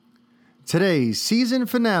Today's season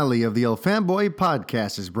finale of the FANBOY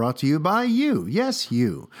podcast is brought to you by you. Yes,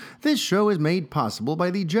 you. This show is made possible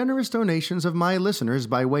by the generous donations of my listeners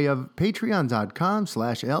by way of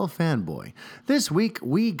patreon.com/LFanboy. This week,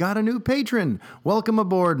 we got a new patron. Welcome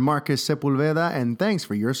aboard, Marcus Sepulveda, and thanks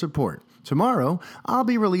for your support. Tomorrow, I'll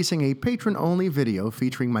be releasing a patron-only video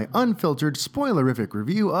featuring my unfiltered, spoilerific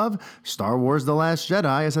review of Star Wars The Last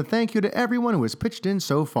Jedi as a thank you to everyone who has pitched in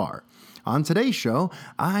so far. On today's show,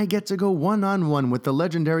 I get to go one-on-one with the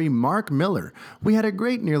legendary Mark Millar. We had a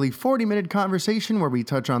great nearly 40-minute conversation where we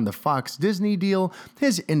touch on the Fox-Disney deal,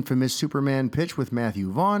 his infamous Superman pitch with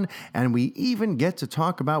Matthew Vaughn, and we even get to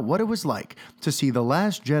talk about what it was like to see The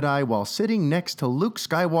Last Jedi while sitting next to Luke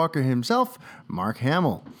Skywalker himself, Mark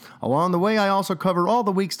Hamill. Along the way, I also cover all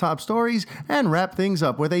the week's top stories and wrap things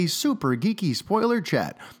up with a super geeky spoiler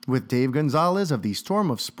chat with Da7e Gonzales of the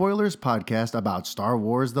Storm of Spoilers podcast about Star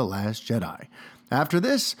Wars The Last Jedi. After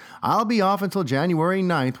this, I'll be off until January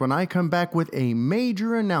 9th when I come back with a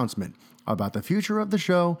major announcement about the future of the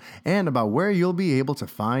show and about where you'll be able to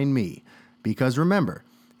find me. Because remember,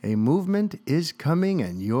 a movement is coming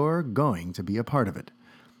and you're going to be a part of it.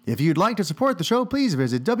 If you'd like to support the show, please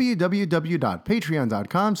visit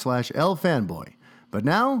www.patreon.com/LFanboy. But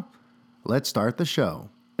now, let's start the show.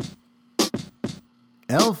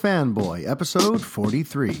 FANBOY, episode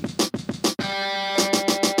 43.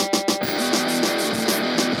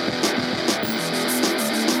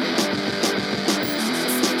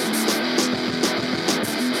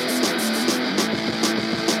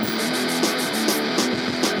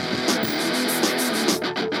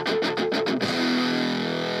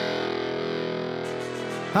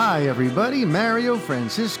 Hi everybody, Mario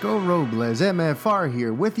Francisco Robles, MFR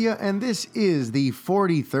here with you, and this is the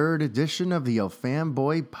 43rd edition of the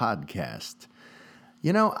FANBOY podcast.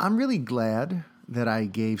 You know, I'm really glad that I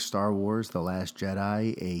gave Star Wars The Last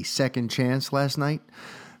Jedi a second chance last night,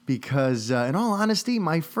 because in all honesty,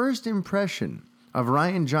 my first impression of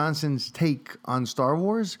Rian Johnson's take on Star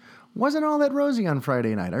Wars wasn't all that rosy on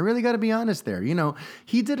Friday night. I really got to be honest there. You know,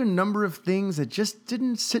 he did a number of things that just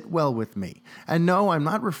didn't sit well with me. And no, I'm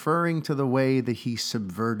not referring to the way that he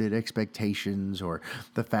subverted expectations or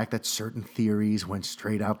the fact that certain theories went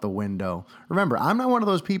straight out the window. Remember, I'm not one of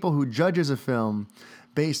those people who judges a film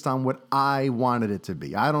based on what I wanted it to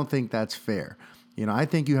be. I don't think that's fair. You know, I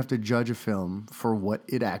think you have to judge a film for what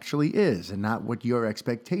it actually is and not what your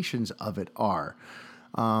expectations of it are.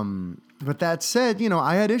 But that said, you know,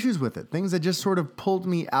 I had issues with it. Things that just sort of pulled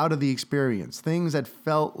me out of the experience. Things that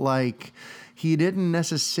felt like he didn't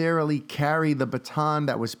necessarily carry the baton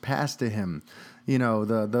that was passed to him. You know,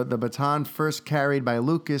 the baton first carried by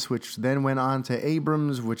Lucas, which then went on to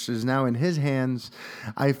Abrams, which is now in his hands.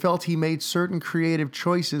 I felt he made certain creative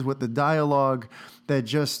choices with the dialogue that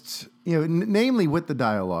just, you know, namely with the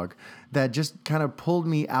dialogue, that just kind of pulled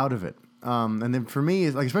me out of it. And then for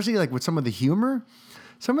me, like especially like with some of the humor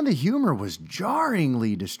was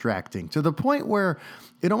jarringly distracting to the point where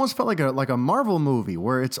it almost felt like a Marvel movie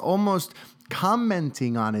where it's almost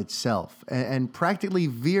commenting on itself and practically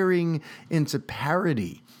veering into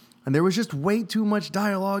parody. And there was just way too much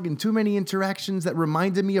dialogue and too many interactions that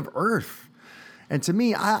reminded me of Earth. And to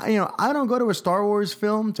me, I don't go to a Star Wars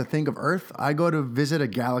film to think of Earth. I go to visit a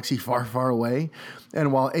galaxy far, far away.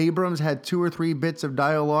 And while Abrams had 2 or 3 bits of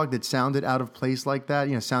dialogue that sounded out of place like that,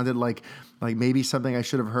 you know, sounded like maybe something I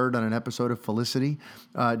should have heard on an episode of Felicity,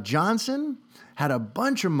 Johnson had a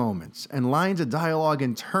bunch of moments and lines of dialogue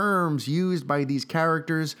and terms used by these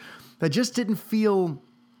characters that just didn't feel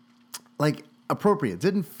like appropriate.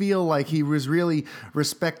 Didn't feel like he was really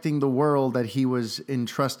respecting the world that he was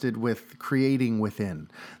entrusted with creating within.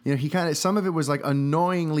 You know, some of it was like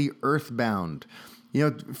annoyingly earthbound. You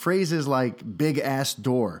know, phrases like big ass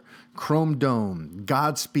door, chrome dome,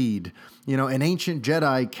 Godspeed, you know, an ancient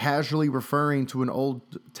Jedi casually referring to an old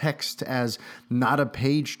text as not a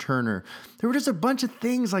page turner. There were just a bunch of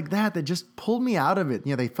things like that that just pulled me out of it.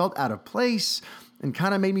 You know, they felt out of place and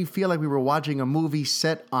kind of made me feel like we were watching a movie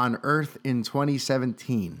set on Earth in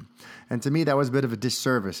 2017. And to me, that was a bit of a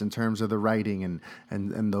disservice in terms of the writing and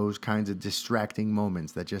those kinds of distracting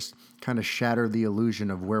moments that just kind of shatter the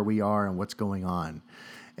illusion of where we are and what's going on.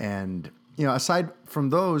 And, you know, aside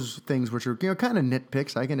from those things, which are, you know, kind of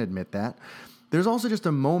nitpicks, I can admit that, there's also just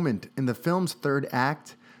a moment in the film's third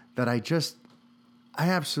act that I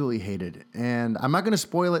absolutely hated. And I'm not going to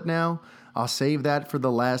spoil it now. I'll save that for the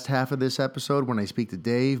last half of this episode when I speak to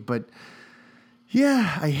Dave. But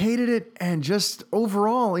yeah, I hated it. And just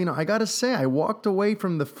overall, you know, I got to say, I walked away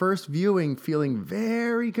from the first viewing feeling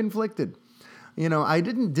very conflicted. You know, I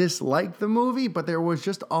didn't dislike the movie, but there was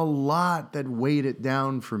just a lot that weighed it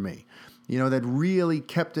down for me. that really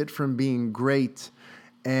kept it from being great.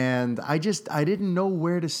 And I didn't know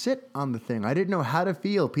where to sit on the thing. I didn't know how to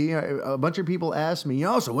feel. A bunch of people asked me,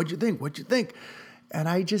 so what'd you think? What'd you think? And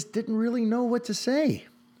I just didn't really know what to say.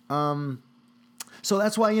 So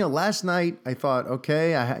that's why, last night I thought,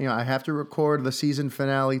 okay, I have to record the season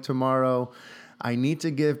finale tomorrow. I need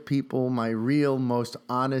to give people my real, most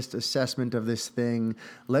honest assessment of this thing.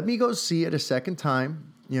 Let me go see it a second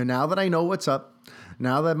time. Now that I know what's up,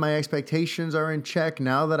 now that my expectations are in check,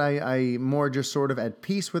 now that I'm more just sort of at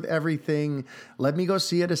peace with everything, let me go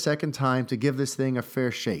see it a second time to give this thing a fair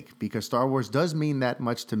shake, because Star Wars does mean that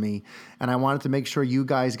much to me, and I wanted to make sure you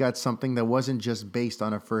guys got something that wasn't just based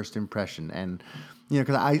on a first impression. And,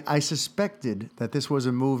 because I suspected that this was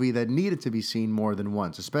a movie that needed to be seen more than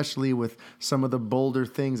once, especially with some of the bolder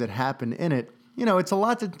things that happen in it. It's a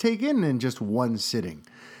lot to take in just one sitting.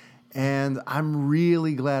 And I'm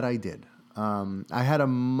really glad I did. I had a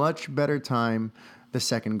much better time the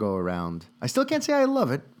second go around. I still can't say I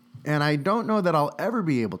love it, and I don't know that I'll ever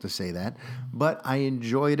be able to say that, but I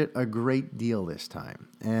enjoyed it a great deal this time.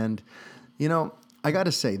 And, I got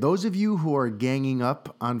to say, those of you who are ganging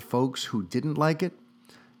up on folks who didn't like it,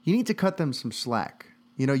 you need to cut them some slack.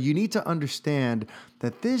 You need to understand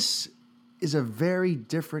that this is a very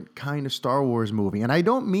different kind of Star Wars movie. And I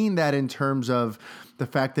don't mean that in terms of the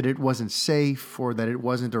fact that it wasn't safe or that it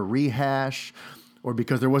wasn't a rehash or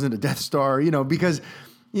because there wasn't a Death Star, because,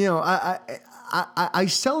 I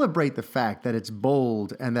celebrate the fact that it's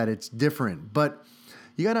bold and that it's different. But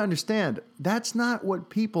you got to understand, that's not what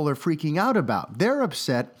people are freaking out about. They're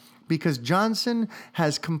upset because Johnson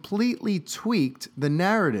has completely tweaked the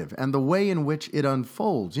narrative and the way in which it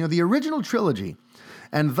unfolds. The original trilogy,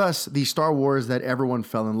 and thus the Star Wars that everyone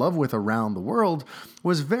fell in love with around the world,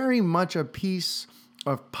 was very much a piece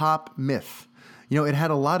of pop myth. It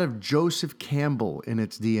had a lot of Joseph Campbell in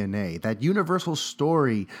its DNA, that universal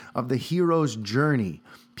story of the hero's journey.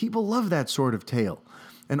 People love that sort of tale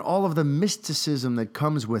and all of the mysticism that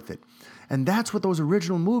comes with it. And that's what those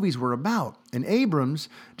original movies were about. And Abrams,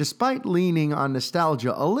 despite leaning on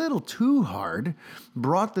nostalgia a little too hard,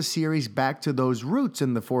 brought the series back to those roots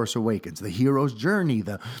in The Force Awakens, the hero's journey,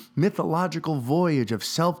 the mythological voyage of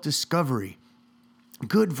self-discovery,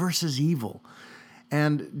 good versus evil.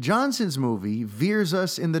 And Johnson's movie veers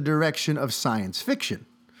us in the direction of science fiction,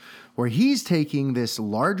 where he's taking this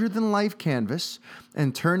larger-than-life canvas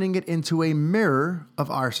and turning it into a mirror of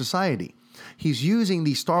our society. He's using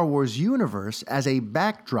the Star Wars universe as a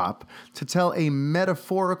backdrop to tell a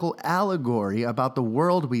metaphorical allegory about the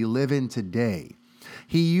world we live in today.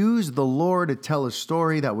 He used the lore to tell a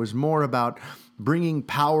story that was more about bringing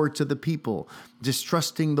power to the people,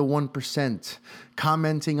 distrusting the 1%,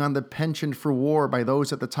 commenting on the penchant for war by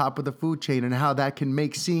those at the top of the food chain and how that can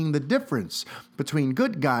make seeing the difference between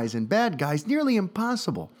good guys and bad guys nearly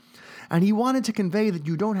impossible. And he wanted to convey that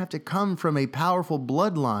you don't have to come from a powerful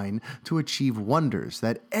bloodline to achieve wonders,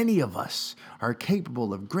 that any of us are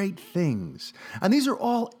capable of great things. And these are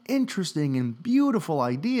all interesting and beautiful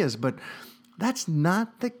ideas, but that's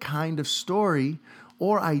not the kind of story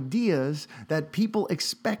or ideas that people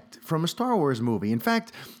expect from a Star Wars movie. In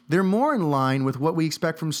fact, they're more in line with what we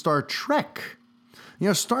expect from Star Trek.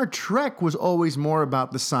 Star Trek was always more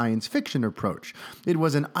about the science fiction approach. It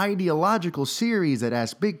was an ideological series that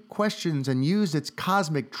asked big questions and used its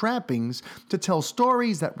cosmic trappings to tell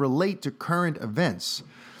stories that relate to current events.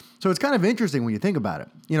 So it's kind of interesting when you think about it.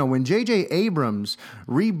 When J.J. Abrams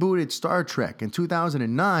rebooted Star Trek in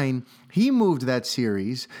 2009, he moved that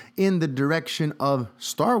series in the direction of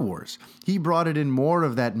Star Wars. He brought it in more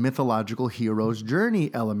of that mythological hero's journey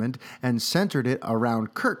element and centered it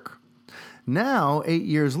around Kirk. Now, 8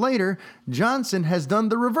 years later, Johnson has done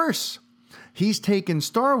the reverse. He's taken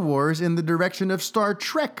Star Wars in the direction of Star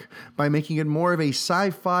Trek by making it more of a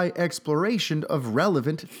sci-fi exploration of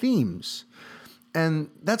relevant themes. And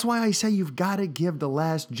that's why I say you've got to give The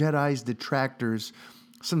Last Jedi's detractors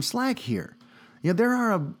some slack here. There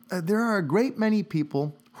are a great many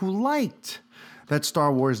people who liked that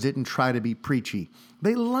Star Wars didn't try to be preachy.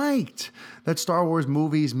 They liked that Star Wars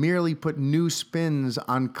movies merely put new spins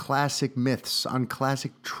on classic myths, on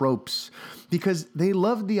classic tropes, because they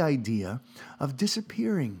loved the idea of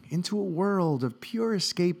disappearing into a world of pure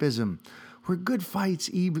escapism, where good fights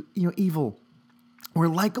evil, where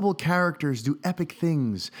likable characters do epic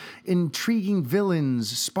things, intriguing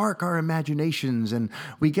villains spark our imaginations, and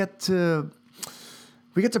we get to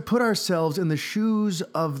put ourselves in the shoes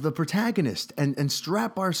of the protagonist and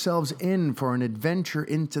strap ourselves in for an adventure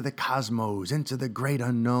into the cosmos, into the great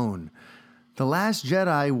unknown. The Last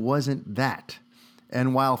Jedi wasn't that.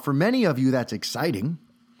 And while for many of you that's exciting,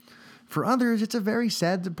 for others it's a very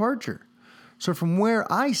sad departure. So from where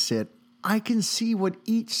I sit, I can see what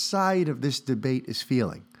each side of this debate is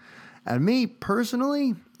feeling. And me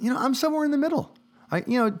personally, I'm somewhere in the middle.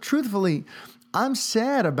 Truthfully, I'm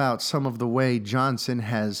sad about some of the way Johnson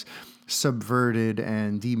has subverted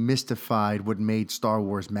and demystified what made Star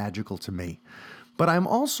Wars magical to me. But I'm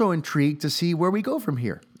also intrigued to see where we go from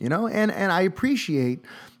here, and I appreciate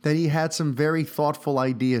that he had some very thoughtful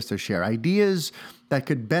ideas to share, ideas that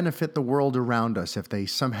could benefit the world around us if they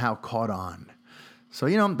somehow caught on. So,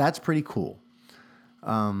 that's pretty cool.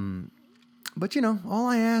 But, all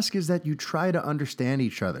I ask is that you try to understand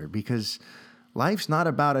each other, because life's not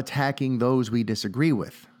about attacking those we disagree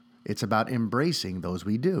with. It's about embracing those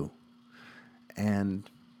we do. And,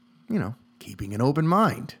 keeping an open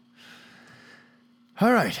mind.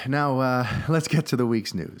 All right, now let's get to the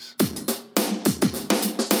week's news.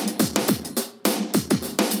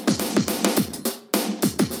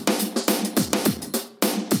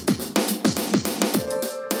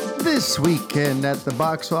 This weekend at the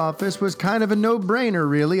box office was kind of a no-brainer,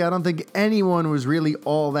 really. I don't think anyone was really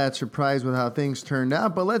all that surprised with how things turned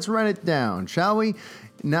out, but let's run it down, shall we?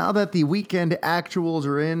 Now that the weekend actuals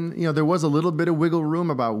are in, there was a little bit of wiggle room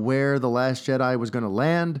about where The Last Jedi was going to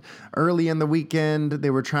land. Early in the weekend, they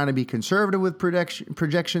were trying to be conservative with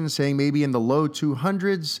projections, saying maybe in the low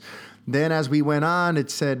 200s. Then as we went on, it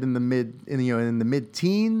said in the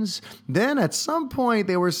mid-teens. Then at some point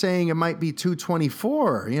they were saying it might be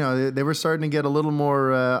 224. They were starting to get a little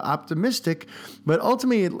more optimistic, but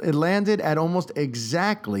ultimately it landed at almost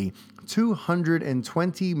exactly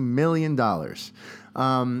 $220 million,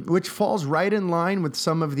 which falls right in line with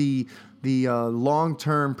some of the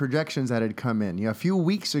long-term projections that had come in. A few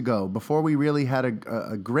weeks ago, before we really had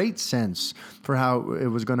a great sense for how it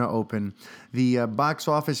was going to open, the box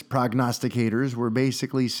office prognosticators were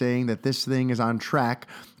basically saying that this thing is on track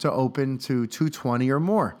to open to 220 or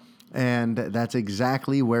more. And that's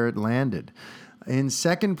exactly where it landed. In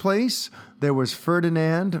second place, there was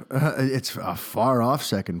Ferdinand. It's a far off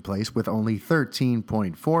second place with only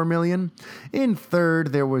 13.4 million. In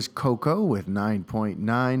third, there was Coco with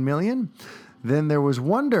 9.9 million. Then there was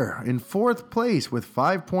Wonder in fourth place with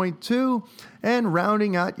 5.2. And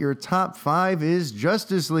rounding out your top five is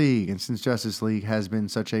Justice League. And since Justice League has been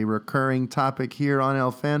such a recurring topic here on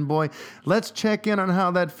FANBOY, let's check in on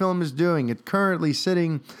how that film is doing. It's currently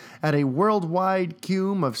sitting at a worldwide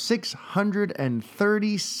cume of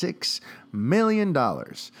 $636 million.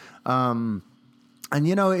 And,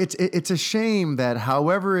 it's a shame that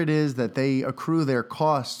however it is that they accrue their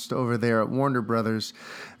costs over there at Warner Brothers,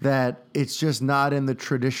 that it's just not in the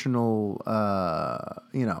traditional,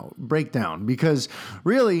 breakdown. Because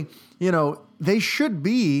really, they should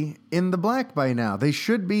be in the black by now. They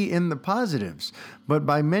should be in the positives. But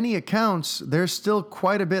by many accounts, they're still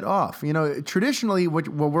quite a bit off. Traditionally, what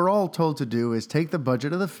we're all told to do is take the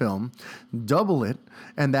budget of the film, double it,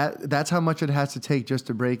 and that's how much it has to take just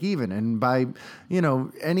to break even. And by,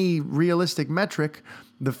 any realistic metric,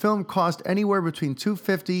 the film cost anywhere between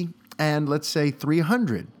 $250 and, let's say,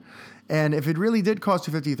 $300. And if it really did cost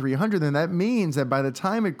 $250, $300, then that means that by the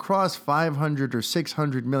time it crossed $500 or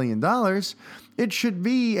 $600 million, it should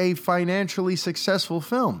be a financially successful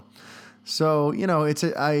film. So,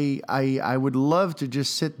 I would love to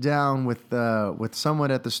just sit down with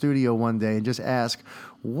someone at the studio one day and just ask,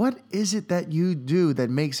 what is it that you do that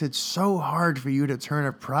makes it so hard for you to turn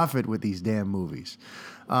a profit with these damn movies?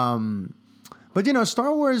 But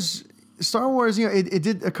Star Wars, it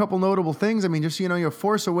did a couple notable things. I mean, just,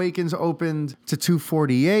 Force Awakens opened to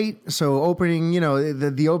 248. So opening,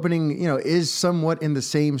 the opening, is somewhat in the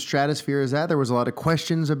same stratosphere as that. There was a lot of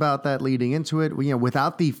questions about that leading into it.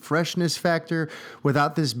 Without the freshness factor,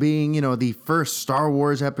 without this being, the first Star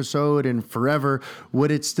Wars episode in forever,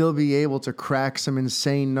 would it still be able to crack some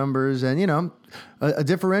insane numbers? And, a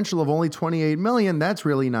differential of only 28 million, that's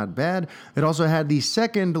really not bad. It also had the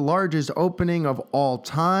second largest opening of all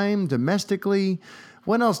time domestically.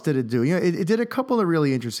 What else did it do? It did a couple of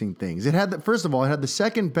really interesting things. First of all, it had the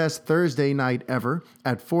second best Thursday night ever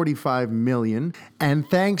at 45 million. And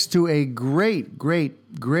thanks to a great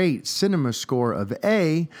cinema score of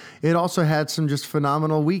A, it also had some just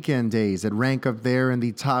phenomenal weekend days that rank up there in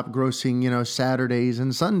the top grossing, Saturdays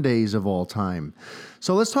and Sundays of all time.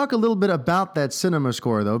 So let's talk a little bit about that cinema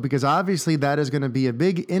score, though, because obviously that is going to be a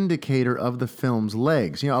big indicator of the film's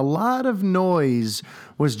legs. A lot of noise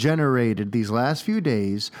was generated these last few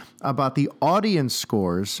days about the audience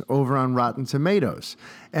scores over on Rotten Tomatoes.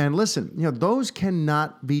 And listen, those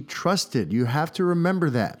cannot be trusted. You have to remember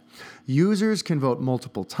that. Users can vote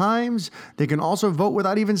multiple times. They can also vote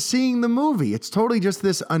without even seeing the movie. It's totally just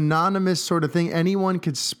this anonymous sort of thing. Anyone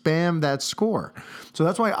could spam that score. So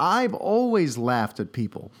that's why I've always laughed at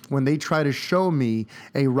people when they try to show me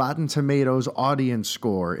a Rotten Tomatoes audience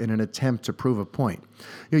score in an attempt to prove a point.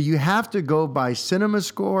 You have to go by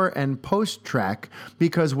CinemaScore and PostTrack,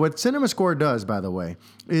 because what CinemaScore does, by the way,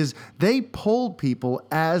 is they poll people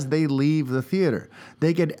as they leave the theater.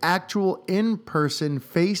 They get actual in-person,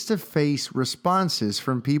 face-to-face responses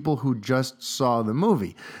from people who just saw the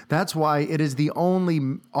movie. That's why it is the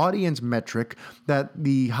only audience metric that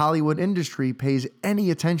the Hollywood industry pays any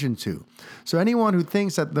attention to. So anyone who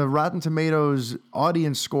thinks that the Rotten Tomatoes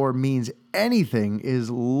audience score means anything is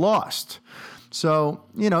lost. So,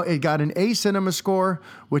 it got an A Cinema score,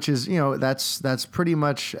 which is, that's pretty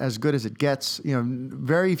much as good as it gets.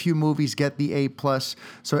 Very few movies get the A plus.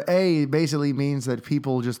 So A basically means that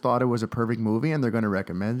people just thought it was a perfect movie and they're going to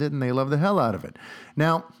recommend it and they love the hell out of it.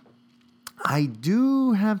 Now, I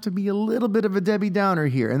do have to be a little bit of a Debbie Downer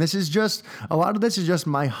here. And a lot of this is just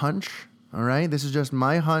my hunch. All right. This is just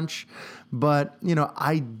my hunch. But,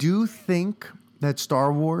 I do think that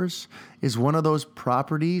Star Wars is one of those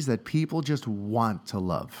properties that people just want to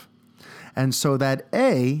love. And so that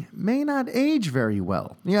A may not age very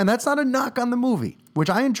well. Yeah, and that's not a knock on the movie, which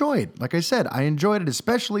I enjoyed. Like I said, I enjoyed it,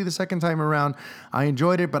 especially the second time around. I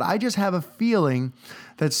enjoyed it, but I just have a feeling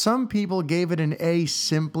that some people gave it an A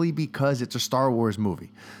simply because it's a Star Wars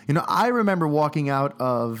movie. I remember walking out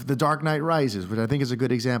of The Dark Knight Rises, which I think is a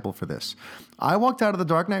good example for this. I walked out of The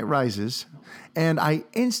Dark Knight Rises, and I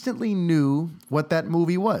instantly knew what that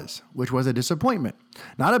movie was, which was a disappointment.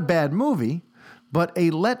 Not a bad movie, but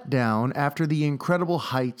a letdown after the incredible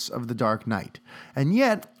heights of The Dark Knight. And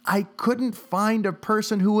yet, I couldn't find a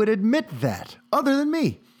person who would admit that, other than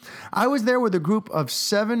me. I was there with a group of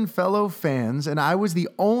 7 fellow fans, and I was the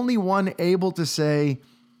only one able to say,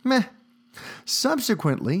 meh.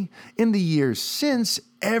 Subsequently, in the years since,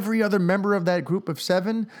 every other member of that group of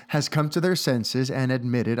 7 has come to their senses and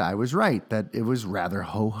admitted I was right, that it was rather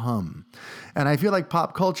ho-hum. And I feel like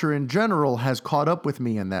pop culture in general has caught up with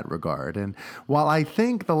me in that regard. And while I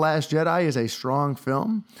think The Last Jedi is a strong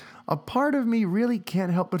film, a part of me really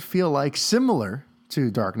can't help but feel like, similar to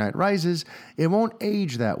Dark Knight Rises, it won't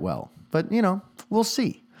age that well. But, we'll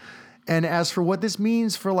see. And as for what this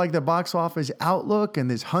means for like the box office outlook and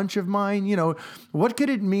this hunch of mine, what could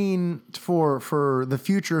it mean for the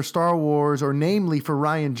future of Star Wars, or namely for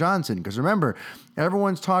Rian Johnson? Because remember,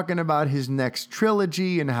 everyone's talking about his next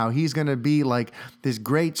trilogy and how he's going to be like this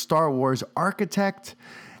great Star Wars architect.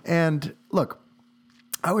 And look,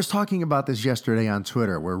 I was talking about this yesterday on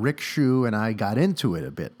Twitter, where Rick Shu and I got into it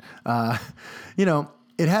a bit.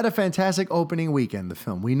 It had a fantastic opening weekend, the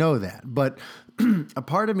film. We know that. But a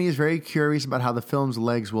part of me is very curious about how the film's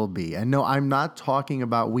legs will be. And no, I'm not talking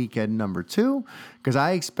about weekend number 2, because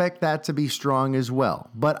I expect that to be strong as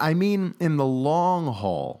well. But I mean in the long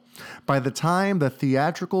haul, by the time the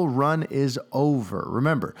theatrical run is over.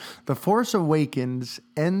 Remember, The Force Awakens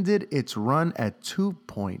ended its run at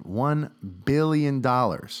 $2.1 billion.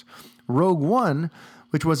 Rogue One,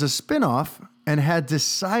 which was a spinoff and had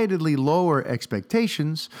decidedly lower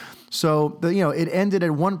expectations, so it ended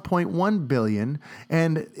at $1.1 billion,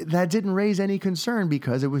 and that didn't raise any concern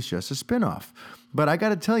because it was just a spinoff. But I got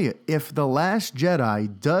to tell you, if The Last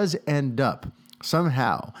Jedi does end up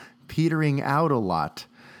somehow petering out a lot,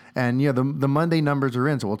 and the Monday numbers are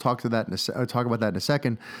in, so we'll talk about that in a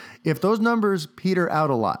second. If those numbers peter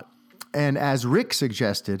out a lot, and as Rick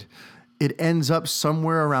suggested, it ends up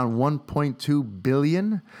somewhere around $1.2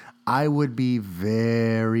 billion, I would be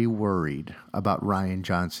very worried about Rian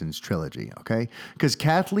Johnson's trilogy, okay? Because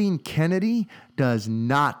Kathleen Kennedy does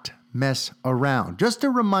not mess around. Just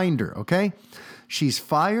a reminder, okay? She's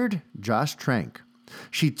fired Josh Trank.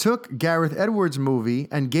 She took Gareth Edwards' movie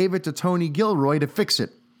and gave it to Tony Gilroy to fix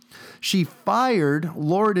it. She fired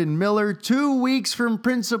Lord and Miller 2 weeks from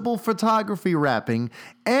principal photography wrapping,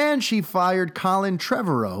 and she fired Colin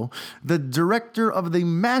Trevorrow, the director of the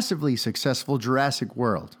massively successful Jurassic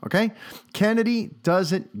World, okay? Kennedy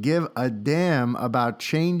doesn't give a damn about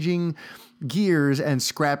changing gears and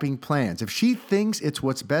scrapping plans. If she thinks it's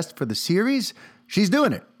what's best for the series, she's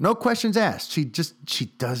doing it. No questions asked. She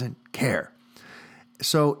doesn't care.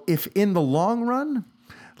 So if in the long run,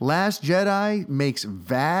 Last Jedi makes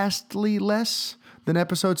vastly less than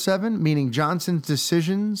Episode 7, meaning Johnson's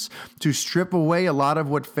decisions to strip away a lot of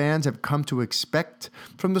what fans have come to expect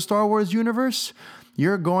from the Star Wars universe,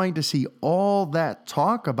 you're going to see all that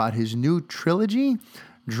talk about his new trilogy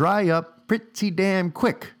dry up pretty damn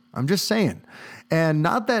quick. I'm just saying. And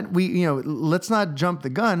not that let's not jump the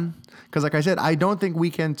gun, because like I said, I don't think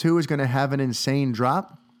Weekend 2 is going to have an insane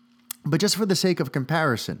drop. But just for the sake of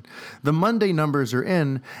comparison, the Monday numbers are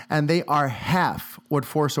in, and they are half what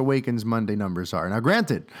Force Awakens Monday numbers are. Now,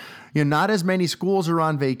 granted, not as many schools are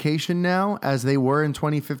on vacation now as they were in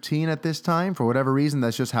 2015 at this time. For whatever reason,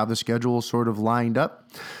 that's just how the schedule sort of lined up.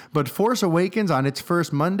 But Force Awakens on its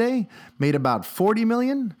first Monday made about 40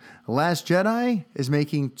 million. Last Jedi is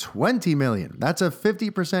making 20 million. That's a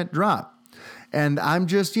 50% drop. And I'm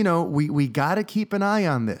just, we got to keep an eye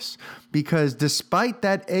on this, because despite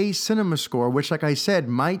that A cinema score, which, like I said,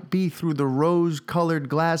 might be through the rose-colored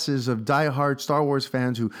glasses of diehard Star Wars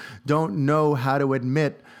fans who don't know how to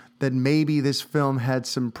admit that maybe this film had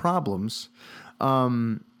some problems,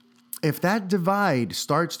 if that divide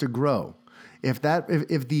starts to grow, if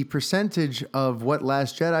the percentage of what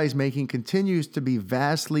Last Jedi is making continues to be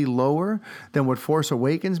vastly lower than what Force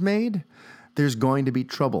Awakens made, there's going to be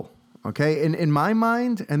trouble. Okay, in my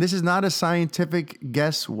mind, and this is not a scientific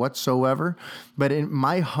guess whatsoever, but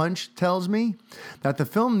my hunch tells me that the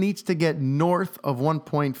film needs to get north of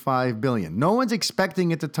 1.5 billion. No one's expecting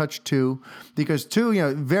it to touch 2, because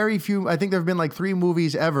 2, very few, I think there have been like 3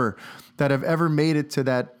 movies ever that have ever made it to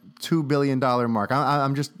that $2 billion mark.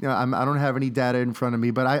 I'm just, I don't have any data in front of me,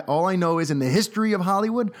 but all I know is in the history of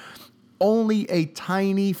Hollywood, only a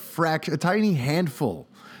tiny fraction, a tiny handful.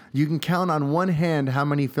 You can count on one hand how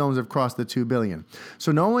many films have crossed the 2 billion.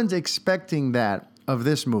 So no one's expecting that of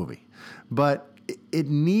this movie, but it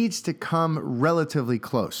needs to come relatively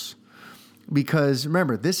close, because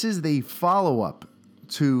remember, this is the follow-up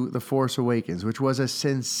to The Force Awakens, which was a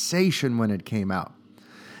sensation when it came out.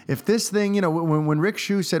 If this thing, when Rick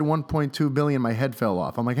Shue said 1.2 billion, my head fell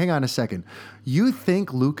off. I'm like, hang on a second. You think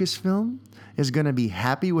Lucasfilm is going to be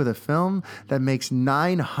happy with a film that makes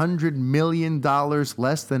 $900 million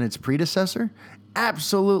less than its predecessor?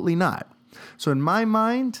 Absolutely not. So in my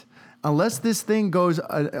mind, unless this thing goes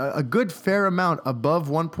a good fair amount above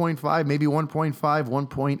 1.5, maybe 1.5,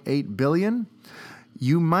 1.8 billion,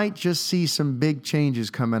 you might just see some big changes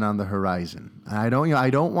coming on the horizon. I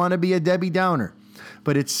don't want to be a Debbie Downer,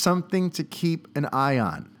 but it's something to keep an eye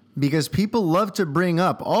on. Because people love to bring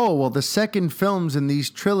up, the second films in these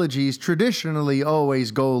trilogies traditionally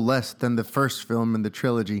always go less than the first film in the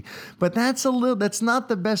trilogy. But that's not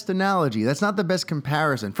the best analogy. That's not the best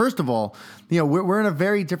comparison. First of all, we're in a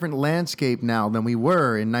very different landscape now than we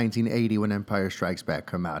were in 1980 when Empire Strikes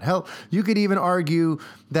Back came out. Hell, you could even argue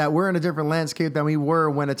that we're in a different landscape than we were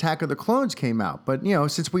when Attack of the Clones came out. But,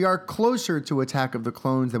 since we are closer to Attack of the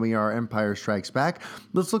Clones than we are Empire Strikes Back,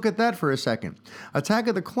 let's look at that for a second. Attack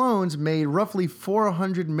of the Clones made roughly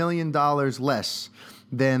 $400 million less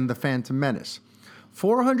than The Phantom Menace.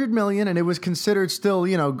 $400 million, and it was considered still,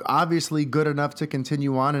 obviously good enough to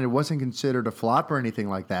continue on, and it wasn't considered a flop or anything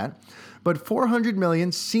like that. But $400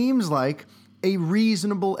 million seems like a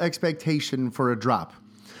reasonable expectation for a drop.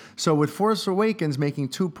 So with Force Awakens making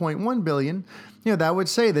 $2.1 billion, that would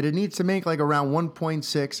say that it needs to make like around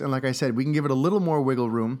 1.6, and like I said, we can give it a little more wiggle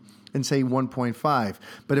room and say 1.5.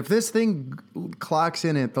 But if this thing clocks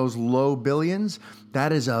in at those low billions,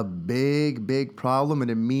 that is a big, big problem,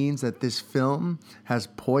 and it means that this film has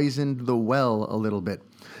poisoned the well a little bit,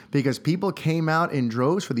 because people came out in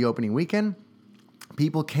droves for the opening weekend.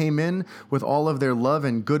 People came in with all of their love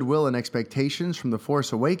and goodwill and expectations from The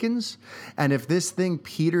Force Awakens. And if this thing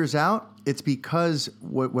peters out, it's because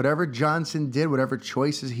whatever Johnson did, whatever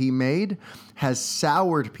choices he made, has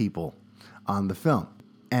soured people on the film.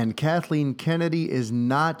 And Kathleen Kennedy is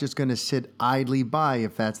not just going to sit idly by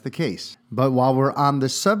if that's the case. But while we're on the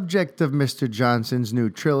subject of Mr. Johnson's new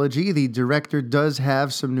trilogy, the director does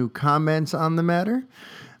have some new comments on the matter.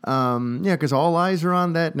 Because all eyes are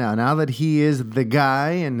on that now. Now that he is the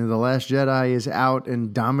guy and The Last Jedi is out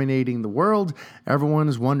and dominating the world, everyone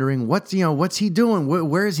is wondering what's he doing?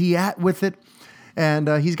 Where is he at with it? And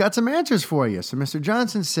he's got some answers for you. So Mr.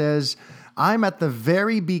 Johnson says, I'm at the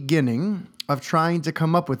very beginning of trying to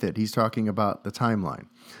come up with it. He's talking about the timeline.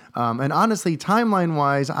 And honestly,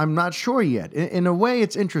 timeline-wise, I'm not sure yet. In a way,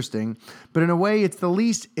 it's interesting, but in a way, it's the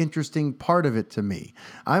least interesting part of it to me.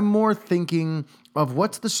 I'm more thinking of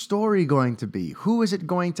what's the story going to be? Who is it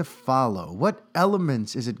going to follow? What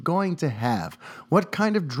elements is it going to have? What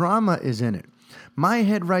kind of drama is in it? My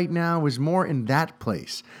head right now is more in that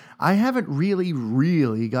place. I haven't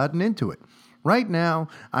really gotten into it. Right now,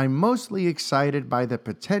 I'm mostly excited by the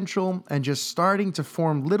potential and just starting to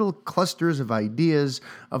form little clusters of ideas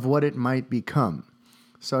of what it might become.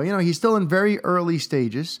 So, he's still in very early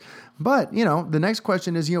stages. But, the next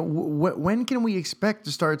question is, when can we expect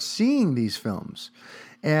to start seeing these films?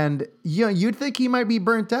 And you'd think he might be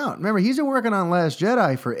burnt out. Remember, he's been working on Last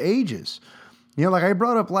Jedi for ages. Like I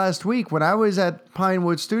brought up last week, when I was at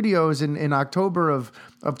Pinewood Studios in October of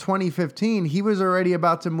 2015, he was already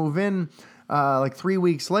about to move in like 3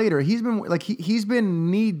 weeks later. He's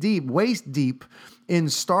been knee deep, waist deep in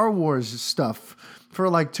Star Wars stuff for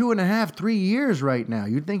like 2.5, 3 years right now.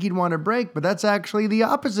 You'd think he'd want a break, but that's actually the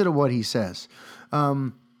opposite of what he says.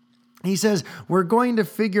 He says, we're going to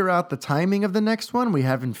figure out the timing of the next one. We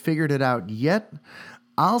haven't figured it out yet.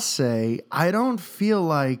 I'll say, I don't feel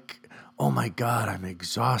like, oh my God, I'm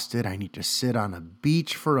exhausted. I need to sit on a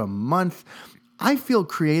beach for a month. I feel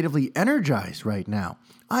creatively energized right now.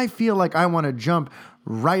 I feel like I want to jump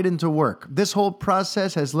right into work. This whole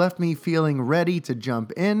process has left me feeling ready to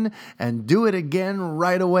jump in and do it again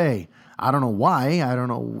right away. I don't know why. I don't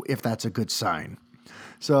know if that's a good sign.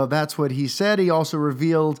 So that's what he said. He also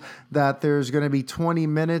revealed that there's going to be 20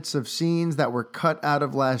 minutes of scenes that were cut out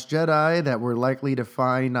of Last Jedi that we're likely to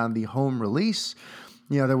find on the home release.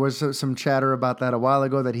 There was some chatter about that a while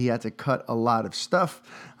ago, that he had to cut a lot of stuff.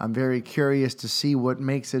 I'm very curious to see what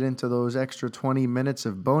makes it into those extra 20 minutes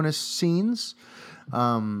of bonus scenes.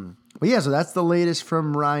 So that's the latest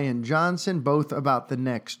from Rian Johnson, both about the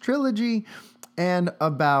next trilogy and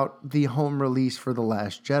about the home release for The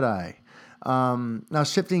Last Jedi. Now,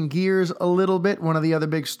 shifting gears a little bit, one of the other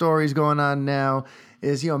big stories going on now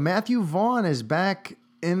is, Matthew Vaughn is back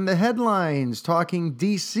in the headlines talking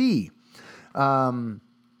DC.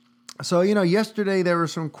 Yesterday there were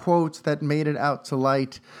some quotes that made it out to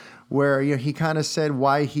light where he kind of said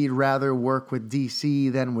why he'd rather work with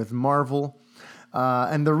DC than with Marvel.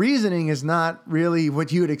 And the reasoning is not really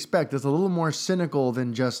what you would expect. It's a little more cynical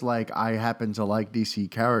than just like, I happen to like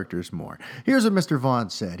DC characters more. Here's what Mr. Vaughn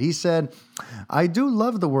said. He said, I do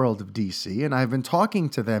love the world of DC, and I've been talking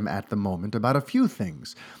to them at the moment about a few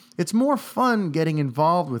things. It's more fun getting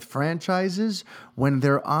involved with franchises when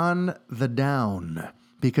they're on the down,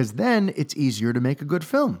 because then it's easier to make a good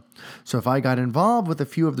film. So if I got involved with a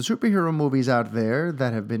few of the superhero movies out there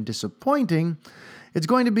that have been disappointing, it's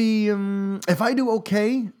going to be, if I do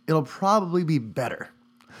okay, it'll probably be better.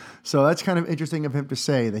 So that's kind of interesting of him to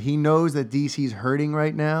say that he knows that DC's hurting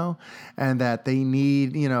right now and that they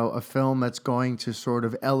need, a film that's going to sort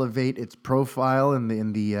of elevate its profile in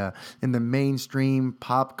the mainstream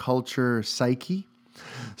pop culture psyche.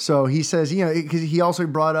 So he says, because he also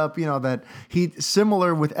brought up, that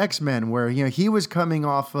similar with X-Men, where, he was coming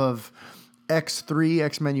off of X3,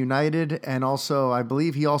 X-Men United, and also, I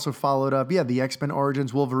believe he also followed up, the X-Men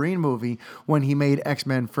Origins Wolverine movie when he made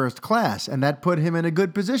X-Men First Class, and that put him in a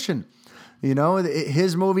good position.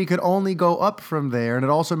 His movie could only go up from there, and it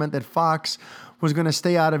also meant that Fox was going to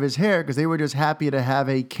stay out of his hair because they were just happy to have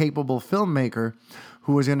a capable filmmaker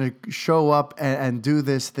who was going to show up and do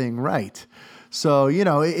this thing right. So,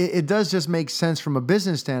 it does just make sense from a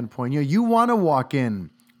business standpoint. You want to walk in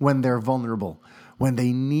when they're vulnerable, when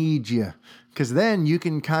they need you, because then you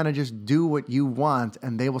can kind of just do what you want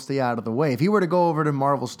and they will stay out of the way. If he were to go over to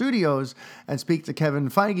Marvel Studios and speak to Kevin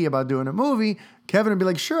Feige about doing a movie, Kevin would be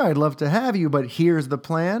like, sure, I'd love to have you, but here's the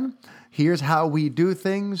plan. Here's how we do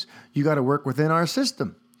things. You got to work within our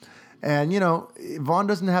system. And, Vaughn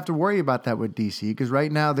doesn't have to worry about that with DC because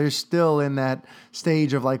right now they're still in that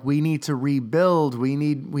stage of like, we need to rebuild. We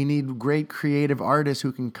need great creative artists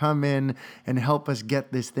who can come in and help us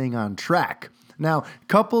get this thing on track. Now,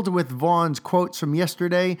 coupled with Vaughn's quotes from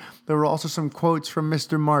yesterday, there were also some quotes from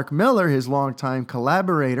Mr. Mark Millar, his longtime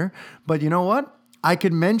collaborator. But you know what? I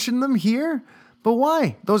could mention them here, but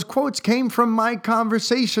why? Those quotes came from my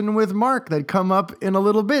conversation with Mark that come up in a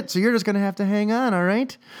little bit, so you're just going to have to hang on, all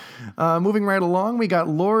right? Moving right along, we got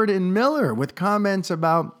Lord and Miller with comments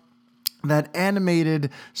about that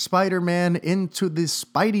animated Spider-Man Into the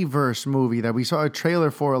Spideyverse movie that we saw a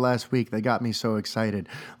trailer for last week that got me so excited.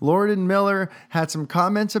 Lord and Miller had some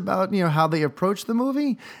comments about, how they approached the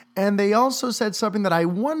movie, and they also said something that I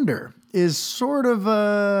wonder is sort of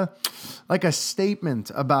like a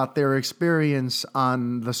statement about their experience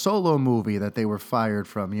on the Solo movie that they were fired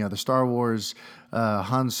from, the Star Wars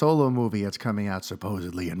Han Solo movie that's coming out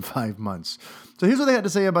supposedly in 5 months. So here's what they had to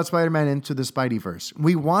say about Spider-Man Into the Spideyverse.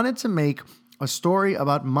 We wanted to make a story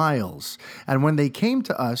about Miles, and when they came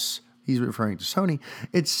to us, he's referring to Sony,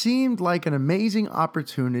 it seemed like an amazing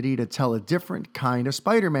opportunity to tell a different kind of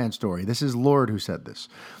Spider-Man story. This is Lord who said this.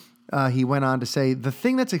 He went on to say, the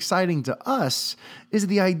thing that's exciting to us is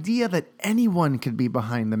the idea that anyone could be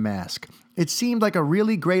behind the mask. It seemed like a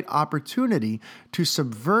really great opportunity to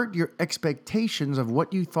subvert your expectations of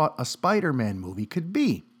what you thought a Spider-Man movie could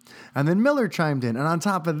be. And then Miller chimed in. And on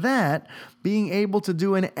top of that, being able to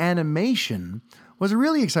do an animation was a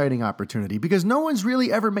really exciting opportunity because no one's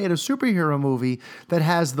really ever made a superhero movie that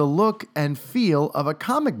has the look and feel of a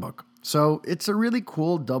comic book. So it's a really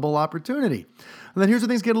cool double opportunity. And then here's where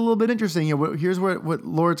things get a little bit interesting. Here's what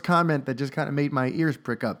Lord's comment that just kind of made my ears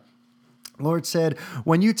prick up. Lord said,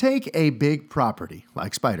 when you take a big property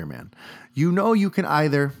like Spider-Man, you know you can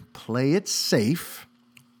either play it safe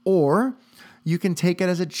or you can take it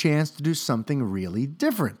as a chance to do something really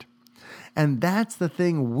different. And that's the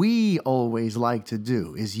thing we always like to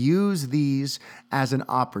do, is use these as an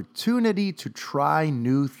opportunity to try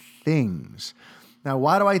new things. Now,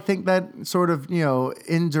 why do I think that sort of,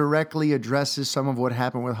 indirectly addresses some of what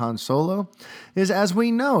happened with Han Solo? Is, as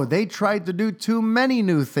we know, they tried to do too many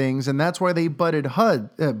new things, and that's why they butted heads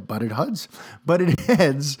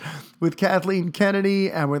with Kathleen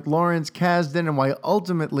Kennedy and with Lawrence Kasdan, and why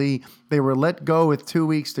ultimately they were let go with 2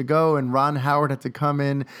 weeks to go, and Ron Howard had to come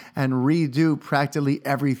in and redo practically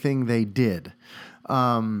everything they did.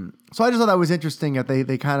 So I just thought that was interesting that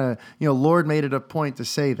they kind of, Lord made it a point to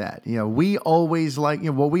say that, we always like,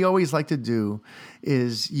 what we always like to do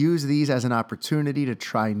is use these as an opportunity to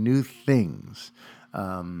try new things.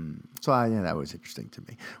 That was interesting to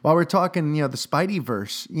me. While we're talking, the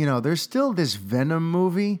Spideyverse, there's still this Venom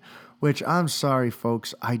movie, which I'm sorry,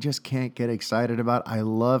 folks, I just can't get excited about. I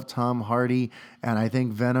love Tom Hardy, and I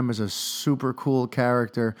think Venom is a super cool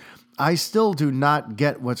character. I still do not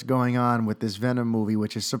get what's going on with this Venom movie,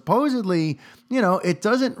 which is supposedly, it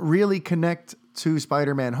doesn't really connect to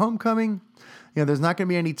Spider-Man Homecoming. There's not going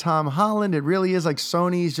to be any Tom Holland. It really is like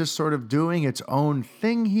Sony's just sort of doing its own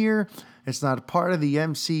thing here. It's not part of the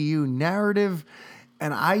MCU narrative,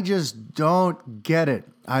 and I just don't get it.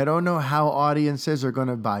 I don't know how audiences are going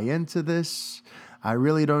to buy into this. I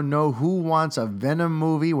really don't know who wants a Venom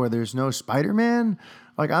movie where there's no Spider-Man.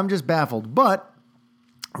 I'm just baffled. But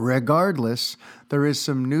regardless, there is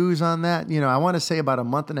some news on that. I want to say about a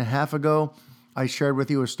month and a half ago, I shared with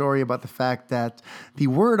you a story about the fact that the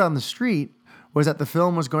word on the street was that the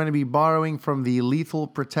film was going to be borrowing from the Lethal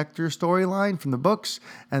Protector storyline from the books,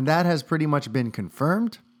 and that has pretty much been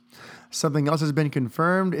confirmed. Something else has been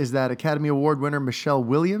confirmed is that Academy Award winner Michelle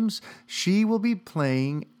Williams, she will be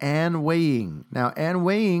playing Anne Weying. Now, Anne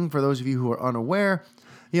Weying, for those of you who are unaware,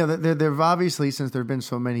 they've obviously, since there have been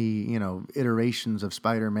so many, iterations of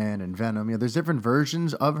Spider-Man and Venom, there's different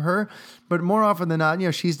versions of her, but more often than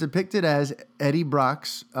not, she's depicted as Eddie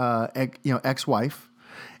Brock's, ex-wife.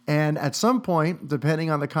 And at some point, depending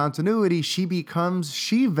on the continuity, she becomes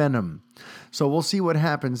She-Venom. So we'll see what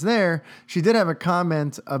happens there. She did have a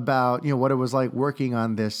comment about, what it was like working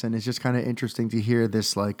on this. And it's just kind of interesting to hear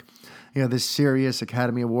this, this serious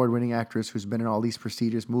Academy Award-winning actress who's been in all these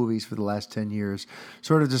prestigious movies for the last 10 years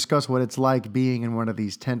sort of discuss what it's like being in one of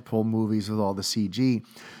these tentpole movies with all the CG.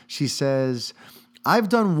 She says, I've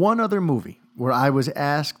done one other movie where I was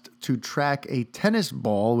asked to track a tennis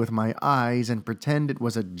ball with my eyes and pretend it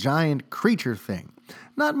was a giant creature thing.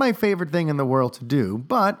 Not my favorite thing in the world to do,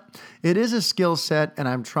 but it is a skill set and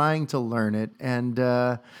I'm trying to learn it. And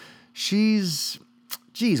what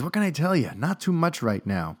can I tell you? Not too much right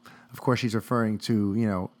now. Of course, she's referring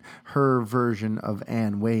to, her version of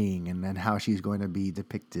Anne Weying and how she's going to be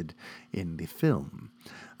depicted in the film.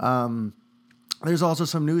 There's also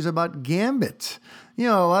some news about Gambit. A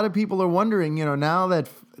lot of people are wondering, now that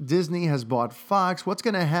Disney has bought Fox, what's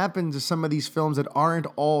going to happen to some of these films that aren't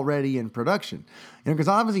already in production? Because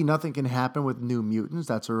obviously nothing can happen with New Mutants.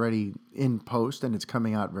 That's already in post and it's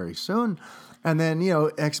coming out very soon. And then,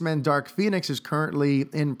 X-Men Dark Phoenix is currently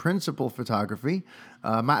in principal photography.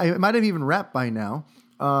 It might have even wrapped by now.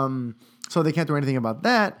 So they can't do anything about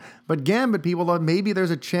that. But Gambit, people thought maybe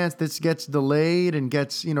there's a chance this gets delayed and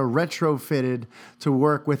gets, retrofitted to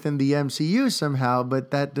work within the MCU somehow,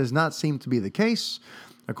 but that does not seem to be the case.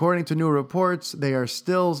 According to new reports, they are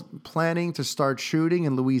still planning to start shooting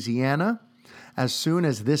in Louisiana as soon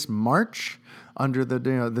as this March under the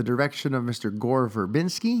direction of Mr. Gore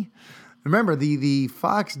Verbinski. Remember, the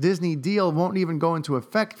Fox-Disney deal won't even go into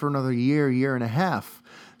effect for another year and a half.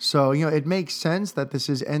 So, it makes sense that this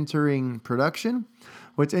is entering production.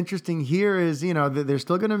 What's interesting here is, they're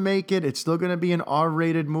still going to make it. It's still going to be an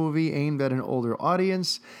R-rated movie aimed at an older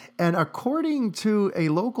audience. And according to a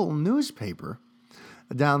local newspaper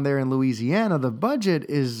down there in Louisiana, the budget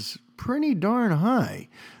is pretty darn high.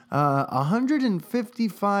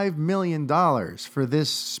 $155 million for this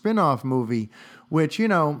spin-off movie, which,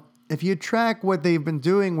 if you track what they've been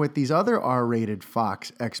doing with these other R-rated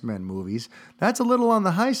Fox X-Men movies, that's a little on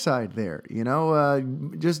the high side there.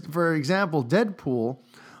 Just for example, Deadpool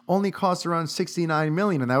only cost around $69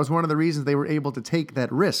 million, and that was one of the reasons they were able to take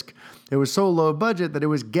that risk. It was so low budget that it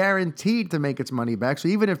was guaranteed to make its money back. So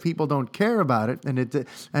even if people don't care about it and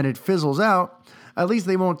it fizzles out, at least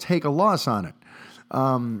they won't take a loss on it.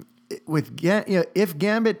 If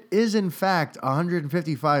Gambit is in fact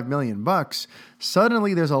 $155 million,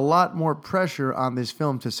 suddenly there's a lot more pressure on this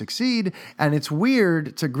film to succeed, and it's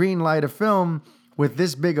weird to greenlight a film with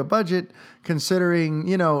this big a budget, considering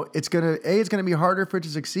it's gonna be harder for it to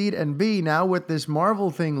succeed, and B, now with this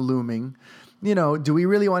Marvel thing looming, do we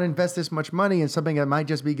really want to invest this much money in something that might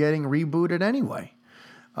just be getting rebooted anyway?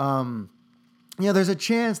 There's a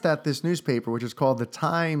chance that this newspaper, which is called the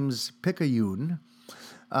Times-Picayune,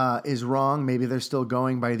 is wrong. Maybe they're still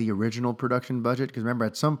going by the original production budget, because remember,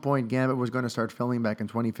 at some point Gambit was going to start filming back in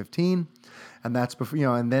 2015, and that's before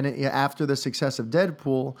and then after the success of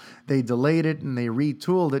Deadpool, they delayed it and they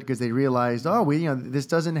retooled it because they realized, this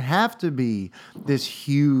doesn't have to be this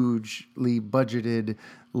hugely budgeted,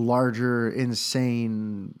 larger,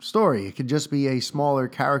 insane story. It could just be a smaller,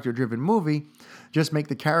 character-driven movie. Just make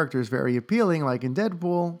the characters very appealing, like in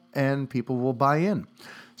Deadpool, and people will buy in.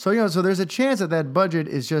 So, so there's a chance that budget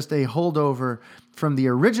is just a holdover from the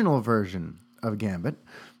original version of Gambit.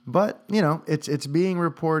 But, it's being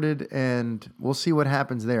reported, and we'll see what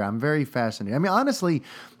happens there. I'm very fascinated. I mean, honestly,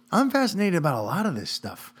 I'm fascinated about a lot of this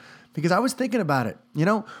stuff because I was thinking about it.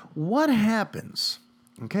 What happens,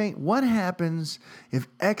 okay? What happens if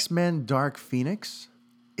X-Men Dark Phoenix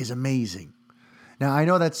is amazing? Now, I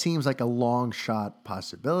know that seems like a long shot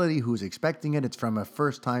possibility. Who's expecting it? It's from a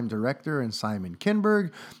first-time director in Simon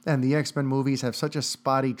Kinberg, and the X-Men movies have such a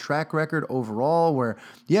spotty track record overall where,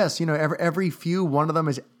 yes, every few, one of them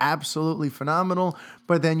is absolutely phenomenal,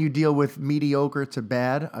 but then you deal with mediocre to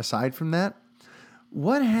bad aside from that.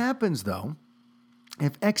 What happens, though,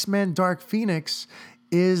 if X-Men Dark Phoenix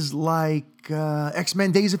is like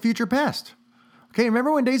X-Men Days of Future Past? Okay,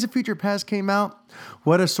 remember when Days of Future Past came out?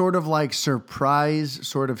 What a sort of like surprise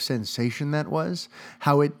sort of sensation that was.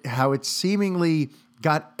 How it seemingly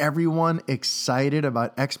got everyone excited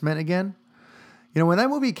about X-Men again. When that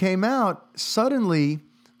movie came out, suddenly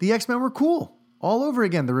the X-Men were cool all over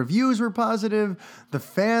again. The reviews were positive. The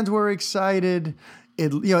fans were excited.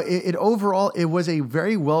 It overall, it was a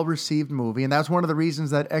very well-received movie, and that's one of the reasons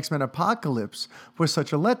that X-Men Apocalypse was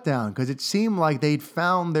such a letdown, because it seemed like they'd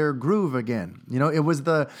found their groove again. It was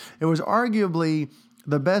arguably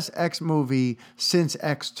the best X movie since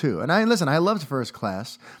X2. And I loved First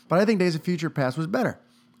Class, but I think Days of Future Past was better.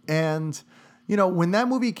 And, when that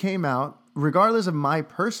movie came out, regardless of my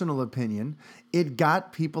personal opinion, it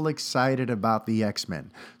got people excited about the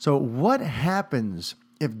X-Men. So what happens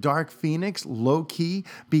if Dark Phoenix, low-key,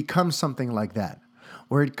 becomes something like that,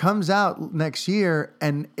 where it comes out next year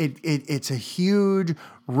and it's a huge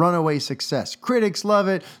runaway success? Critics love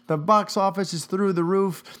it. The box office is through the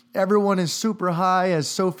roof. Everyone is super high as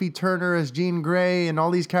Sophie Turner as Jean Grey and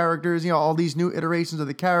all these characters, all these new iterations of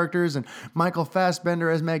the characters, and Michael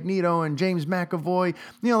Fassbender as Magneto and James McAvoy.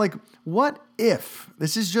 What if?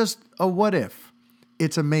 This is just a what if.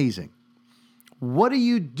 It's amazing. What do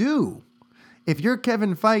you do if you're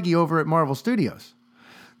Kevin Feige over at Marvel Studios?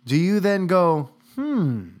 Do you then go,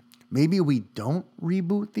 maybe we don't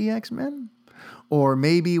reboot the X-Men? Or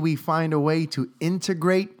maybe we find a way to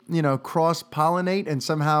integrate, cross-pollinate and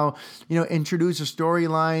somehow, introduce a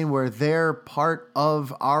storyline where they're part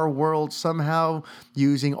of our world somehow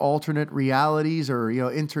using alternate realities or,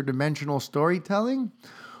 interdimensional storytelling?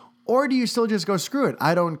 Or do you still just go, screw it,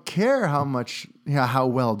 I don't care how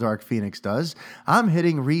well Dark Phoenix does. I'm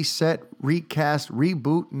hitting reset, recast,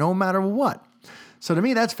 reboot, no matter what. So to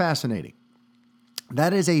me, that's fascinating.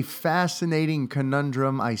 That is a fascinating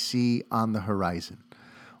conundrum I see on the horizon.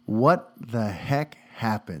 What the heck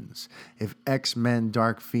happens if X-Men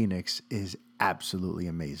Dark Phoenix is absolutely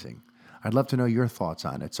amazing? I'd love to know your thoughts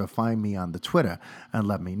on it, so find me on the Twitter and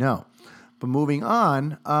let me know. But moving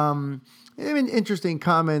on, interesting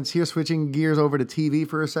comments here, switching gears over to TV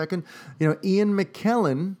for a second. Ian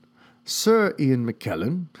McKellen, Sir Ian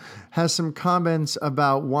McKellen, has some comments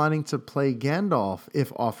about wanting to play Gandalf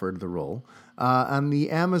if offered the role on the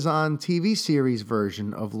Amazon TV series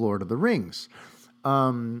version of Lord of the Rings.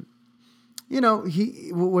 When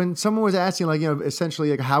someone was asking,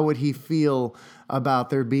 essentially, how would he feel about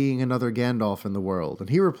there being another Gandalf in the world? And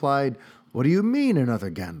he replied, "What do you mean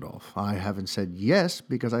another Gandalf? I haven't said yes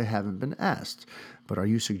because I haven't been asked. But are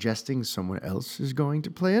you suggesting someone else is going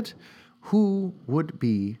to play it? Who would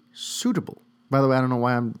be suitable?" By the way, I don't know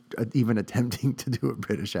why I'm even attempting to do a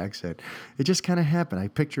British accent. It just kind of happened. I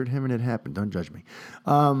pictured him and it happened. Don't judge me.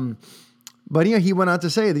 But he went on to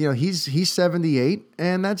say that he's 78,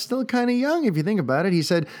 and that's still kind of young if you think about it. He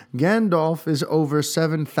said Gandalf is over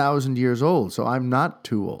 7,000 years old, so I'm not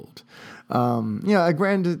too old.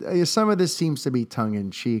 Granted, some of this seems to be tongue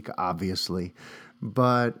in cheek, obviously,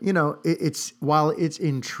 but it's while it's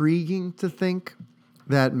intriguing to think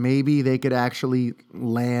that maybe they could actually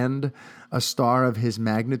land a star of his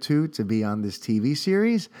magnitude to be on this TV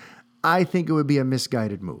series, I think it would be a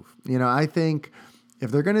misguided move. I think if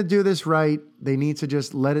they're going to do this right, they need to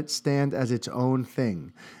just let it stand as its own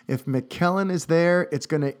thing. If McKellen is there, it's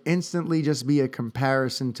going to instantly just be a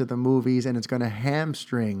comparison to the movies, and it's going to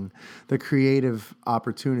hamstring the creative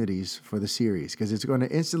opportunities for the series, because it's going to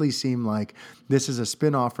instantly seem like this is a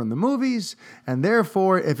spin-off from the movies, and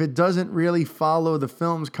therefore, if it doesn't really follow the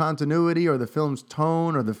film's continuity or the film's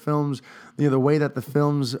tone or the film's, the way that the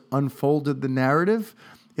films unfolded the narrative,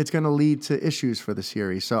 it's going to lead to issues for the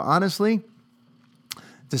series. So honestly,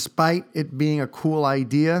 despite it being a cool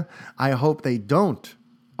idea, I hope they don't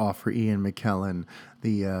offer Ian McKellen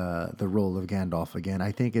the role of Gandalf again.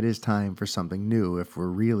 I think it is time for something new if we're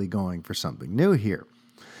really going for something new here.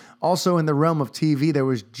 Also, in the realm of TV, there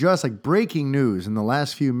was just breaking news in the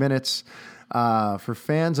last few minutes for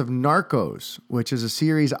fans of Narcos, which is a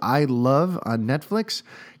series I love on Netflix.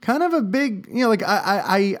 Kind of a big,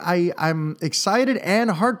 I'm excited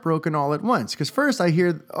and heartbroken all at once. Because first I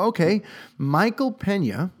hear, okay, Michael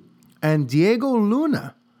Pena and Diego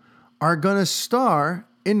Luna are going to star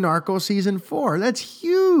in Narcos Season 4. That's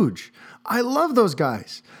huge. I love those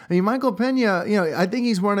guys. I mean, Michael Pena, I think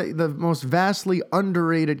he's one of the most vastly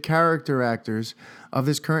underrated character actors of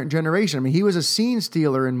this current generation. I mean, he was a scene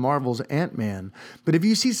stealer in Marvel's Ant-Man. But if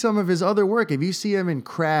you see some of his other work, if you see him in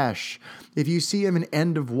Crash, if you see him in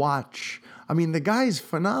End of Watch, I mean, the guy's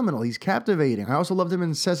phenomenal. He's captivating. I also loved him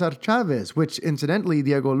in Cesar Chavez, which incidentally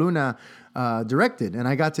Diego Luna directed. And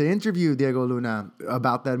I got to interview Diego Luna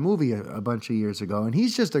about that movie a bunch of years ago. And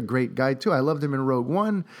he's just a great guy, too. I loved him in Rogue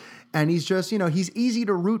One. And he's just, he's easy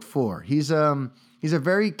to root for. He's a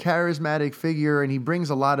very charismatic figure, and he brings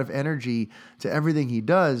a lot of energy to everything he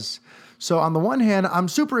does. So on the one hand, I'm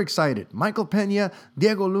super excited. Michael Pena,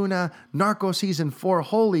 Diego Luna, Narcos Season 4.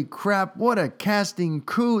 Holy crap, what a casting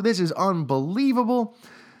coup. This is unbelievable.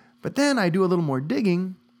 But then I do a little more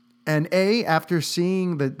digging. And after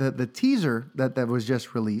seeing the teaser that was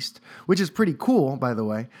just released, which is pretty cool, by the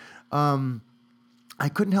way, I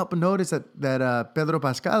couldn't help but notice that Pedro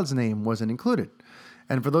Pascal's name wasn't included.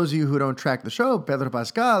 And for those of you who don't track the show, Pedro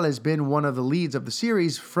Pascal has been one of the leads of the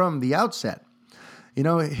series from the outset.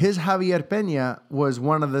 His Javier Pena was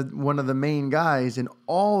one of the main guys in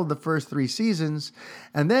all of the first 3 seasons.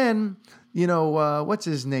 And then, what's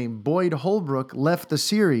his name? Boyd Holbrook left the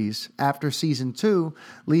series after season 2,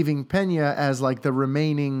 leaving Pena as the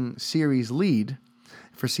remaining series lead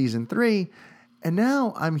for season 3. And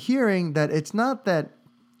now I'm hearing that it's not that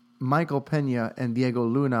Michael Pena and Diego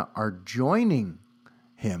Luna are joining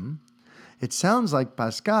him. It sounds like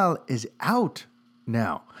Pascal is out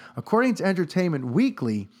now. According to Entertainment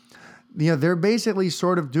Weekly, they're basically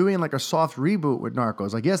sort of doing a soft reboot with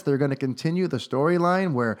Narcos. I guess they're going to continue the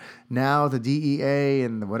storyline where now the DEA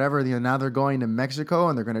and whatever, now they're going to Mexico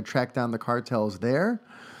and they're going to track down the cartels there.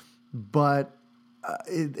 But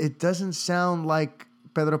it doesn't sound like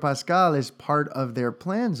Pedro Pascal is part of their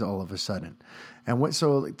plans all of a sudden. And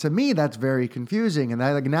so to me, that's very confusing.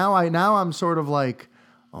 And now I'm sort of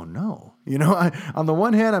oh no. On the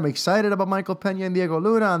one hand, I'm excited about Michael Pena and Diego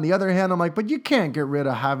Luna. On the other hand, I'm but you can't get rid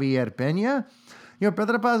of Javier Pena.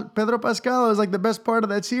 Pedro Pascal is the best part of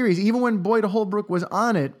that series. Even when Boyd Holbrook was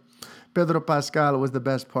on it, Pedro Pascal was the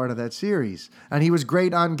best part of that series. And he was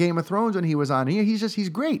great on Game of Thrones when he was on. He's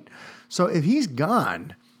great. So if he's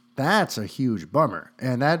gone, that's a huge bummer.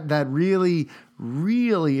 And that really,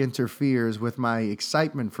 really interferes with my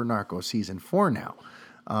excitement for Narcos Season 4 now.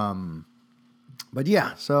 But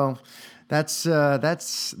yeah, so that's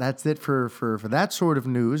it for that sort of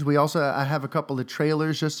news. I have a couple of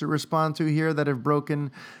trailers just to respond to here that have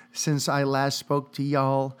broken since I last spoke to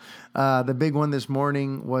y'all. The big one this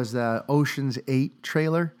morning was the Ocean's 8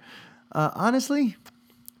 trailer. Honestly,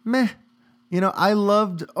 meh. I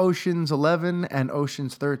loved Ocean's 11 and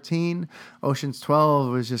Ocean's 13. Ocean's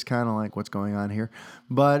 12 was just kind of what's going on here?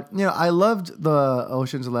 But, I loved the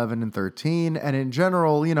Ocean's 11 and 13. And in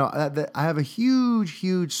general, I have a huge,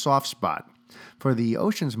 huge soft spot for the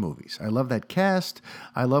Ocean's movies. I love that cast.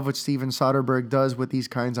 I love what Steven Soderbergh does with these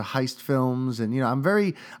kinds of heist films. And,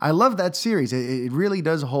 I love that series. It really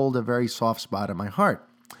does hold a very soft spot in my heart.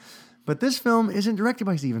 But this film isn't directed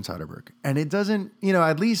by Steven Soderbergh. And it doesn't,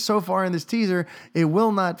 at least so far in this teaser, it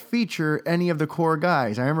will not feature any of the core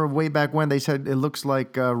guys. I remember way back when they said it looks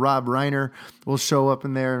like Rob Reiner will show up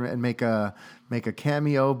in there and make a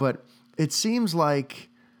cameo. But it seems like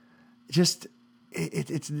just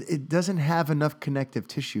it doesn't have enough connective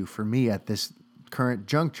tissue for me at this current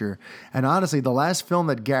juncture. And honestly, the last film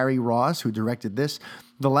that Gary Ross, who directed this,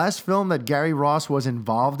 the last film that Gary Ross was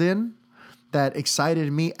involved in that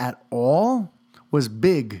excited me at all was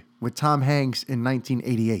Big with Tom Hanks in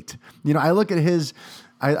 1988. I look at his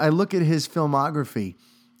filmography,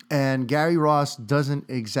 and Gary Ross doesn't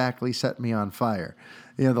exactly set me on fire.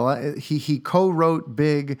 He co-wrote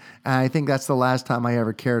Big, and I think that's the last time I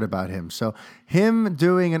ever cared about him. So him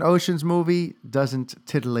doing an Ocean's movie doesn't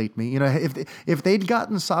titillate me. If they'd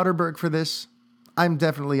gotten Soderbergh for this, I'm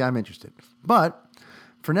interested. But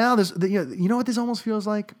for now, you know what this almost feels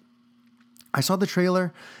like? I saw the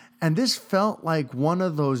trailer, and this felt like one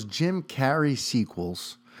of those Jim Carrey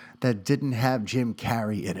sequels that didn't have Jim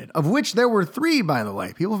Carrey in it, of which there were 3, by the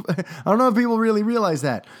way. I don't know if people really realize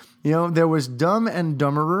that. There was Dumb and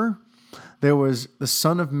Dumberer, there was The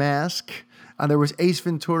Son of Mask, and there was Ace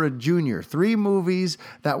Ventura Jr. 3 movies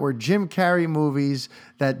that were Jim Carrey movies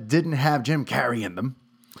that didn't have Jim Carrey in them.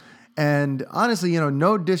 And honestly,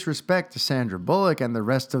 no disrespect to Sandra Bullock and the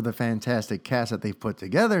rest of the fantastic cast that they've put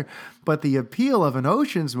together, but the appeal of an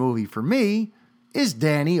Ocean's movie for me is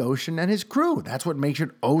Danny Ocean and his crew. That's what makes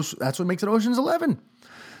it Ocean's 11.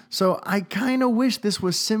 So I kind of wish this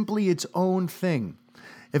was simply its own thing.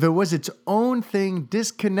 If it was its own thing,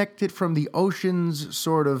 disconnected from the Ocean's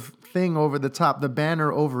sort of thing over the top, the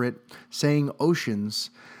banner over it saying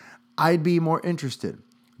Oceans, I'd be more interested.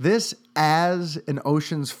 This as an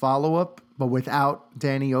Ocean's follow-up, but without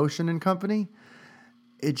Danny Ocean and company,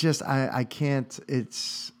 it just, I can't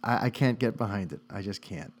get behind it. I just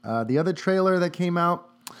can't. The other trailer that came out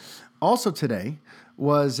also today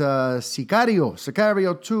was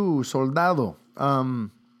Sicario 2, Soldado.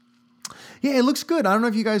 Yeah, it looks good. I don't know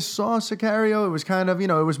if you guys saw Sicario. It was kind of, it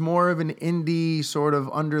was more of an indie sort of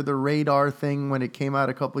under the radar thing when it came out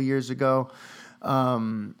a couple years ago.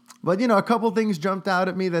 But, a couple things jumped out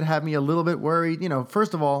at me that had me a little bit worried.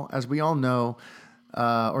 First of all, as we all know,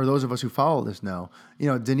 or those of us who follow this know,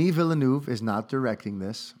 Denis Villeneuve is not directing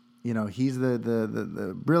this. He's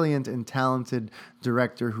the brilliant and talented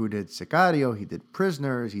director who did Sicario. He did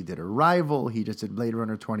Prisoners. He did Arrival. He just did Blade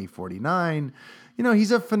Runner 2049.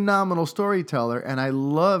 He's a phenomenal storyteller, and I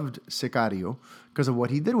loved Sicario because of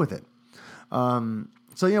what he did with it.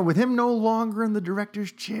 So, with him no longer in the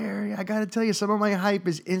director's chair, I got to tell you, some of my hype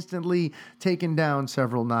is instantly taken down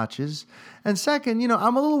several notches. And second,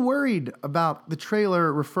 I'm a little worried about the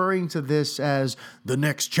trailer referring to this as the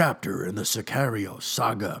next chapter in the Sicario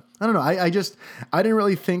saga. I don't know. I didn't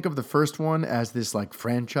really think of the first one as this like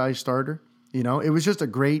franchise starter. It was just a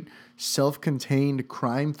great self-contained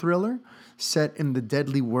crime thriller set in the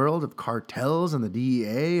deadly world of cartels and the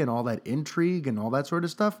DEA and all that intrigue and all that sort of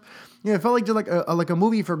stuff. It felt like a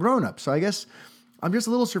movie for grown-ups. So I guess I'm just a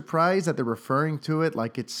little surprised that they're referring to it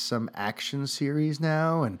like it's some action series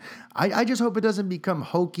now. And I just hope it doesn't become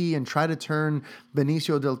hokey and try to turn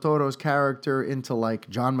Benicio del Toro's character into like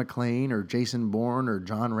John McClane or Jason Bourne or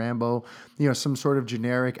John Rambo, some sort of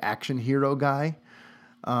generic action hero guy.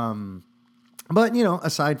 But,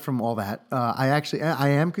 aside from all that, I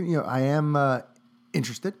am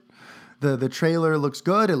interested. The trailer looks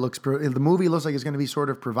good. The movie looks like it's going to be sort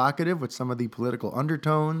of provocative with some of the political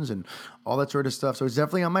undertones and all that sort of stuff. So it's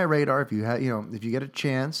definitely on my radar. If you get a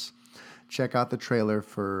chance, check out the trailer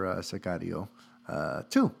for Sicario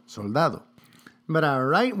 2, Soldado. But all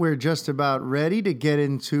right, we're just about ready to get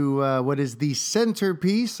into what is the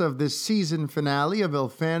centerpiece of this season finale of El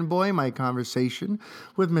Fanboy, my conversation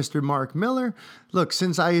with Mr. Mark Millar. Look,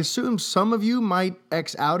 since I assume some of you might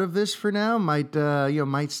X out of this for now,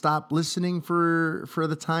 might stop listening for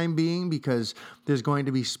the time being because there's going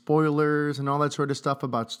to be spoilers and all that sort of stuff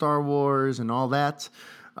about Star Wars and all that.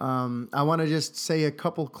 I want to just say a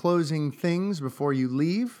couple closing things before you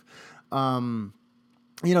leave.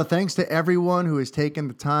 Thanks to everyone who has taken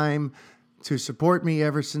the time to support me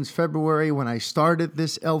ever since February when I started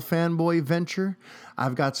this El Fanboy venture.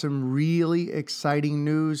 I've got some really exciting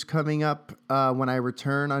news coming up when I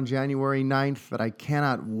return on January 9th that I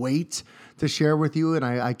cannot wait to share with you. And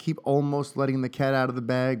I keep almost letting the cat out of the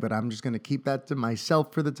bag, but I'm just going to keep that to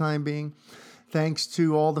myself for the time being. Thanks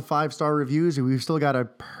to all the 5-star reviews. We've still got a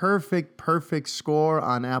perfect score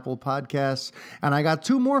on Apple Podcasts. And I got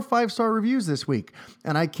 2 more 5-star reviews this week.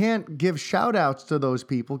 And I can't give shout outs to those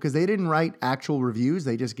people because they didn't write actual reviews.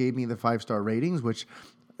 They just gave me the 5-star ratings, which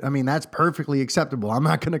I mean, that's perfectly acceptable. I'm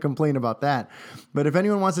not going to complain about that. But if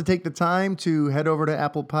anyone wants to take the time to head over to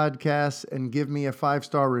Apple Podcasts and give me a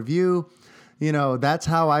 5-star review, that's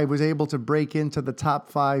how I was able to break into the top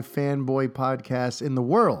 5 fanboy podcasts in the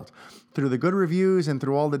world, through the good reviews and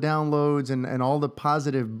through all the downloads and all the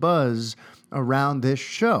positive buzz around this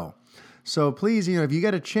show. So please, if you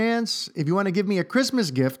get a chance, if you want to give me a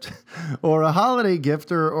Christmas gift or a holiday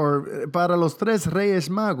gift or para los tres Reyes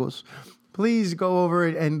Magos, please go over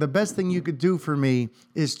it. And the best thing you could do for me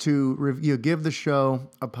is to give the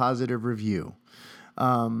show a positive review.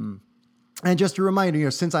 And just a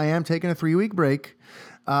reminder, since I am taking a 3-week break,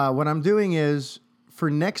 what I'm doing is for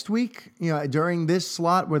next week, during this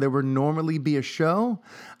slot where there would normally be a show,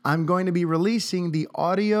 I'm going to be releasing the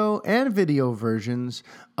audio and video versions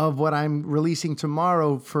of what I'm releasing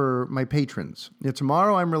tomorrow for my patrons.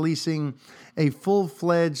 Tomorrow I'm releasing a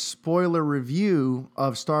full-fledged spoiler review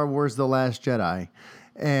of Star Wars The Last Jedi.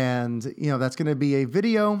 And, that's going to be a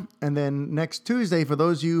video. And then next Tuesday, for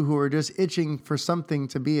those of you who are just itching for something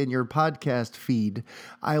to be in your podcast feed,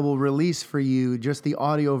 I will release for you just the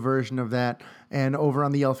audio version of that. And over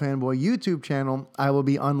on the FANBOY YouTube channel, I will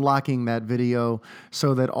be unlocking that video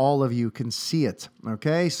so that all of you can see it.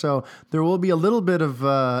 Okay, so there will be a little bit of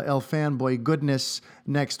FANBOY goodness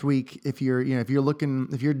next week. If you're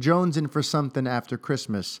jonesing for something after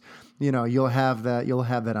Christmas, you'll have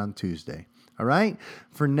that on Tuesday. All right.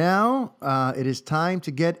 For now, it is time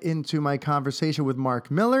to get into my conversation with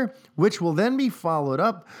Mark Millar, which will then be followed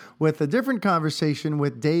up with a different conversation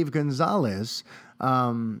with Da7e Gonzales.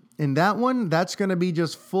 In that one, that's going to be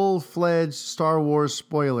just full-fledged Star Wars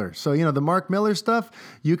spoiler. So, the Mark Millar stuff,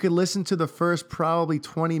 you could listen to the first probably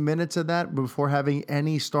 20 minutes of that before having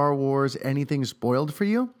any Star Wars, anything spoiled for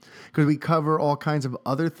you, because we cover all kinds of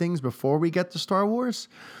other things before we get to Star Wars.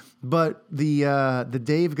 But the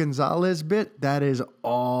Da7e Gonzales bit, that is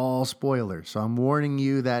all spoilers. So I'm warning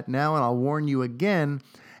you that now, and I'll warn you again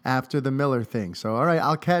after the Millar thing. So, all right,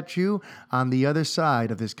 I'll catch you on the other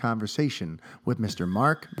side of this conversation with Mr.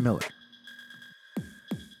 Mark Millar.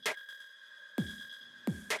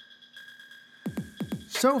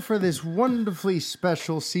 So for this wonderfully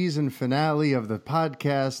special season finale of the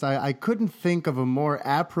podcast, I couldn't think of a more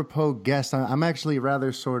apropos guest. I'm actually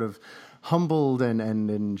rather sort of humbled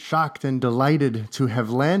and shocked and delighted to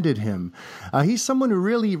have landed him. He's someone who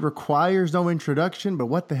really requires no introduction, but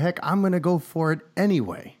what the heck, I'm going to go for it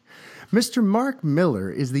anyway. Mr. Mark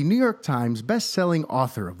Millar is the New York Times best-selling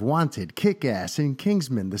author of Wanted, Kick-Ass, and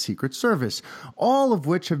Kingsman: The Secret Service, all of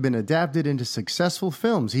which have been adapted into successful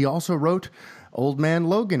films. He also wrote Old Man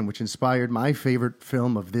Logan, which inspired my favorite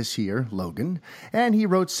film of this year, Logan. And he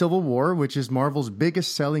wrote Civil War, which is Marvel's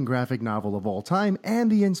biggest-selling graphic novel of all time and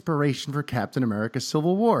the inspiration for Captain America: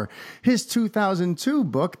 Civil War. His 2002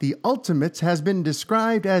 book, The Ultimates, has been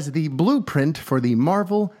described as the blueprint for the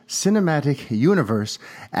Marvel Cinematic Universe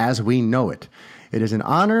as we know it. It is an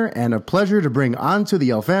honor and a pleasure to bring onto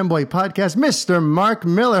the FANBOY podcast Mr. Mark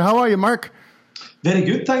Millar. How are you, Mark? Very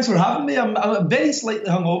good. Thanks for having me. I'm very slightly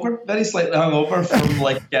hungover from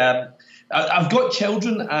I've got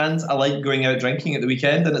children and I like going out drinking at the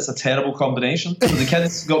weekend, and it's a terrible combination. So the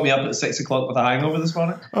kids got me up at 6 o'clock with a hangover this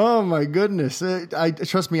morning. Oh my goodness!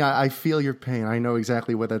 Trust me, I feel your pain. I know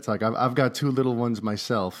exactly what that's like. I've got 2 little ones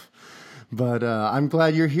myself, but I'm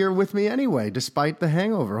glad you're here with me anyway, despite the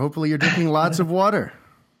hangover. Hopefully, you're drinking lots of water.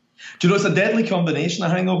 Do you know, it's a deadly combination, a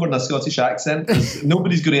hangover and a Scottish accent, because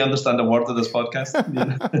nobody's going to understand a word of this podcast.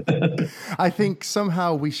 I think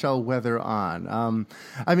somehow we shall weather on.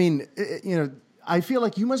 I feel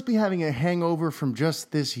like you must be having a hangover from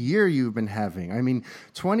just this year you've been having. I mean,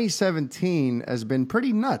 2017 has been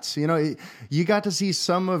pretty nuts. You got to see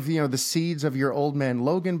some of, the seeds of your Old Man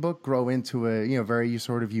Logan book grow into a, very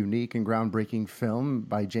sort of unique and groundbreaking film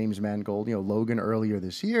by James Mangold, Logan earlier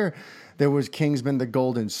this year. There was Kingsman: The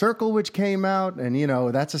Golden Circle, which came out, and,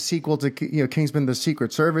 that's a sequel to, Kingsman: The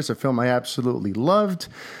Secret Service, a film I absolutely loved.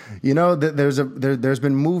 There's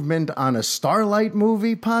been movement on a Starlight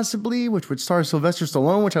movie, possibly, which would star Sylvester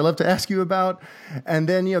Stallone, which I'd love to ask you about. And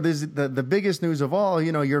then, there's the biggest news of all,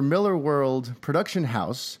 your Millar World production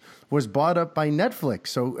house was bought up by Netflix.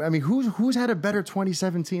 So, I mean, who's had a better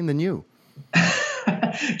 2017 than you? Do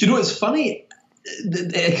you know, it's funny?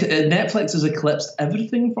 Netflix has eclipsed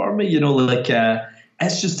everything for me.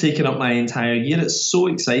 It's just taken up my entire year. It's so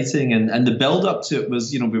exciting, and the build up to it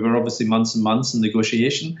was, we were obviously months and months in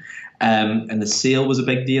negotiation, and the sale was a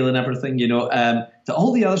big deal and everything.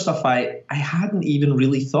 All the other stuff I hadn't even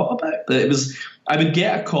really thought about. I would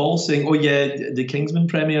get a call saying, "Oh yeah, the Kingsman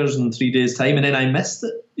premieres in 3 days' time," and then I missed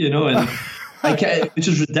it. And which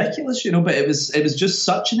is ridiculous, but it was just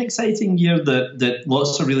such an exciting year that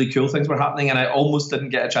lots of really cool things were happening, and I almost didn't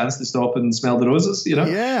get a chance to stop and smell the roses,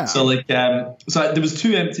 Yeah. So so there was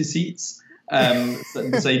 2 empty seats.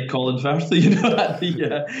 Sitting beside Colin Firth, at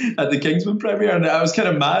the Kingsman premiere, and I was kind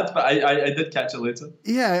of mad, but I did catch it later.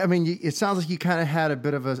 Yeah, I mean, it sounds like you kind of had a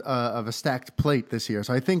bit of a stacked plate this year,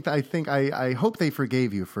 so I hope they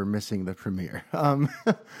forgave you for missing the premiere. I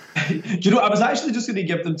was actually just going to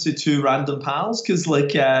give them to 2 random pals because,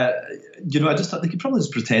 I just thought they could probably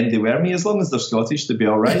just pretend they were me as long as they're Scottish, they'd be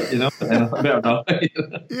all right, Better not.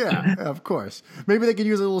 Yeah, of course. Maybe they could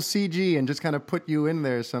use a little CG and just kind of put you in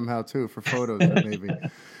there somehow too for photos, maybe.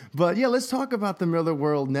 But yeah, let's talk about the Miller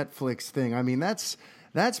World Netflix thing. I mean, that's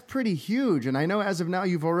pretty huge, and I know as of now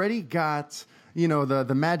you've already got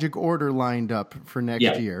the Magic Order lined up for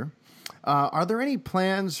next year. Are there any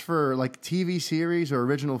plans for like TV series or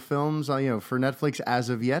original films, for Netflix as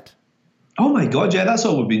of yet? Oh my God, yeah, that's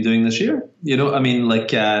all we've been doing this year.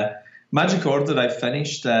 Magic Order, I've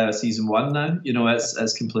finished season 1 now.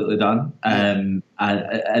 It's completely done, and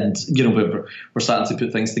we're starting to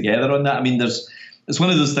put things together on that. I mean, it's one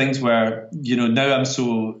of those things where now I'm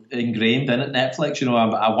so ingrained in at Netflix.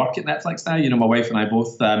 I work at Netflix now. My wife and I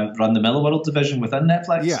both run the Miller World division within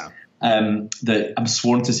Netflix. Yeah. That I'm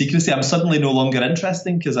sworn to secrecy. I'm suddenly no longer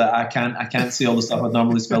interesting because I can't see all the stuff I'd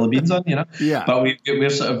normally spill the beans on. Yeah. But we're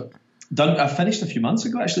sort of done. I finished a few months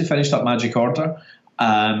ago. Actually, finished up Magic Order.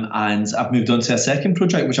 And I've moved on to a second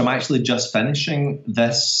project, which I'm actually just finishing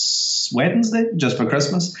this Wednesday, just for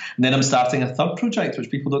Christmas. And then I'm starting a third project, which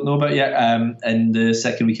people don't know about yet, in the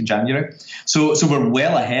second week in January. So we're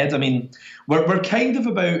well ahead. I mean, we're kind of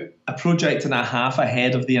about a project and a half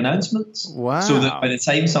ahead of the announcements. Wow. So that by the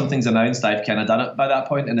time something's announced, I've kind of done it by that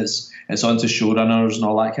point, and it's on to showrunners and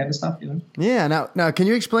all that kind of stuff, Yeah. Now, can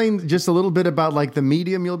you explain just a little bit about like the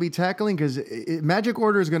medium you'll be tackling? Because Magic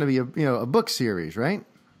Order is going to be a book series, right?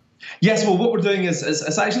 Yes, well, what we're doing is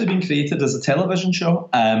it's actually been created as a television show,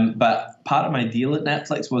 but part of my deal at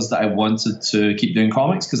Netflix was that I wanted to keep doing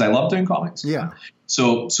comics because I love doing comics. Yeah.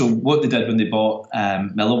 So what they did when they bought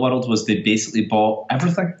Miller World was they basically bought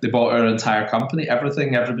everything. They bought our entire company,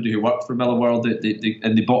 everything, everybody who worked for Miller World,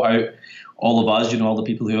 and they bought out all of us, all the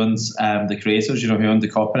people who owns the creators, who owned the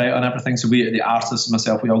copyright on everything. So we, the artists and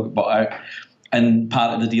myself, we all got bought out. And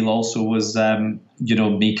part of the deal also was,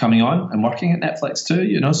 me coming on and working at Netflix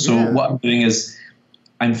too, So what I'm doing is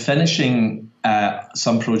I'm finishing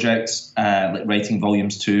some projects, like writing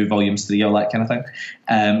volumes 2, volumes 3, all that kind of thing.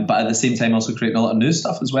 But at the same time, also creating a lot of new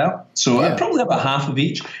stuff as well. So I probably about half of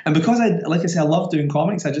each. And because I love doing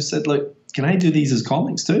comics, I just said, look, can I do these as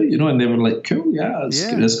comics too? And they were like, cool,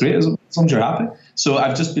 it's great as long as you're happy. So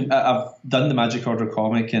I've done the Magic Order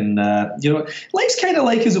comic, and life's kind of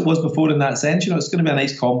like as it was before in that sense. It's going to be a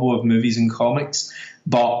nice combo of movies and comics,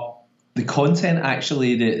 but the content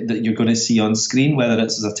actually that you're going to see on screen, whether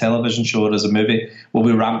it's as a television show or as a movie, will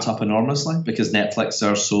be ramped up enormously because Netflix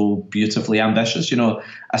are so beautifully ambitious.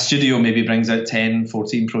 A studio maybe brings out 10,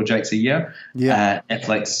 14 projects a year. Yeah.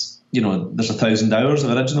 Netflix, there's 1,000 hours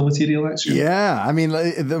of original material next year. Yeah, I mean,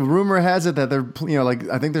 the rumor has it that they're,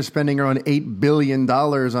 I think they're spending around $8 billion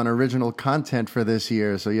on original content for this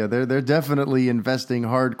year. So yeah, they're definitely investing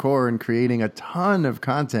hardcore in creating a ton of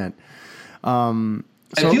content.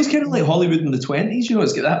 It feels kind of like Hollywood in the 20s.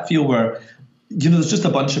 It's got that feel where, there's just a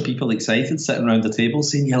bunch of people excited sitting around the table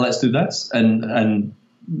saying, yeah, let's do this, and.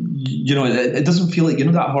 It doesn't feel like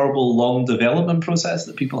that horrible long development process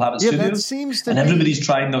that people have at studios. That seems to and everybody's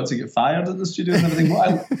trying not to get fired at the studios and everything.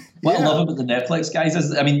 What I love about the Netflix guys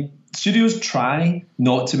is, studios try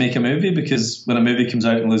not to make a movie because when a movie comes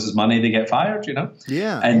out and loses money, they get fired.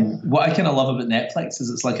 Yeah. And what I kind of love about Netflix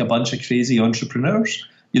is it's like a bunch of crazy entrepreneurs.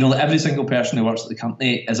 Every single person who works at the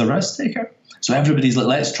company is a risk taker. So everybody's like,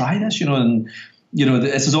 let's try this.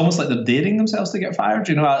 This is almost like they're daring themselves to get fired.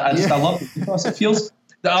 I love it because it feels.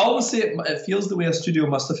 I always say it feels the way a studio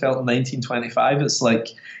must have felt in 1925. It's like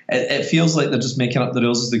it feels like they're just making up the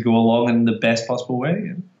rules as they go along in the best possible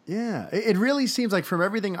way. Yeah, it really seems like from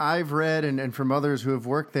everything I've read and from others who have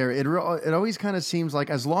worked there, it always kind of seems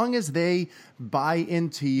like as long as they buy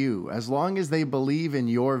into you, as long as they believe in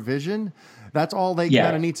your vision, that's all they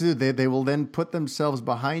kind of need to do. They will then put themselves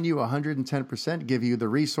behind you 110%, give you the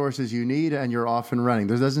resources you need, and you're off and running.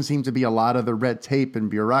 There doesn't seem to be a lot of the red tape and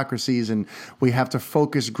bureaucracies, and we have to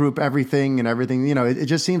focus group everything and everything. It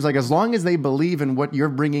just seems like as long as they believe in what you're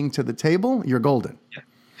bringing to the table, you're golden. Yeah.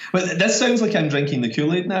 But this sounds like I'm drinking the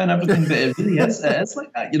Kool-Aid now and everything, but it really is. It's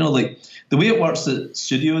like that. Like the way it works at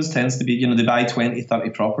studios tends to be, they buy 20, 30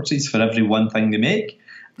 properties for every one thing they make.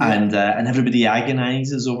 And everybody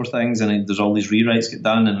agonizes over things, and there's all these rewrites get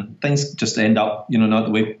done, and things just end up, not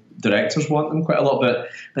the way directors want them quite a lot. But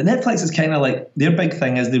Netflix is kind of like, their big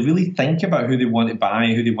thing is they really think about who they want to buy,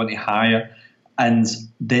 who they want to hire, and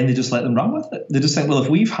then they just let them run with it. They just think, well, if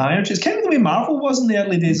we've hired you, it's kind of the way Marvel was in the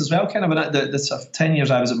early days as well. Kind of the sort of 10 years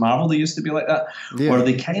I was at Marvel, they used to be like that, where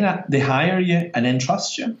they hire you and then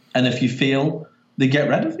trust you, and if you fail, they get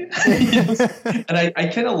rid of you. And I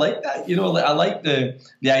kind of like that. I like the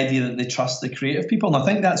idea that they trust the creative people, and I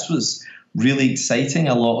think that's what's really exciting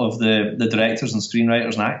a lot of the directors and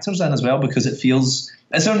screenwriters and actors in as well, because it feels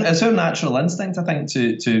it's our natural instinct, I think,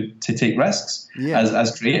 to take risks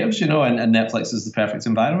as creatives, and Netflix is the perfect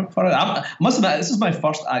environment for it. I must admit, this is my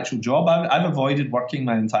first actual job. I've avoided working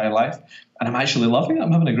my entire life, and I'm actually loving it.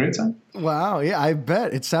 I'm having a great time. Wow, yeah, I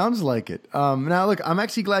bet it sounds like it. Now, look, I'm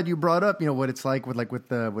actually glad you brought up, what it's like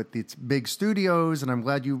with these big studios, and I'm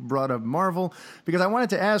glad you brought up Marvel, because I wanted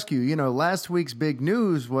to ask you. Last week's big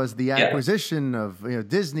news was the acquisition of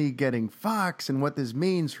Disney getting Fox, and what this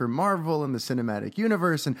means for Marvel and the cinematic universe.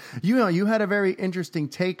 And you had a very interesting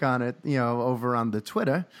take on it, over on the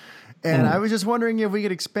Twitter. And I was just wondering if we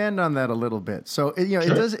could expand on that a little bit. So, sure.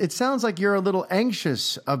 It sounds like you're a little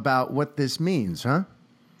anxious about what this means, huh?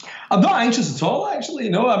 I'm not anxious at all, actually.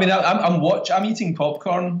 No, I mean, I'm eating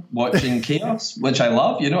popcorn, watching chaos, which I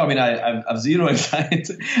love. I've zero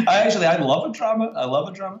anxiety. I love a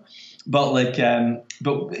drama. But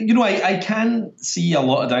I can see a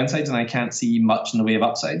lot of downsides, and I can't see much in the way of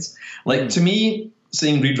upsides. To me,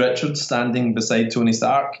 seeing Reed Richards standing beside Tony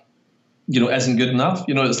Stark, isn't good enough.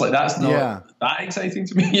 It's like, that's not that exciting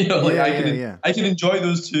to me. I can enjoy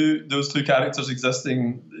those two characters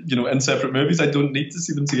existing, in separate movies. I don't need to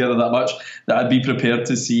see them together that much that I'd be prepared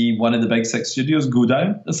to see one of the big six studios go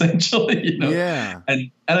down, essentially.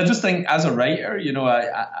 And I just think, as a writer,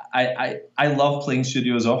 I love playing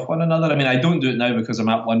studios off one another. I mean, I don't do it now because I'm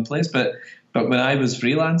at one place, but when I was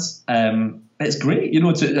freelance, it's great,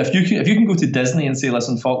 if you can go to Disney and say,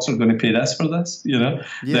 listen, Fox are going to pay this for this,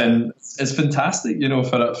 then it's fantastic.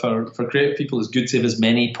 For creative people, it's good to have as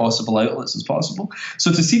many possible outlets as possible.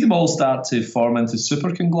 So to see them all start to form into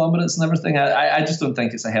super conglomerates and everything, I just don't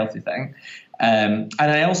think it's a healthy thing. And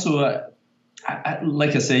I also,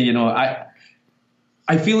 like I say,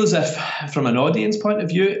 I feel as if, from an audience point of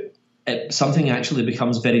view, something actually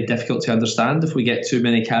becomes very difficult to understand if we get too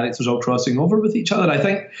many characters all crossing over with each other. I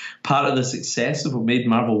think part of the success of what made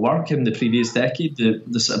Marvel work in the previous decade,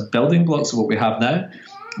 the sort of building blocks of what we have now,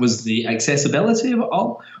 was the accessibility of it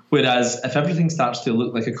all. Whereas if everything starts to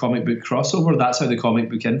look like a comic book crossover, that's how the comic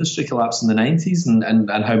book industry collapsed in the 90s, and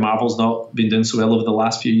how Marvel's not been doing so well over the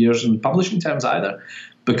last few years in publishing terms either,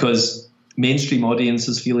 because mainstream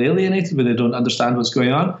audiences feel alienated when they don't understand what's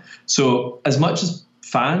going on. So as much as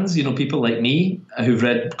fans, people like me who've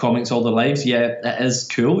read comics all their lives, it is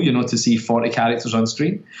cool, to see 40 characters on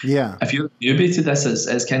screen. Yeah. If you're a newbie to this,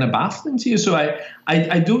 it's kind of baffling to you. So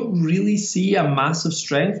I don't really see a massive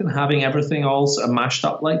strength in having everything all sort of mashed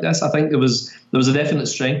up like this. I think there was a definite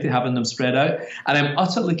strength to having them spread out, and I'm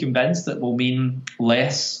utterly convinced that will mean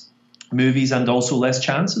less movies and also less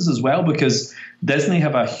chances as well, because Disney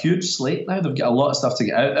have a huge slate now. They've got a lot of stuff to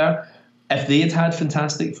get out there. If they had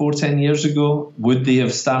Fantastic Four 10 years ago, would they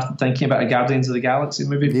have started thinking about a Guardians of the Galaxy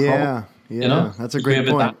movie? Yeah, that's a great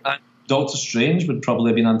point. Doctor Strange would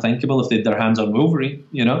probably have been unthinkable if they had their hands on Wolverine,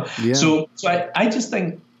 Yeah. So I just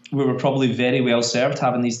think we were probably very well served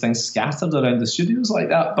having these things scattered around the studios like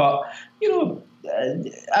that. But,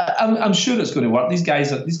 I'm sure it's going to work. These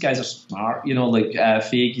guys are smart,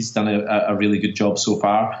 Feige, he's done a really good job so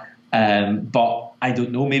far. But I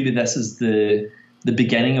don't know, maybe this is the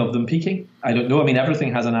beginning of them peaking. I don't know. I mean,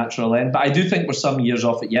 everything has a natural end, but I do think we're some years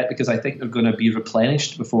off it yet, because I think they're going to be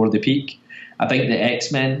replenished before they peak. I think the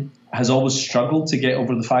X-Men has always struggled to get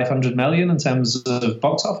over the 500 million in terms of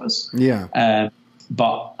box office. Yeah.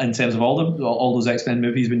 But in terms of all those X-Men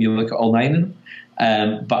movies, when you look at all 9 of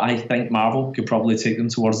them, but I think Marvel could probably take them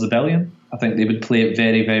towards the billion. I think they would play it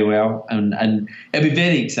very, very well, and it'd be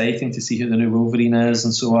very exciting to see who the new Wolverine is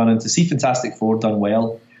and so on, and to see Fantastic Four done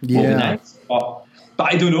well. Yeah. Will be nice. But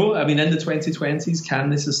I don't know. I mean, in the 2020s, can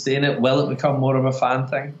they sustain it? Will it become more of a fan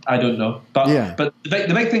thing? I don't know. But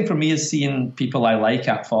the big thing for me is seeing people I like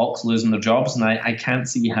at Fox losing their jobs, and I can't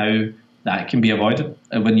see how that can be avoided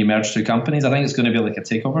when you merge two companies. I think it's going to be like a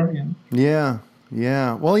takeover. Yeah.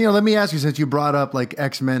 Yeah. Well, let me ask you, since you brought up like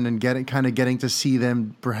X-Men and getting to see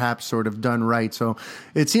them perhaps sort of done right. So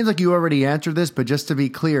it seems like you already answered this, but just to be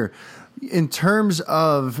clear, in terms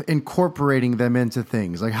of incorporating them into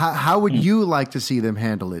things, like how would you like to see them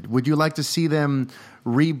handle it? Would you like to see them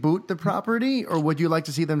reboot the property, or would you like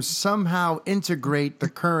to see them somehow integrate the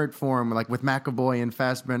current form, like with McAvoy and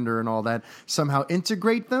Fassbender and all that, somehow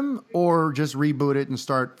integrate them, or just reboot it and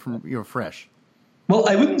start from fresh? Well,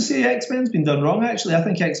 I wouldn't say X-Men's been done wrong, actually. I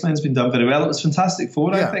think X-Men's been done very well. It was Fantastic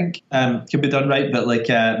Four, I think, can be done right. But but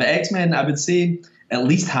X-Men, I would say at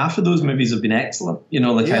least half of those movies have been excellent. I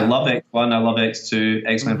love X1, I love X2,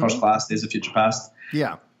 X-Men First Class, Days of Future Past.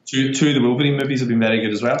 Yeah. Two of the Wolverine movies have been very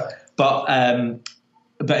good as well.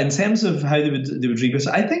 But in terms of how they would reboot it,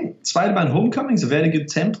 I think Spider-Man Homecoming is a very good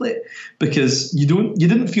template, because you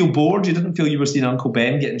didn't feel bored, you didn't feel you were seeing Uncle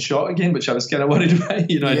Ben getting shot again, which I was kind of worried about.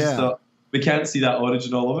 I just thought, we can't see that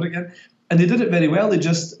origin all over again. And they did it very well. They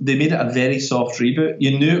made it a very soft reboot.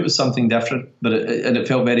 You knew it was something different, but it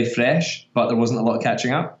felt very fresh, but there wasn't a lot of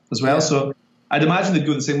catching up as well. Yeah. So I'd imagine they'd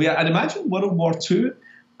go the same way. I'd imagine World War II,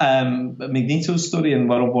 Magneto's story in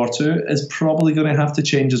World War II is probably going to have to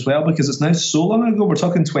change as well, because it's now so long ago. We're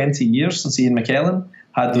talking 20 years since Ian McKellen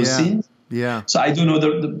had those scenes. Yeah. So I don't know.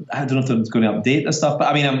 I don't know if they're going to update this stuff, but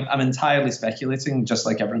I mean, I'm entirely speculating, just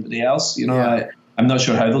like everybody else. I'm not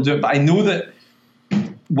sure how they'll do it, but I know that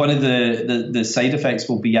one of the side effects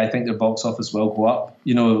will be, I think their box office will go up.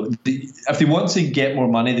 If they want to get more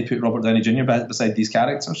money, they put Robert Downey Jr. beside these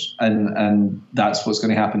characters, and that's what's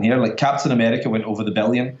going to happen here. Like Captain America went over the $1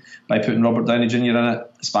 billion by putting Robert Downey Jr. in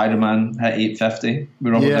it. Spider-Man hit $850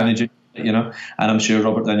 with Robert Downey Jr. And I'm sure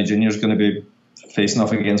Robert Downey Jr. is going to be facing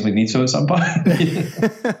off against Magneto at some point.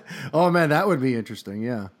 Oh man, that would be interesting.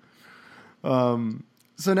 Yeah.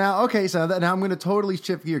 So now I'm going to totally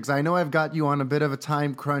shift gears, because I know I've got you on a bit of a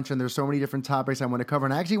time crunch, and there's so many different topics I want to cover,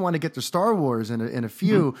 and I actually want to get to Star Wars in a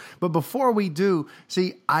few. Mm-hmm. But before we do,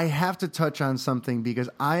 I have to touch on something, because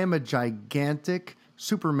I am a gigantic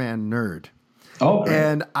Superman nerd. Oh, great.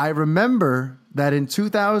 And I remember that in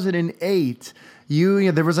 2008,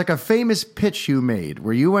 there was like a famous pitch you made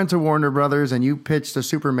where you went to Warner Brothers and you pitched a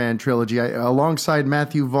Superman trilogy alongside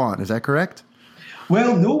Matthew Vaughn. Is that correct?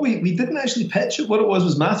 Well, no, we didn't actually pitch it. What it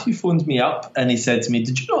was Matthew phoned me up and he said to me,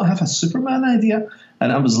 "Did you not have a Superman idea?"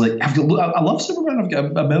 And I was like, I love Superman. I've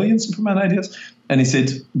got a million Superman ideas. And he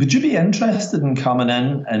said, "Would you be interested in coming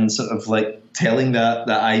in and sort of like telling that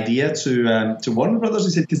idea to Warner Brothers?"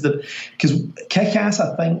 He said, because Kick-Ass,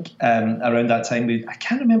 I think, around that time, I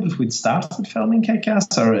can't remember if we'd started filming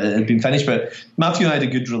Kick-Ass or it had been finished, but Matthew and I had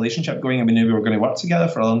a good relationship going, and we knew we were going to work together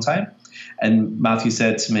for a long time. And Matthew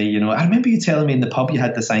said to me, I remember you telling me in the pub you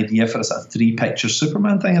had this idea for a sort of 3-picture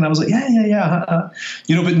Superman thing. And I was like, yeah.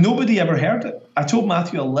 But nobody ever heard it. I told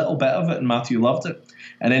Matthew a little bit of it, and Matthew loved it.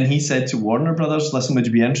 And then he said to Warner Brothers, "Listen, would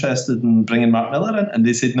you be interested in bringing Mark Millar in?" And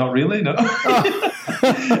they said, "Not really, no." And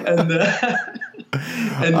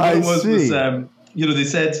what it was they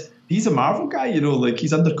said, "He's a Marvel guy, like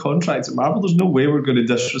he's under contract at Marvel. There's no way we're going to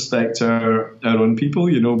disrespect our own people,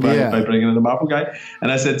 by bringing in a Marvel guy."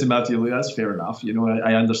 And I said to Matthew, "Look, that's fair enough.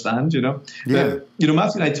 I understand, Yeah. But,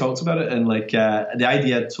 Matthew and I talked about it, and the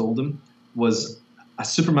idea I told him was a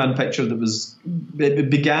Superman picture it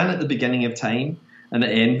began at the beginning of time and it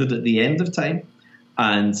ended at the end of time.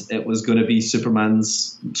 And it was going to be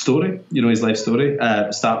Superman's story, his life story,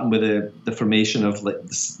 starting with the formation of like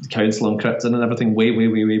the Council on Krypton and everything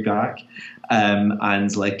way back, and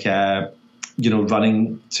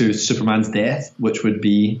running to Superman's death, which would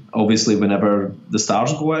be obviously whenever the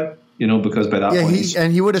stars go out, because by that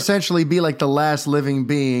point he would essentially be like the last living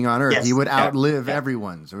being on Earth. Yes, he would outlive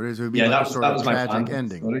everyone, so it would be like a sort of tragic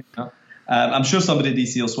ending. Story, I'm sure somebody at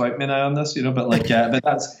DC will swipe me now on this, but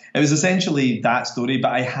it was essentially that story.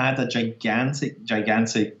 But I had a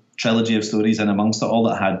gigantic trilogy of stories in amongst it all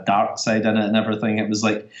that had Darkseid in it and everything. It was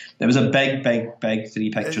a big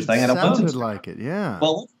 3-picture thing. And I wanted to like it, yeah.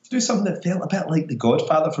 Well, do something that felt a bit like The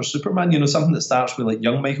Godfather for Superman. Something that starts with like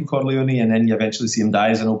young Michael Corleone and then you eventually see him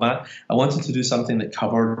die as an old man. I wanted to do something that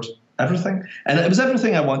covered everything, and it was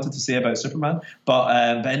everything I wanted to say about Superman,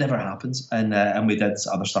 but it never happens, and we did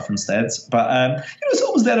other stuff instead. But it's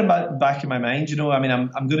always there in back in my mind. I mean, I'm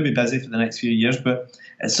going to be busy for the next few years, but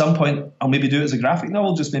at some point I'll maybe do it as a graphic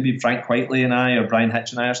novel. Just maybe Frank Whiteley and I, or Brian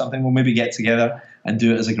Hitch and I, or something. We'll maybe get together and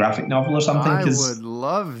do it as a graphic novel or something. I would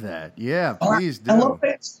love that. Yeah, please do. I love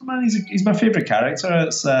it, Superman. He's my favorite character.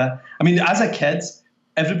 It's I mean, as a kid,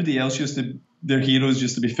 everybody else their heroes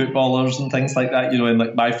used to be footballers and things like that, and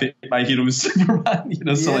like my hero was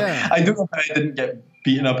Superman, so I don't know if I didn't get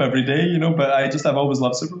beaten up every day, but I've always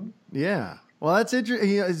loved Superman. Yeah. Well, that's interesting.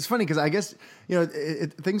 You know, it's funny because I guess, you know,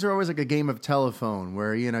 things are always like a game of telephone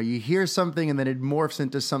where, you know, you hear something and then it morphs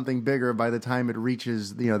into something bigger by the time it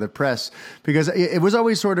reaches, you know, the press, because it was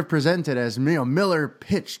always sort of presented as, you know, Miller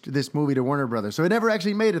pitched this movie to Warner Brothers. So it never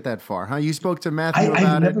actually made it that far, huh? You spoke to Matthew about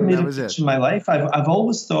I've it never and made that a was pitch it. in my life. I've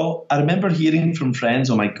always thought, I remember hearing from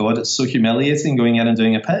friends, oh my God, it's so humiliating going in and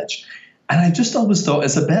doing a pitch. And I just always thought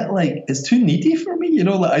it's a bit like, it's too needy for me, you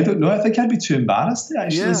know, like, I don't know. I think I'd be too embarrassed to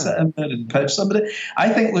actually sit in there and pitch somebody.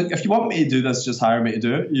 I think, look, if you want me to do this, just hire me to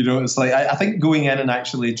do it. You know, it's like, I think going in and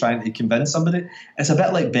actually trying to convince somebody, it's a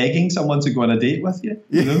bit like begging someone to go on a date with you,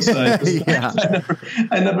 you know, so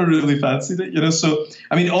I never really fancied it, you know. So,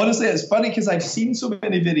 I mean, honestly, it's funny because I've seen so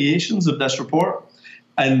many variations of this report,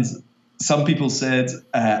 and some people said,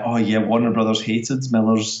 oh yeah, Warner Brothers hated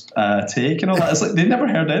Miller's take and all that. It's like they never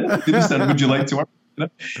heard anything. They just said, would you like to work? You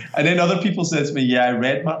know? And then other people said to me, yeah, I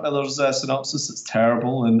read Mark Miller's synopsis, it's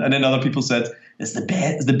terrible. And then other people said, it's the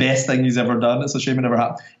best thing he's ever done. It's a shame it never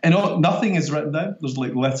happened. And nothing is written down. There's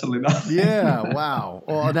like literally nothing. Yeah, wow.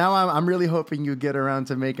 Well, now I'm really hoping you get around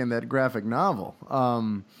to making that graphic novel.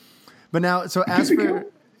 But now, so as for,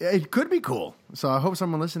 it could be cool. So I hope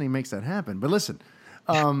someone listening makes that happen. But listen,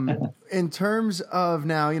 in terms of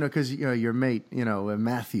now, you know, because, you know, your mate, you know,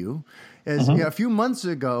 Matthew, is you know, a few months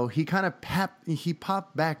ago, he kind of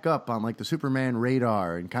popped back up on like the Superman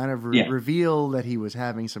radar and kind of revealed that he was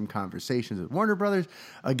having some conversations with Warner Brothers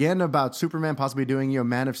again about Superman possibly doing, you know,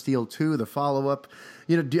 Man of Steel 2, the follow up.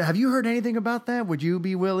 You know, have you heard anything about that? Would you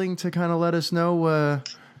be willing to kind of let us know?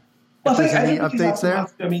 Well, I think any updates there?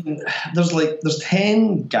 I mean, there's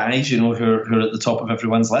 10 guys, you know, who are at the top of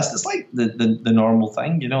everyone's list. It's like the normal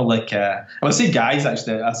thing, you know, like, I would say guys,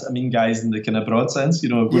 actually, I mean guys in the kind of broad sense, you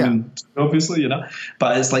know, women, obviously, you know,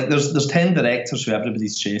 but it's like there's 10 directors who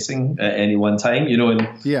everybody's chasing at any one time, you know, and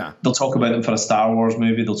they'll talk about them for a Star Wars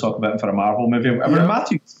movie, they'll talk about them for a Marvel movie. I mean,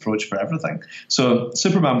 Matthew's approach for everything. So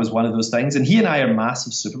Superman was one of those things, and he and I are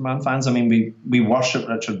massive Superman fans. I mean, we worship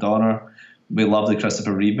Richard Donner. We love the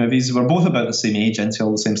Christopher Reeve movies. We're both about the same age, into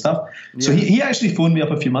all the same stuff. So he actually phoned me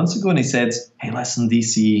up a few months ago and he said, hey, listen,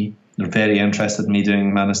 DC, they're very interested in me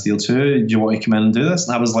doing Man of Steel 2. Do you want to come in and do this?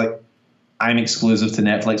 And I was like, I'm exclusive to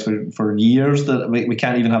Netflix for years. That we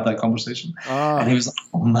can't even have that conversation. And he was like,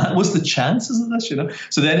 oh man, what's the chances of this, you know?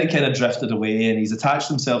 So then it kind of drifted away and he's attached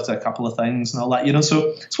himself to a couple of things and all that, you know? So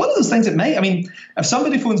it's one of those things that may, I mean, if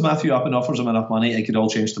somebody phones Matthew up and offers him enough money, it could all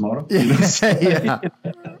change tomorrow. You know?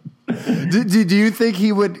 Do you think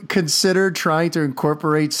he would consider trying to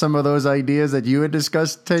incorporate some of those ideas that you had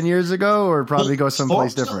discussed 10 years ago, or probably go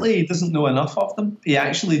someplace different? He doesn't know enough of them. He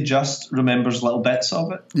actually just remembers little bits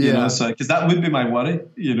of it, you know, so because that would be my worry,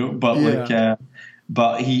 you know, but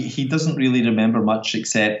but he doesn't really remember much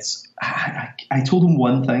except I told him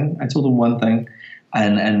one thing.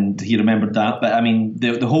 And he remembered that. But I mean,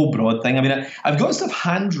 the whole broad thing. I mean, I've got stuff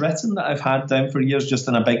handwritten that I've had down for years, just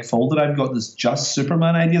in a big folder. I've got this just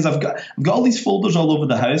Superman ideas. I've got all these folders all over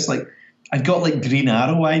the house. Like I've got like Green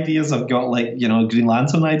Arrow ideas. I've got like, you know, Green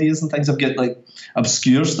Lantern ideas and things. I've got like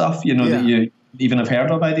obscure stuff, you know, that you even have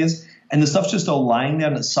heard of ideas. And the stuff's just all lying there,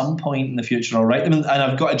 and at some point in the future I'll write them. And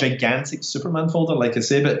I've got a gigantic Superman folder, like I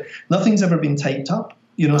say, but nothing's ever been typed up.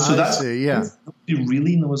 You know, so nobody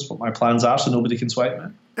really knows what my plans are, so nobody can swipe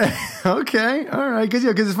me. Okay, all right, because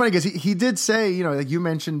it's funny because he did say, you know, like you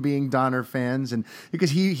mentioned being Donner fans, and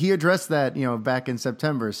because he addressed that, you know, back in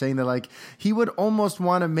September, saying that like he would almost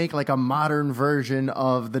want to make like a modern version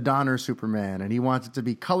of the Donner Superman, and he wants it to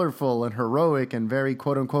be colorful and heroic and very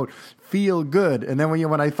quote unquote feel good. And then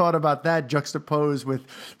when I thought about that juxtaposed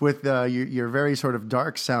with your very sort of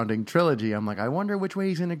dark sounding trilogy, I'm like, I wonder which way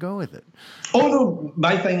he's going to go with it. Oh no,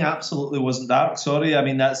 my thing absolutely wasn't dark. Sorry, I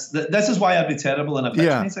mean this is why I'd be terrible in a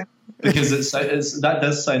pitch meeting, because that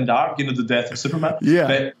does sound dark, you know, the death of Superman. Yeah,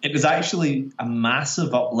 but it was actually a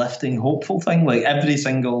massive, uplifting, hopeful thing. Like every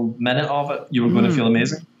single minute of it, you were going to feel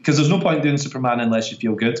amazing, because there's no point doing Superman unless you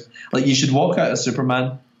feel good. Like you should walk out of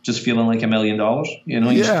Superman just feeling like $1 million, you know,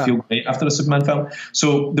 you should feel great after a Superman film.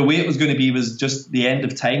 So the way it was going to be was just the end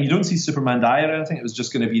of time. You don't see Superman die or anything. It was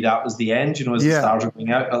just going to be that was the end, you know, as the stars are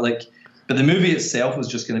going out. But the movie itself was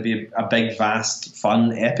just going to be a big, vast,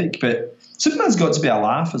 fun epic. But Superman's got to be a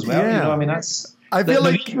laugh as well. You know, I mean, I feel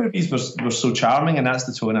like the movies were so charming, and that's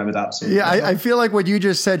the tone I would absolutely. Yeah, I feel like what you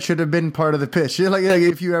just said should have been part of the pitch. Like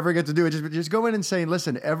if you ever get to do it, just go in and say,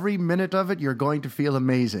 listen, every minute of it, you're going to feel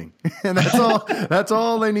amazing, and that's all. That's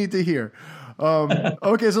all they need to hear.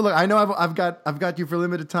 Okay, so look, I know I've got you for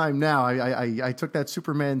limited time now. I took that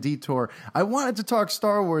Superman detour. I wanted to talk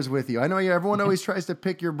Star Wars with you. I know everyone always tries to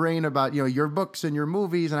pick your brain about your books and your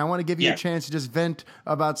movies, and I want to give you a chance to just vent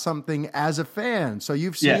about something as a fan. So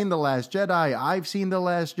you've seen The Last Jedi. I've seen The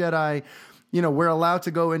Last Jedi. We're allowed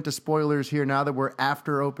to go into spoilers here now that we're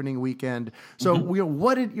after opening weekend. So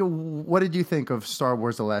what did you think of Star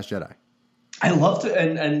Wars: The Last Jedi? I loved it,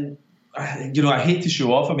 and I hate to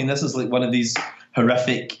show off. I mean, this is like one of these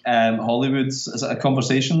horrific Hollywood's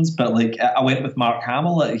conversations, but like I went with Mark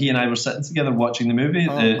Hamill. He and I were sitting together watching the movie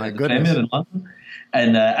at the premiere in London,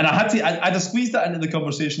 and I had to. I just squeezed that into the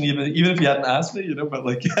conversation, even if you hadn't asked me, But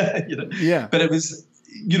like, yeah. But it was.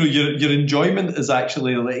 Your enjoyment is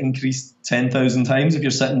actually like increased 10,000 times if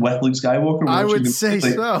you're sitting with Luke Skywalker. I would say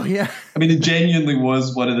so, yeah. I mean, it genuinely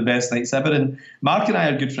was one of the best nights ever. And Mark and I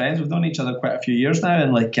are good friends. We've known each other quite a few years now.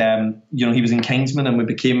 And like, he was in Kingsman and we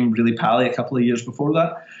became really pally a couple of years before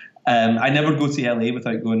that. I never go to LA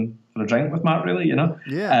without going for a drink with Mark, really,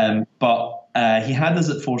 Yeah. But he had us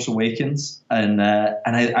at Force Awakens, and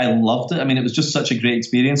I loved it. I mean, it was just such a great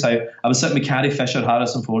experience. I was sitting with Carrie Fisher,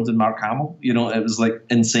 Harrison Ford, and Mark Hamill. It was like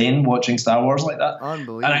insane watching Star Wars like that.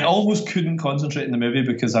 Unbelievable. And I almost couldn't concentrate in the movie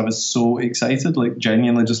because I was so excited, like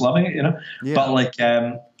genuinely just loving it, Yeah. But like,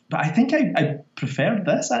 but I think I preferred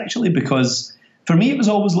this actually because for me it was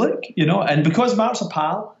always Luke, and because Mark's a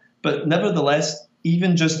pal, but nevertheless,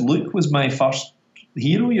 even just Luke was my first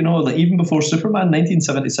hero, like even before Superman,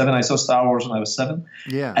 1977, I saw Star Wars when I was 7.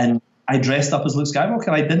 Yeah. And I dressed up as Luke Skywalker.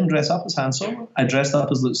 I didn't dress up as Han Solo. I dressed up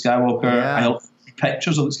as Luke Skywalker. Yeah. I had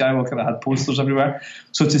pictures of Luke Skywalker. I had posters everywhere.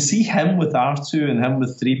 So to see him with R2 and him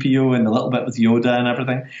with 3PO and a little bit with Yoda and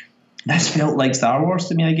everything, this felt like Star Wars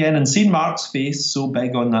to me again. And seeing Mark's face so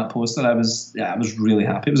big on that poster, I was really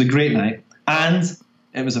happy. It was a great night. And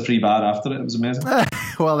it was a free bar after it. It was amazing.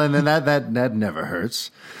 Well, and then that never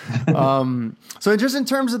hurts. So just in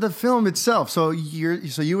terms of the film itself, so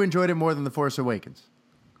you enjoyed it more than The Force Awakens?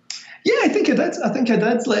 Yeah, I think I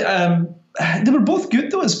did. Like, they were both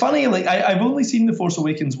good though. It's funny. Like I've only seen The Force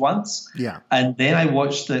Awakens once. Yeah. And then I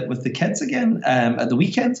watched it with the kids again at the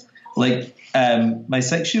weekend. Like my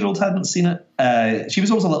 6-year-old hadn't seen it. She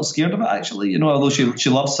was always a little scared of it actually. Although she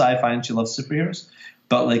loves sci-fi and she loves superheroes.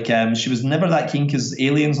 But like she was never that keen because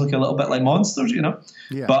aliens look a little bit like monsters,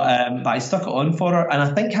 Yeah. But I stuck it on for her, and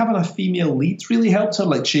I think having a female lead really helped her.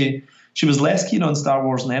 Like she was less keen on Star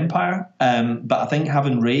Wars and Empire, but I think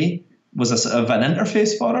having Rey was a sort of an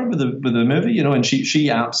interface for her with the movie, and she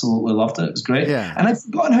absolutely loved it. It was great. Yeah. And I've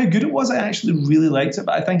forgotten how good it was. I actually really liked it,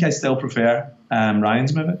 but I think I still prefer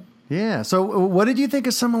Ryan's movie. Yeah. So what did you think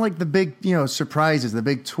of some of like the big, surprises, the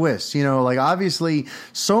big twists? Like obviously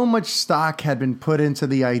so much stock had been put into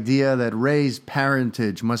the idea that Rey's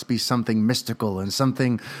parentage must be something mystical and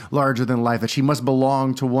something larger than life, that she must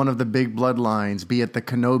belong to one of the big bloodlines, be it the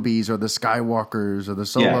Kenobis or the Skywalkers or the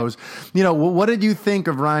Solos. Yeah. What did you think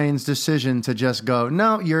of Ryan's decision to just go,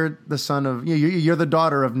 no, you're the son of, you're the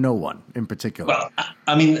daughter of no one in particular? Well,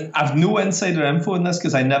 I mean, I've no insider info in this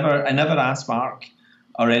because I never asked Mark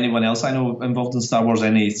or anyone else I know involved in Star Wars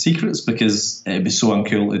any secrets because it'd be so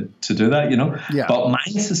uncool to do that, Yeah. But my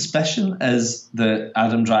suspicion is that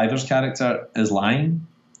Adam Driver's character is lying,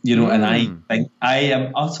 and I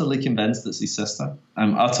am utterly convinced it's his sister.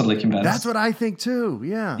 I'm utterly convinced. That's what I think too,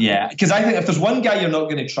 yeah. Yeah, because I think if there's one guy you're not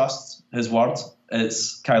going to trust his word,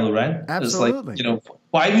 it's Kylo Ren. Absolutely. It's like,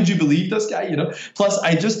 why would you believe this guy, Plus,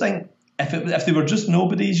 I just think if they were just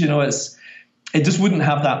nobodies, it just wouldn't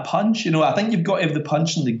have that punch. I think you've got to have the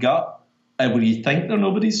punch in the gut where you think they're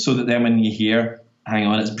nobodies, so that then when you hear, hang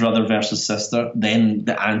on, it's brother versus sister, then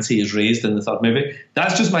the ante is raised in the third movie.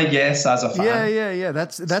 That's just my guess as a fan. Yeah.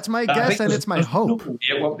 That's my guess, and it's my hope. No,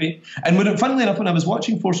 it won't be. And funnily enough, when I was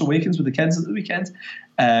watching Force Awakens with the kids at the weekend,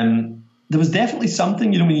 there was definitely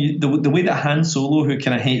something, when the way that Han Solo, who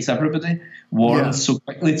kind of hates everybody, warns so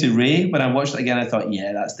quickly to Rey. When I watched it again, I thought,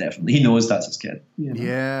 yeah, that's definitely, he knows that's his kid.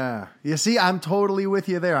 Yeah. You see, I'm totally with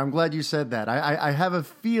you there. I'm glad you said that. I have a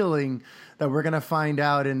feeling that we're going to find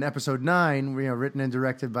out in episode 9, written and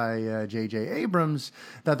directed by J.J. Abrams,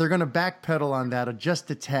 that they're going to backpedal on that just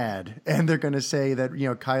a tad. And they're going to say that,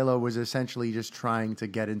 Kylo was essentially just trying to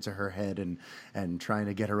get into her head and trying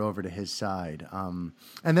to get her over to his side. And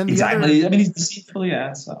then exactly. I mean, he's deceitful,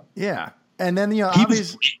 yeah. So. Yeah. And then, he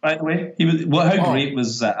was great, by the way. How great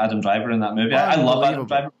was Adam Driver in that movie? I love Adam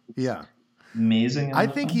Driver. Yeah. Amazing. I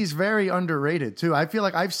think he's very underrated too. I feel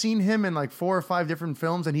like I've seen him in like 4 or 5 different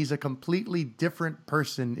films, and he's a completely different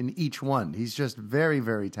person in each one. He's just very,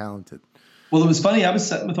 very talented. Well, it was funny. I was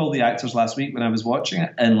sitting with all the actors last week when I was watching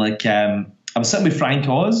it, and like I was sitting with Frank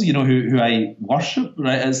Oz, who I worship,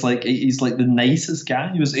 right? It's like, he's like the nicest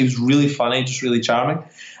guy. He was really funny, just really charming.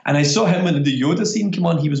 And I saw him when the Yoda scene came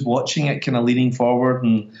on. He was watching it, kind of leaning forward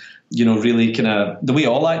and, really kind of the way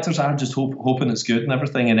all actors are, just hoping it's good and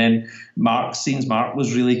everything. And then Mark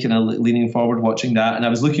was really kind of leaning forward watching that. And I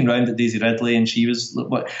was looking around at Daisy Ridley and she was,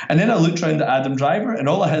 and then I looked around at Adam Driver and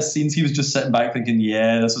all of his scenes, he was just sitting back thinking,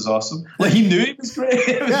 yeah, this is awesome. Like, he knew he was great.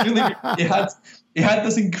 It was really, he had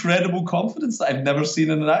this incredible confidence that I've never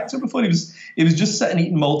seen in an actor before. He was just sitting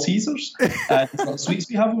eating Maltesers, sweets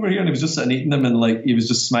we have over here, and he was just sitting eating them, and like he was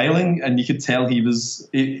just smiling, and you could tell he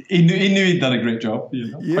knew he'd done a great job.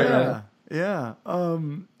 Yeah, yeah.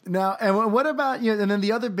 Now, and what about and then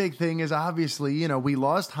the other big thing is obviously we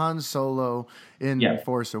lost Han Solo in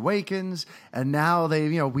Force Awakens, and now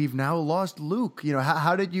we've now lost Luke.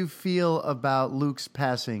 How did you feel about Luke's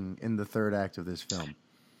passing in the third act of this film?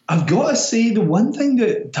 I've got to say, the one thing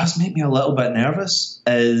that does make me a little bit nervous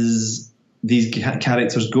is these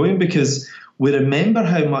characters going, because we remember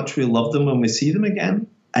how much we love them when we see them again.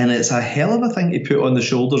 And it's a hell of a thing to put on the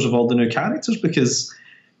shoulders of all the new characters, because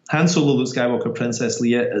Han Solo, Luke Skywalker, Princess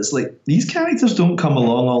Leia, it's like these characters don't come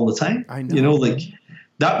along all the time. I know. Like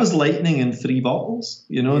that was lightning in 3 bottles.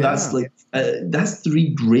 That's like that's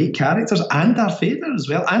 3 great characters, and Darth Vader as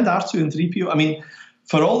well, and R2 and 3PO. I mean,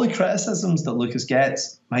 for all the criticisms that Lucas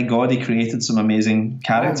gets, my God, he created some amazing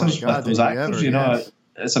characters with those actors.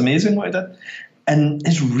 It's amazing what he did. And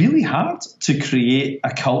it's really hard to create a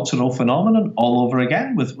cultural phenomenon all over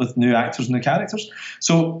again with new actors, new characters.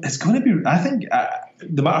 So it's going to be, I think,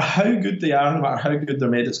 no matter how good they are, no matter how good they're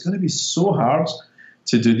made, it's going to be so hard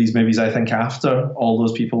to do these movies, I think, after all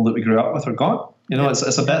those people that we grew up with are gone.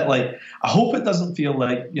 It's a bit like, I hope it doesn't feel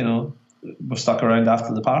like, we're stuck around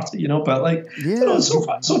after the party, but like,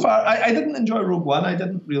 so far, I didn't enjoy Rogue One. I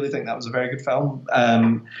didn't really think that was a very good film.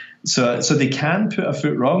 So they can put a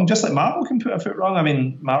foot wrong, just like Marvel can put a foot wrong. I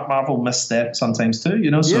mean, Marvel misstep sometimes too,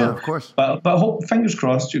 So, yeah, of course. But hope, fingers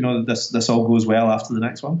crossed, this all goes well after the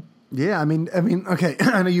next one. Yeah, I mean, okay.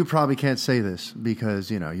 I know you probably can't say this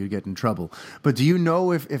because you get in trouble. But do you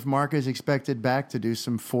know if Mark is expected back to do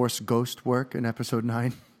some Force Ghost work in Episode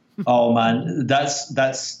 9? Oh man,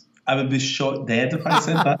 that's. I would be shot dead if I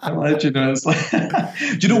said that out loud. It's like,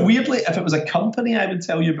 weirdly, if it was a company, I would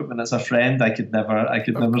tell you, but when it's a friend, I could never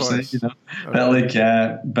say,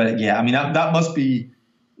 But yeah, I mean, that must be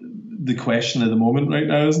the question of the moment right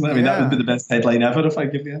now, isn't it? I mean, that would be the best headline ever if I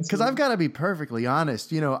give the answer. Because I've got to be perfectly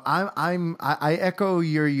honest. I echo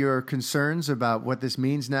your concerns about what this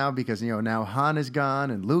means now, because now Han is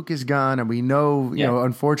gone and Luke is gone, and we know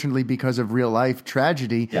unfortunately because of real life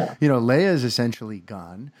tragedy, Leia is essentially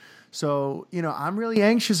gone. So, I'm really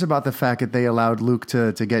anxious about the fact that they allowed Luke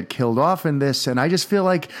to get killed off in this. And I just feel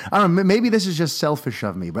like, I don't know, maybe this is just selfish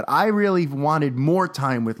of me, but I really wanted more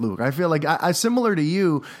time with Luke. I feel like, I similar to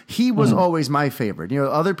you, he was always my favorite.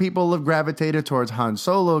 Other people have gravitated towards Han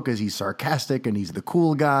Solo because he's sarcastic and he's the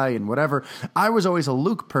cool guy and whatever. I was always a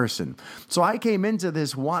Luke person. So I came into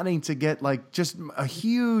this wanting to get like just a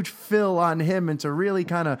huge fill on him and to really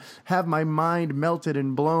kind of have my mind melted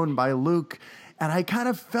and blown by Luke. And I kind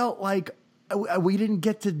of felt like we didn't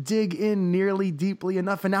get to dig in nearly deeply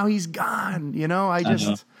enough, and now he's gone.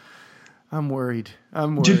 I'm worried.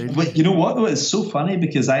 But you know what, though? It's so funny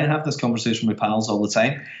because I have this conversation with pals all the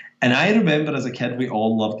time. And I remember as a kid, we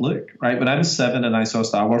all loved Luke, right? When I was 7 and I saw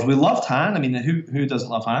Star Wars, we loved Han. I mean, who doesn't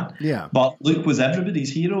love Han? Yeah. But Luke was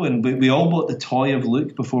everybody's hero, and we all bought the toy of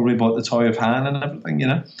Luke before we bought the toy of Han and everything,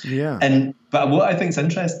 Yeah. But what I think is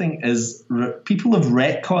interesting is people have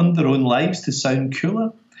retconned their own lives to sound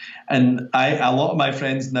cooler. And a lot of my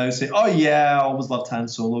friends now say, oh, yeah, I always loved Han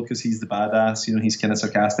Solo because he's the badass, he's kind of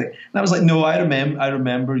sarcastic. And I was like, no, I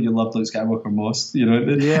remember you loved Luke Skywalker most,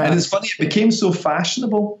 Yeah. And it's funny, it became so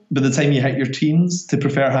fashionable by the time you hit your teens to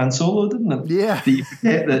prefer Han Solo, didn't it? Yeah. That you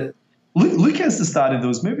forget that Luke is the star of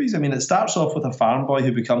those movies. I mean, it starts off with a farm boy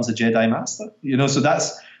who becomes a Jedi Master, so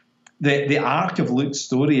that's the arc of Luke's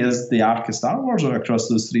story is the arc of Star Wars across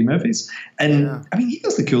those 3 movies. And I mean, he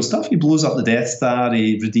does the cool stuff. He blows up the Death Star.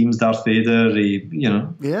 He redeems Darth Vader.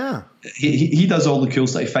 Yeah. He does all the cool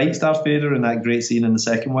stuff. He fights Darth Vader in that great scene in the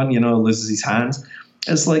second one, loses his hands.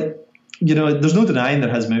 It's like, there's no denying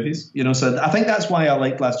they're his movies, So I think that's why I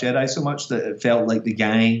liked Last Jedi so much, that it felt like the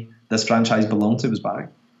guy this franchise belonged to was back.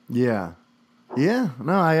 Yeah. Yeah.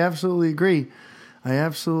 No, I absolutely agree.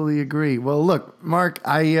 Well, look, Mark,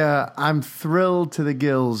 I'm thrilled to the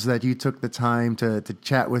gills that you took the time to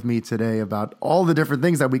chat with me today about all the different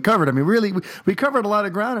things that we covered. I mean, really, we covered a lot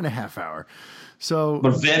of ground in a half hour. So we're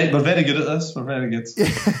very good at this. We're very good.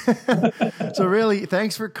 So really,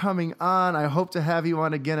 thanks for coming on. I hope to have you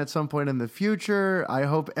on again at some point in the future. I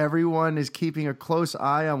hope everyone is keeping a close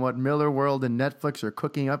eye on what Miller World and Netflix are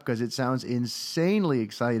cooking up, because it sounds insanely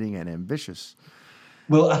exciting and ambitious.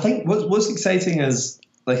 Well, I think what's exciting is,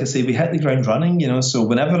 like I say, we hit the ground running, you know, so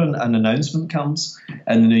whenever an announcement comes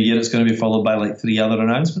in the new year, it's going to be followed by like 3 other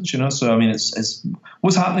announcements, you know. So, I mean, it's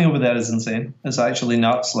what's happening over there is insane. It's actually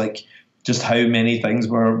nuts, like just how many things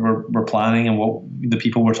we're planning and what the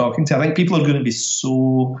people we're talking to. I think people are going to be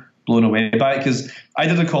so blown away by it, because I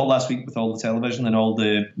did a call last week with all the television and all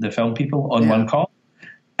the film people on one call.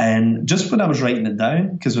 And just when I was writing it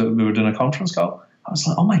down, because we were doing a conference call, I was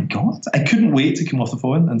like, oh my God, I couldn't wait to come off the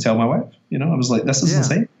phone and tell my wife. You know, I was like, this is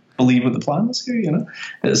insane. Believe what the plan is here, you know?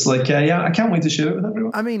 It's like, I can't wait to share it with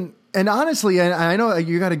everyone. I mean, and honestly, I know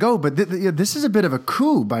you got to go, but this is a bit of a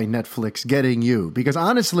coup by Netflix getting you, because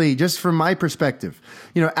honestly, just from my perspective,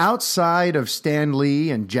 you know, outside of Stan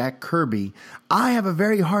Lee and Jack Kirby, I have a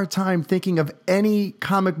very hard time thinking of any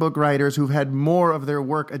comic book writers who've had more of their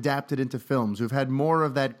work adapted into films, who've had more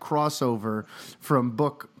of that crossover from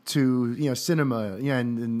book to, you know, cinema,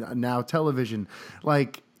 and now television.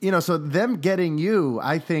 Like, you know, so them getting you,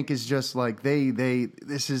 I think, is just like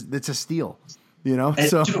it's a steal, you know.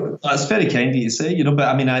 So you know, that's very kind of you to say, you know. But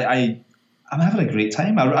I mean, I'm having a great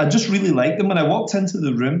time. I just really like them. When I walked into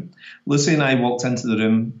the room, Lucy and I walked into the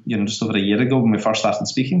room, you know, just over a year ago when we first started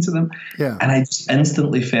speaking to them. Yeah. And I just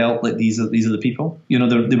instantly felt like these are the people. You know,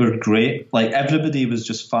 they were great. Like, everybody was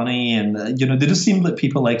just funny, and you know, they just seemed like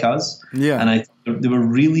people like us. Yeah. And they were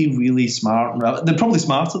really, really smart. They're probably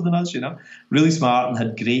smarter than us, you know, really smart, and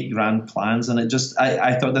had great grand plans. And it just,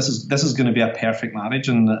 I thought this is going to be a perfect marriage,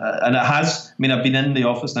 and it has. I mean, I've been in the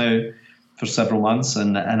office now for several months,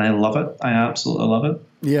 and I love it. I absolutely love it.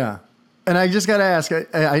 Yeah. And I just got to ask,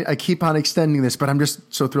 I keep on extending this, but I'm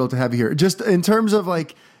just so thrilled to have you here. Just in terms of,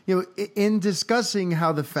 like, you know, in discussing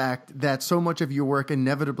how the fact that so much of your work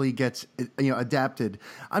inevitably gets, you know, adapted,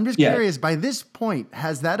 I'm just curious, by this point,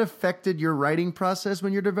 has that affected your writing process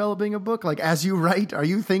when you're developing a book? Like, as you write, are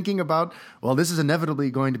you thinking about, well, this is inevitably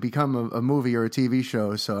going to become a movie or a TV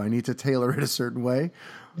show, so I need to tailor it a certain way?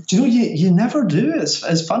 Do you know, you never do.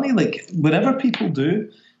 It's funny, like, whenever people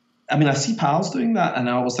do, I mean, I see pals doing that, and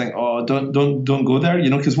I always think, oh, don't go there, you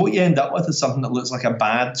know, because what you end up with is something that looks like a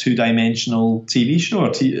bad 2-dimensional TV show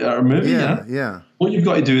or movie. Yeah. What you've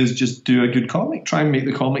got to do is just do a good comic, try and make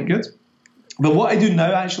the comic good. But what I do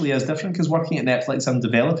now actually is different, because working at Netflix, I'm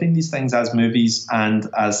developing these things as movies and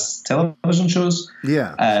as television shows.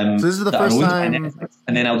 Yeah. So this is the first time.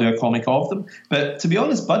 And then I'll do a comic of them. But to be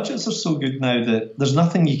honest, budgets are so good now that there's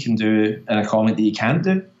nothing you can do in a comic that you can't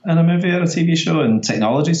do in a movie or a TV show, and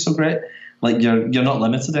technology is so great. Like, you're not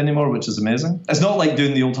limited anymore, which is amazing. It's not like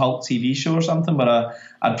doing the old Hulk TV show or something, but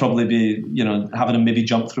I'd probably be, you know, having him maybe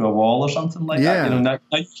jump through a wall or something like that. You know, now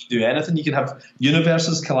you can do anything. You can have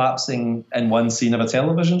universes collapsing in one scene of a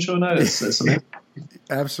television show now. It's amazing.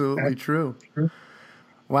 Absolutely true.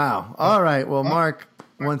 Wow. All right. Well, Mark,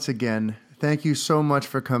 once again, thank you so much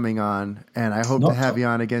for coming on, and I hope to have you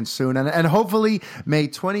on again soon. And hopefully may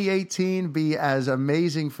 2018 be as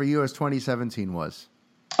amazing for you as 2017 was.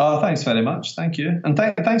 Oh, thanks very much. Thank you. And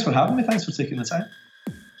thanks for having me. Thanks for taking the time.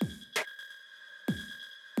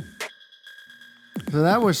 So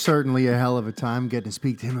that was certainly a hell of a time getting to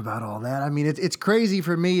speak to him about all that. I mean, it's crazy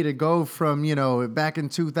for me to go from, you know, back in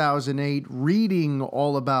 2008, reading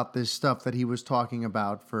all about this stuff that he was talking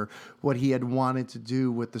about for what he had wanted to do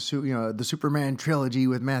with the Superman Trilogy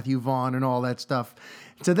with Matthew Vaughn and all that stuff,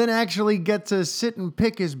 to then actually get to sit and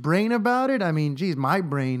pick his brain about it. I mean, geez, my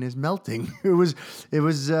brain is melting. It was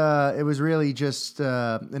really just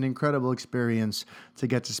an incredible experience to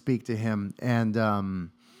get to speak to him. And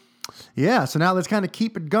yeah, so now let's kind of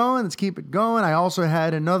keep it going. I also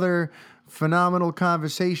had another phenomenal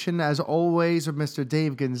conversation, as always, with Mr.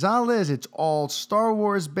 Da7e Gonzales. It's all Star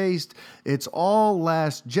Wars based. It's all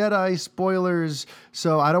Last Jedi spoilers.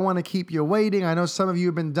 So I don't want to keep you waiting. I know some of you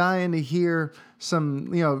have been dying to hear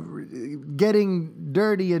some, you know, getting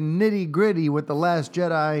dirty and nitty gritty with The Last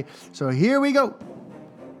Jedi. So here we go.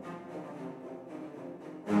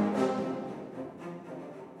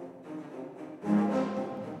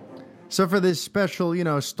 So for this special, you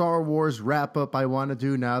know, Star Wars wrap-up I want to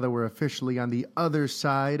do now that we're officially on the other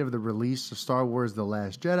side of the release of Star Wars The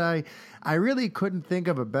Last Jedi, I really couldn't think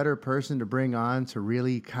of a better person to bring on to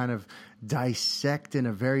really kind of dissect in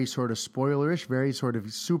a very sort of spoilerish, very sort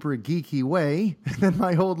of super geeky way than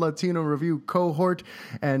my old Latino review cohort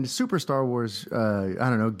and super Star Wars,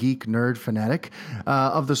 geek, nerd, fanatic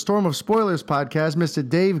of the Storm of Spoilers podcast, Mr.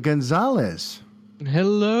 Da7e Gonzales.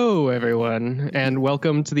 Hello, everyone, and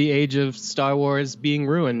welcome to the age of Star Wars being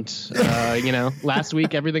ruined. Last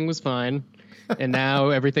week everything was fine, and now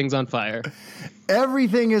everything's on fire.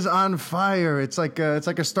 Everything is on fire. It's like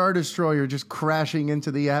a Star Destroyer just crashing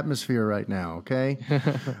into the atmosphere right now. Okay.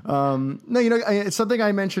 It's something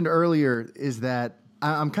I mentioned earlier is that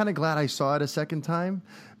I'm kind of glad I saw it a second time,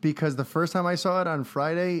 because the first time I saw it on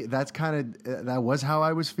Friday, that was how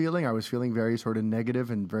I was feeling. I was feeling very sort of negative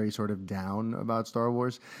and very sort of down about Star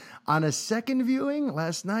Wars. On a second viewing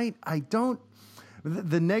last night,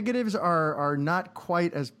 the negatives are not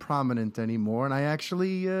quite as prominent anymore, and I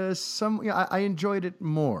actually I enjoyed it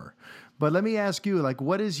more. But let me ask you,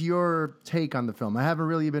 what is your take on the film? I haven't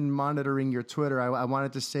really been monitoring your Twitter. I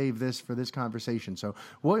wanted to save this for this conversation. So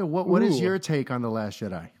what is your take on The Last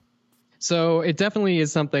Jedi? So it definitely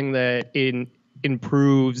is something that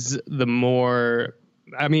improves the more.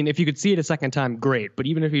 I mean, if you could see it a second time, great. But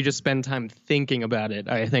even if you just spend time thinking about it,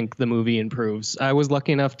 I think the movie improves. I was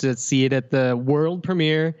lucky enough to see it at the world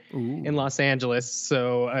premiere in Los Angeles.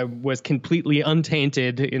 So I was completely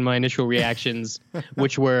untainted in my initial reactions,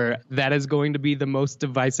 which were, that is going to be the most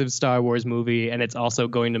divisive Star Wars movie, and it's also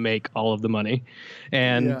going to make all of the money.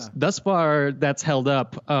 And thus far, that's held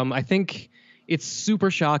up. I think it's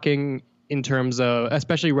super shocking in terms of,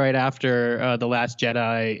 especially right after The Last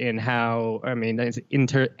Jedi,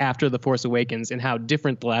 after The Force Awakens, and how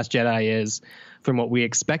different The Last Jedi is from what we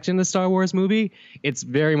expect in the Star Wars movie. It's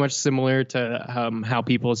very much similar to how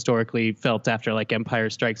people historically felt after Empire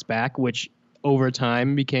Strikes Back, which over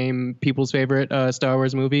time became people's favorite Star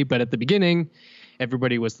Wars movie. But at the beginning,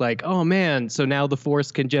 everybody was like, oh man, so now the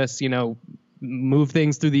Force can just, move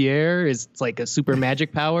things through the air. It's like a super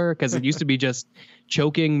magic power, because it used to be just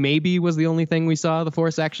choking maybe was the only thing we saw the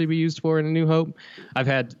Force actually be used for in A New Hope. I've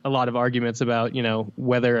had a lot of arguments about,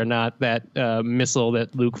 whether or not that missile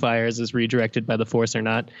that Luke fires is redirected by the Force or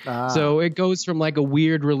not. So it goes from a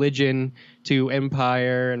weird religion to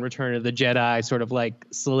Empire and Return of the Jedi, sort of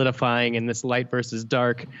solidifying in this light versus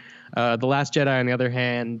dark. The Last Jedi, on the other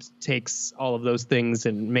hand, takes all of those things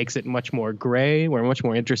and makes it much more gray. We're much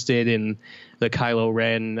more interested in the Kylo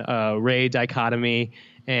Ren Rey dichotomy,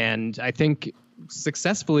 and I think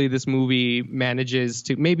successfully this movie manages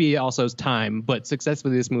to, maybe also time, but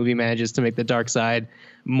successfully this movie manages to make the dark side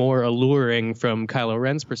more alluring from Kylo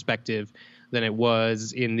Ren's perspective than it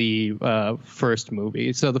was in the first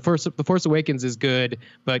movie. So the Force Awakens is good,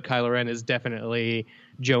 but Kylo Ren is definitely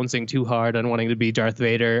jonesing too hard on wanting to be Darth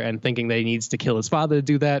Vader and thinking that he needs to kill his father to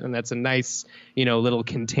do that. And that's a nice, little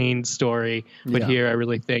contained story. But here I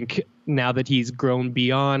really think now that he's grown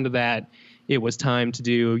beyond that, it was time to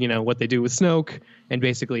do, what they do with Snoke and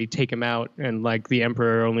basically take him out. And the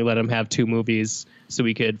Emperor only let him have 2 movies so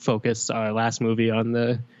we could focus our last movie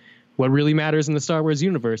on what really matters in the Star Wars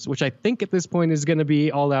universe, which I think at this point is going to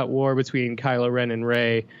be all-out war between Kylo Ren and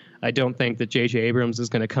Rey. I don't think that J.J. Abrams is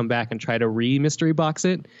going to come back and try to re-mystery box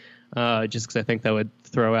it, just because I think that would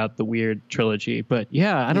throw out the weird trilogy. But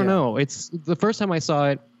yeah, I don't know. It's the first time I saw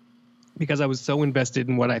it, because I was so invested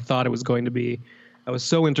in what I thought it was going to be. I was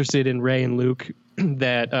so interested in Rey and Luke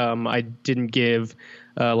that I didn't give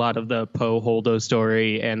a lot of the Poe Holdo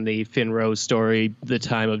story and the Finn Rose story the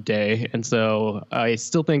time of day. And so I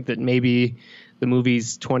still think that maybe the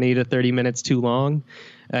movie's 20 to 30 minutes too long.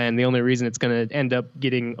 And the only reason it's going to end up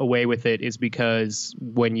getting away with it is because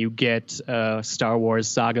when you get a Star Wars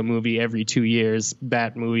saga movie every 2 years,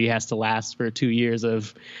 that movie has to last for 2 years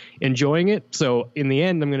of enjoying it. So in the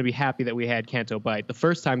end, I'm going to be happy that we had Canto Bight. The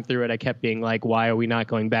first time through it, I kept being like, why are we not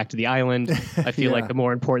going back to the island? I feel like the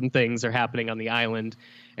more important things are happening on the island.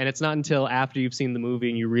 And it's not until after you've seen the movie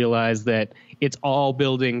and you realize that it's all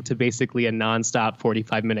building to basically a nonstop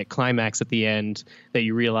 45-minute climax at the end that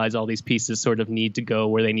you realize all these pieces sort of need to go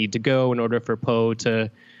where they need to go in order for Poe to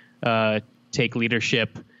take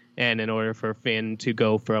leadership and in order for Finn to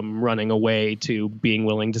go from running away to being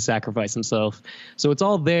willing to sacrifice himself. So it's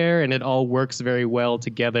all there and it all works very well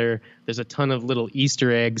together. There's a ton of little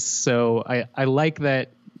Easter eggs. So I like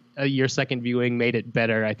that your second viewing made it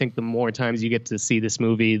better. I think the more times you get to see this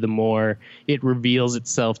movie, the more it reveals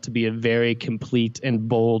itself to be a very complete and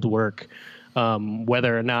bold work.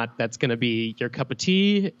 Whether or not that's going to be your cup of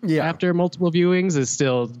tea after multiple viewings is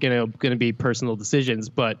still going to be personal decisions.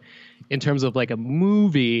 But in terms of like a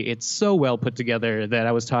movie, it's so well put together that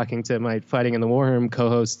I was talking to my Fighting in the War Room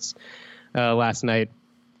co-hosts last night,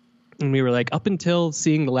 and we were like, up until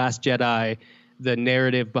seeing The Last Jedi, the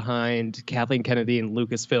narrative behind Kathleen Kennedy and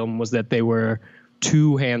Lucasfilm was that they were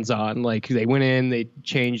too hands-on. Like, they went in, they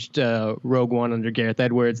changed Rogue One under Gareth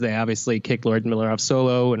Edwards. They obviously kicked Lord Miller off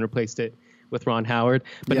Solo and replaced it with Ron Howard.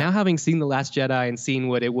 But now having seen The Last Jedi and seen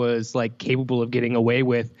what it was like capable of getting away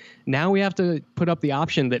with, now we have to put up the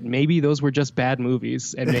option that maybe those were just bad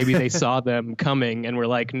movies and maybe they saw them coming and were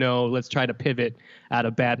like, no, let's try to pivot out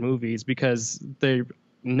of bad movies, because they're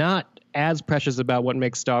not as precious about what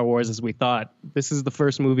makes Star Wars as we thought. This is the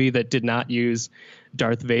first movie that did not use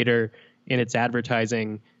Darth Vader in its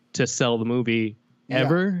advertising to sell the movie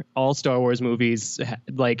ever. All Star Wars movies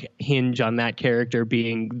like hinge on that character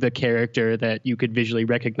being the character that you could visually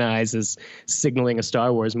recognize as signaling a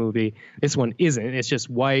Star Wars movie. This one isn't. It's just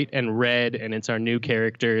white and red, and it's our new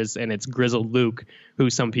characters, and it's grizzled Luke, who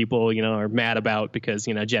some people, are mad about because,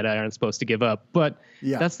 Jedi aren't supposed to give up. But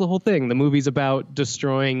that's the whole thing. The movie's about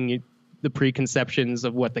destroying the preconceptions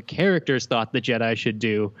of what the characters thought the Jedi should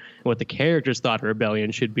do, and what the characters thought a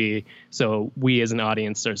rebellion should be. So we as an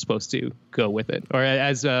audience are supposed to go with it. Or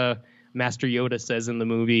as Master Yoda says in the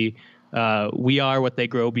movie, we are what they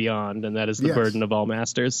grow beyond, and that is the burden of all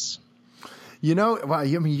masters. Wow,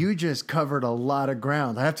 you just covered a lot of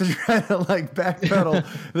ground. I have to try to backpedal.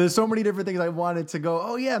 There's so many different things I wanted to go,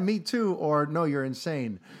 oh yeah, me too, or no, you're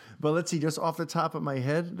insane. But let's see, just off the top of my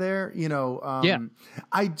head there,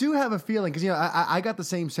 I do have a feeling, because, I got the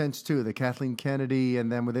same sense too, that Kathleen Kennedy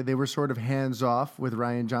and them, they were sort of hands off with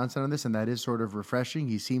Rian Johnson on this, and that is sort of refreshing.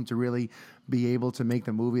 He seemed to really be able to make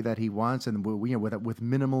the movie that he wants, and with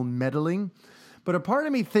minimal meddling. But a part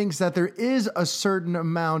of me thinks that there is a certain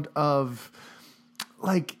amount of,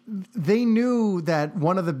 they knew that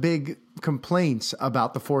one of the big complaints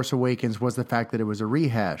about The Force Awakens was the fact that it was a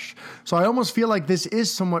rehash. So I almost feel like this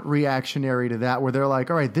is somewhat reactionary to that, where they're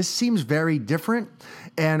like, all right, this seems very different,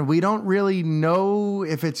 and we don't really know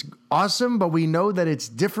if it's awesome, but we know that it's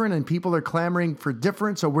different and people are clamoring for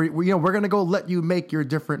different. So we're going to go let you make your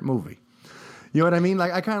different movie. You know what I mean?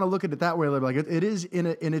 I kind of look at it that way. Like it is in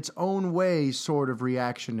its own way sort of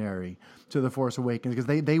reactionary to The Force Awakens,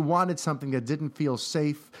 because they wanted something that didn't feel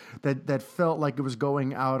safe, that felt like it was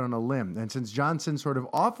going out on a limb. And since Johnson sort of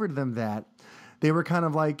offered them that, they were kind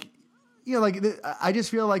of like, I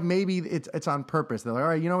just feel like maybe it's on purpose. They're like, all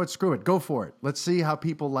right, you know what? Screw it. Go for it. Let's see how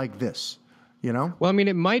people like this. Well, I mean,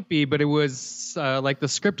 it might be, but it was the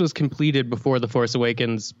script was completed before The Force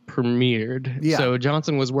Awakens premiered. Yeah. So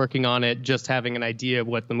Johnson was working on it, just having an idea of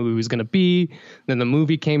what the movie was going to be. Then the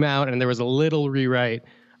movie came out, and there was a little rewrite.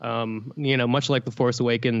 Much like The Force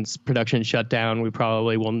Awakens production shut down, we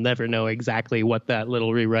probably will never know exactly what that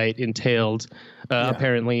little rewrite entailed.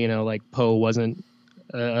 Apparently, Poe wasn't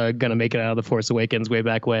going to make it out of The Force Awakens way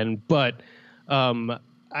back when. But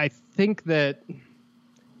I think that,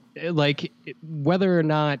 whether or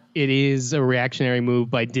not it is a reactionary move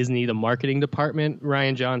by Disney, the marketing department,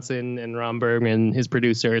 Rian Johnson and Ron Bergman, his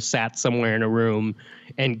producer, sat somewhere in a room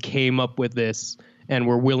and came up with this, and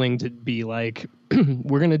were willing to be like,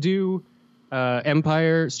 we're going to do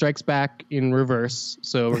Empire Strikes Back in reverse.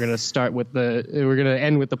 So we're going to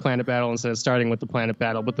end with the planet battle instead of starting with the planet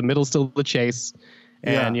battle, but the middle's still the chase.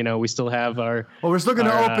 And, we still have our... Well, we're still going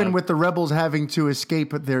to open with the rebels having to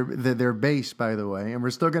escape their base, by the way. And we're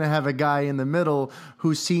still going to have a guy in the middle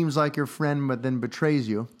who seems like your friend but then betrays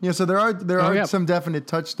you. So there are some definite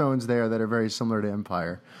touchstones there that are very similar to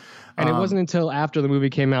Empire. And it wasn't until after the movie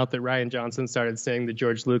came out that Rian Johnson started saying the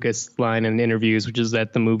George Lucas line in interviews, which is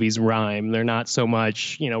that the movies rhyme. They're not so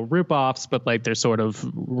much, rip-offs, but they're sort of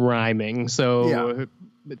rhyming. So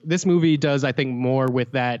this movie does, I think, more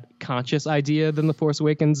with that conscious idea than The Force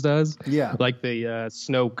Awakens does. Yeah. Like the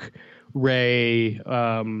Snoke, Rey,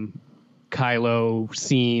 Kylo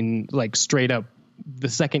scene, straight up. The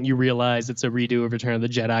second you realize it's a redo of Return of the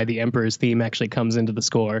Jedi, the Emperor's theme actually comes into the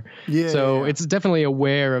score. It's definitely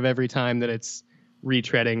aware of every time that it's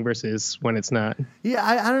retreading versus when it's not. Yeah,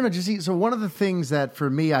 I don't know. So one of the things that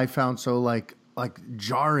for me I found so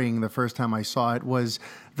jarring the first time I saw it was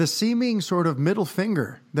the seeming sort of middle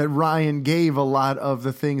finger that Rian gave a lot of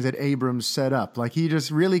the things that Abrams set up. He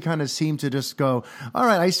just really kind of seemed to just go, all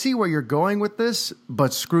right, I see where you're going with this,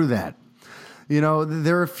 but screw that.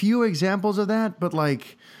 There are a few examples of that, but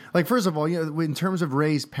first of all, in terms of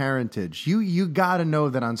Rey's parentage, you got to know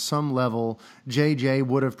that on some level, JJ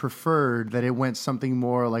would have preferred that it went something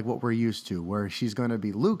more like what we're used to, where she's going to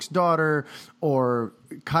be Luke's daughter or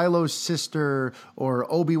Kylo's sister or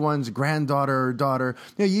Obi-Wan's granddaughter or daughter.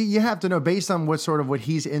 You have to know, based on what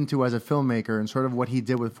he's into as a filmmaker and sort of what he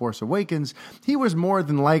did with Force Awakens, he was more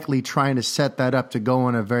than likely trying to set that up to go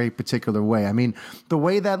in a very particular way. I mean, the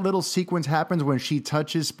way that little sequence happens when she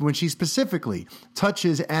specifically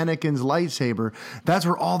touches Anakin's lightsaber, that's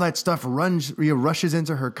where all that stuff rushes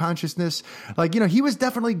into her consciousness. He was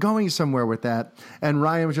definitely going somewhere with that. And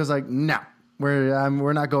Rian was just like, no.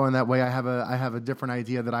 we're not going that way. I have a different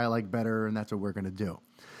idea that I like better, and that's what we're going to do.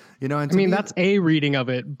 You know, and I mean, that's a reading of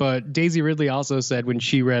it, but Daisy Ridley also said when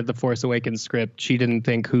she read the Force Awakens script, she didn't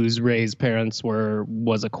think whose Rey's parents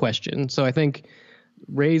was a question. So I think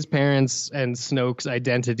Rey's parents and Snoke's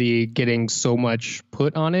identity getting so much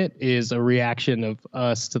put on it is a reaction of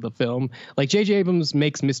us to the film. Like J.J. Abrams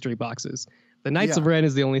makes mystery boxes. The Knights of Ren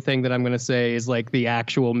is the only thing that I'm going to say is like the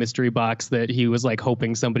actual mystery box that he was like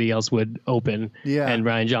hoping somebody else would open. Yeah. And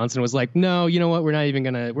Rian Johnson was like, no, you know what? We're not even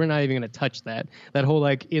gonna touch that. That whole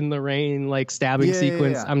like in the rain, like stabbing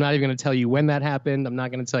sequence. Yeah. I'm not even going to tell you when that happened. I'm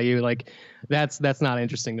not going to tell you like that's not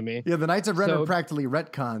interesting to me. Yeah. The Knights of Ren are practically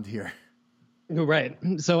retconned here. Right.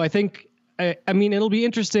 So I think, I mean, it'll be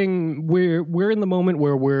interesting. We're in the moment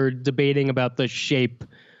where we're debating about the shape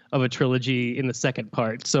of a trilogy in the second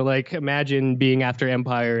part. So like imagine being after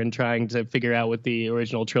Empire and trying to figure out what the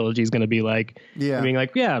original trilogy is going to be like. Yeah. Being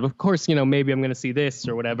like, yeah, of course, you know, maybe I'm going to see this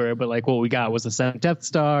or whatever. But like what we got was a second Death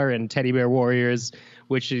Star and Teddy Bear Warriors,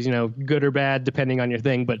 which is, you know, good or bad depending on your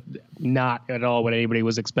thing, but not at all what anybody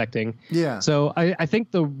was expecting. Yeah. So I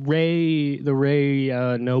think the Rey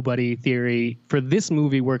nobody theory for this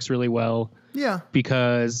movie works really well. Yeah.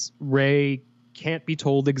 Because Rey can't be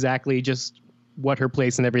told exactly just what her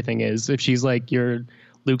place and everything is. If she's like you're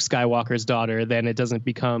Luke Skywalker's daughter, then it doesn't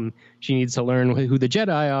become she needs to learn who the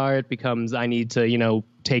Jedi are. It becomes I need to, you know,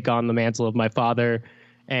 take on the mantle of my father.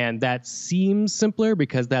 And that seems simpler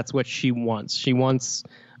because that's what she wants. She wants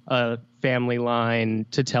a family line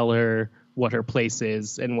to tell her what her place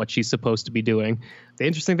is and what she's supposed to be doing. The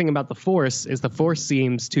interesting thing about the Force is the Force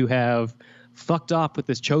seems to have fucked off with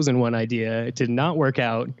this chosen one idea. It did not work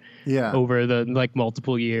out over the like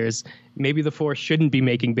multiple years. Maybe the Force shouldn't be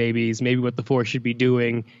making babies. Maybe what the Force should be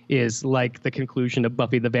doing is like the conclusion of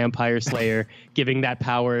Buffy the Vampire Slayer, giving that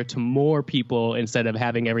power to more people instead of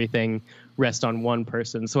having everything rest on one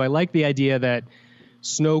person. So I like the idea that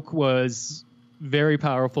Snoke was very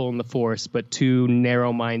powerful in the Force, but too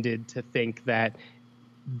narrow-minded to think that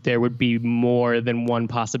there would be more than one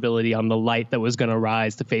possibility on the light that was going to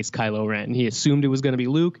rise to face Kylo Ren. He assumed it was going to be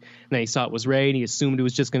Luke, and then he saw it was Rey, and he assumed it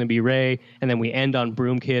was just going to be Rey, and then we end on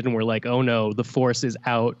Broom Kid, and we're like, oh no, the Force is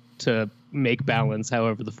out to make balance,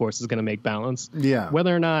 however the Force is going to make balance. Yeah.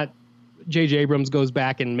 Whether or not J.J. Abrams goes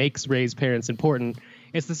back and makes Rey's parents important,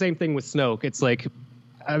 it's the same thing with Snoke. It's like,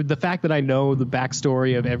 the fact that I know the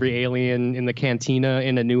backstory of every alien in the cantina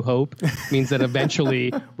in A New Hope means that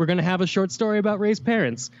eventually we're going to have a short story about Rey's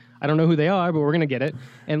parents. I don't know who they are, but we're going to get it.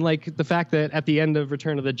 And like the fact that at the end of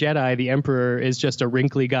Return of the Jedi, the Emperor is just a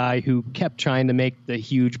wrinkly guy who kept trying to make the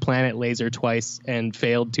huge planet laser twice and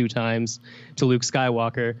failed 2 times to Luke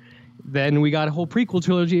Skywalker. Then we got a whole prequel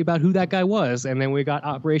trilogy about who that guy was. And then we got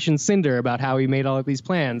Operation Cinder about how he made all of these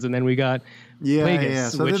plans. And then we got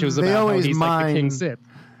Plagueis, so which was about how he's like the King Sith.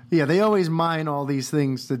 Yeah, they always mine all these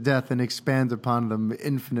things to death and expand upon them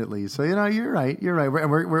infinitely. So, you know, you're right.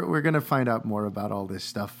 We're going to find out more about all this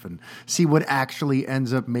stuff and see what actually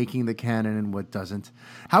ends up making the canon and what doesn't.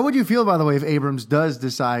 How would you feel, by the way, if Abrams does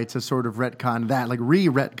decide to sort of retcon that, like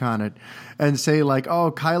re-retcon it and say like,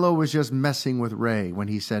 oh, Kylo was just messing with Rey when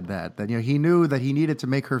he said that. That, you know, he knew that he needed to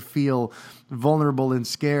make her feel vulnerable and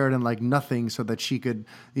scared and like nothing so that she could,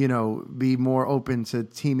 you know, be more open to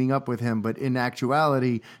teaming up with him. But in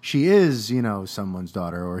actuality, she is, you know, someone's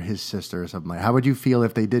daughter or his sister or something like that. How would you feel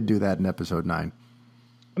if they did do that in episode 9?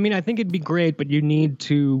 I mean, I think it'd be great, but you need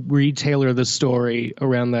to re-tailor the story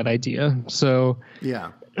around that idea. So,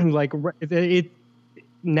 yeah, like it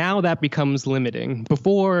now that becomes limiting.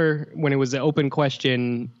 Before, when it was an open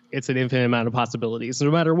question, it's an infinite amount of possibilities. So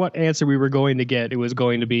no matter what answer we were going to get, it was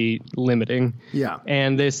going to be limiting. Yeah.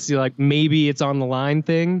 And this, like, maybe it's on the line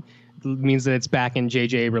thing means that it's back in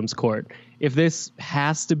J.J. Abrams' court. If this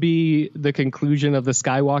has to be the conclusion of the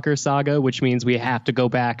Skywalker saga, which means we have to go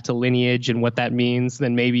back to lineage and what that means,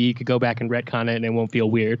 then maybe you could go back and retcon it and it won't feel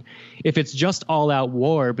weird. If it's just all-out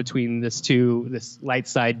war between this light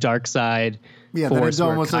side, dark side, Force, then it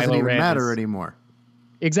almost doesn't even matter anymore.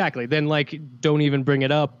 Exactly. Then, like, don't even bring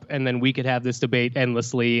it up, and then we could have this debate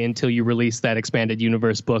endlessly until you release that expanded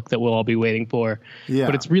universe book that we'll all be waiting for. Yeah.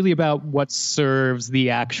 But it's really about what serves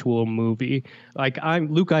the actual movie. Like,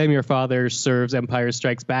 Luke, I Am Your Father serves Empire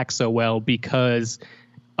Strikes Back so well because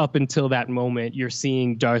up until that moment, you're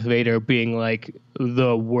seeing Darth Vader being, like,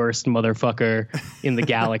 the worst motherfucker in the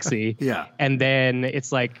galaxy. Yeah. And then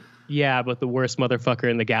it's like, yeah, but the worst motherfucker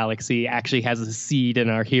in the galaxy actually has a seed in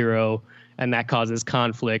our hero, and that causes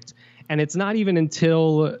conflict. And it's not even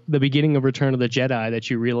until the beginning of Return of the Jedi that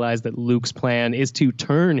you realize that Luke's plan is to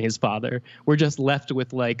turn his father. We're just left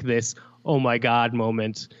with like this, oh my God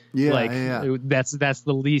moment. Yeah, like that's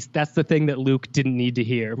the thing that Luke didn't need to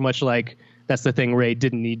hear, much like that's the thing Rey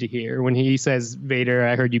didn't need to hear. When he says, Vader,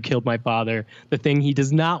 I heard you killed my father, the thing he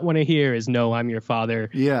does not want to hear is, no, I'm your father.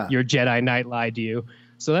 Yeah. Your Jedi Knight lied to you.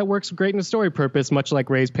 So that works great in the story purpose, much like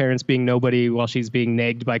Rey's parents being nobody while she's being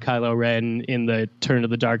nagged by Kylo Ren in the Turn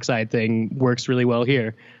of the Dark Side thing works really well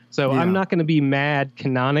here. So I'm not going to be mad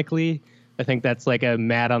canonically. I think that's like a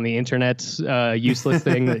mad on the internet useless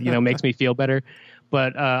thing that, makes me feel better.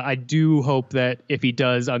 But I do hope that if he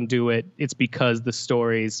does undo it, it's because the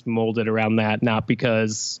story's molded around that, not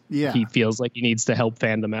because he feels like he needs to help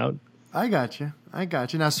fandom out. I got you.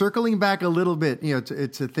 Now, circling back a little bit,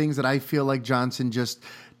 to things that I feel like Johnson just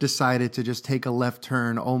decided to just take a left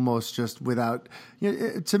turn almost just without,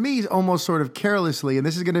 to me, almost sort of carelessly. And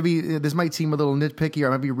this might seem a little nitpicky, or I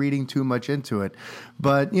might be reading too much into it.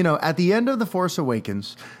 But, at the end of The Force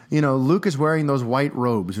Awakens, Luke is wearing those white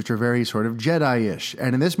robes, which are very sort of Jedi-ish.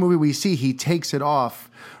 And in this movie, we see he takes it off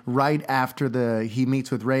right after he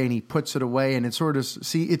meets with Rey, and he puts it away, and it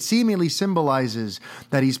seemingly symbolizes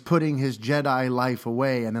that he's putting his Jedi life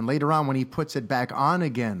away. And then later on, when he puts it back on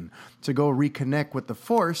again to go reconnect with the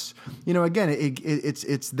Force, again,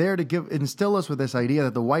 it's there to instill us with this idea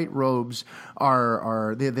that the white robes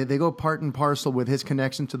they go part and parcel with his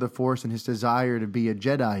connection to the Force and his desire to be a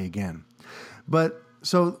Jedi again. But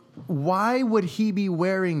so why would he be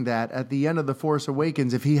wearing that at the end of The Force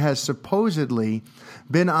Awakens if he has supposedly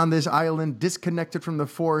been on this island disconnected from the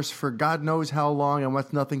Force for God knows how long and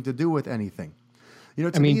wants nothing to do with anything? Do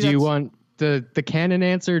you want the canon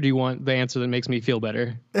answer, or do you want the answer that makes me feel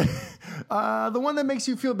better? The one that makes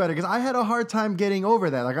you feel better, because I had a hard time getting over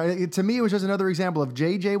that. To me, it was just another example of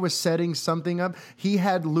JJ was setting something up. He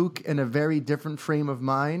had Luke in a very different frame of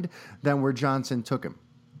mind than where Johnson took him.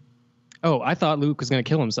 Oh, I thought Luke was going to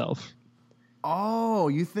kill himself. Oh,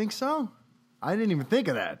 you think so? I didn't even think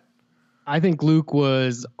of that. I think Luke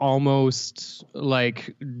was almost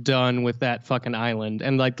like done with that fucking island,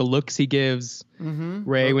 and like the looks he gives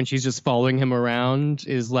Rey when she's just following him around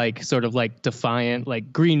is like sort of like defiant,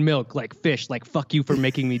 like green milk, like fish, like fuck you for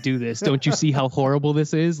making me do this. Don't you see how horrible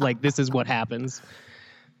this is? Like this is what happens.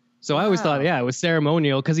 So I always thought, it was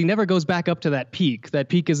ceremonial because he never goes back up to that peak. That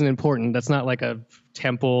peak isn't important. That's not like a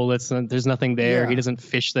temple. There's nothing there. Yeah. He doesn't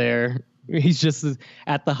fish there. He's just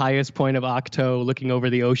at the highest point of Octo looking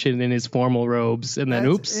over the ocean in his formal robes. And then,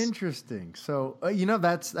 that's interesting. So,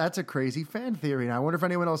 that's a crazy fan theory. And I wonder if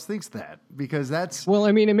anyone else thinks that, because that's... Well,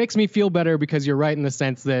 I mean, it makes me feel better because you're right in the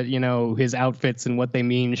sense that, his outfits and what they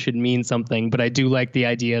mean should mean something. But I do like the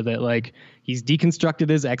idea that, like, he's deconstructed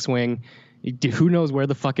his X-Wing. Who knows where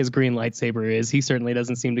the fuck his green lightsaber is? He certainly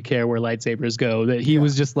doesn't seem to care where lightsabers go. That he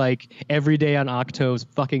was just like, every day on Octo's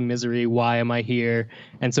fucking misery, why am I here?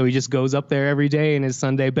 And so he just goes up there every day in his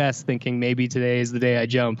Sunday best thinking maybe today is the day I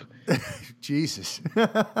jump. Jesus.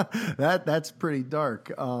 That's pretty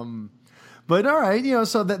dark. But all right,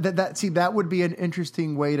 so that would be an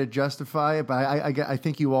interesting way to justify it. But I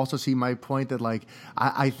think you also see my point that, like,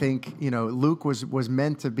 I think Luke was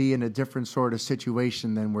meant to be in a different sort of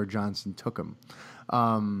situation than where Johnson took him.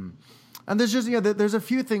 And there's just there's a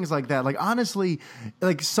few things like that. Like, honestly,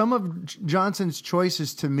 like some of Johnson's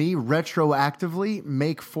choices to me retroactively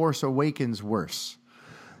make Force Awakens worse.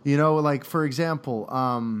 Like, for example,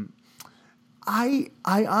 I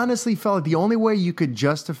honestly felt like the only way you could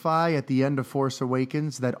justify at the end of Force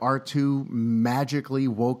Awakens that R2 magically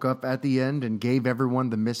woke up at the end and gave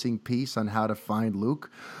everyone the missing piece on how to find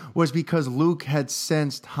Luke was because Luke had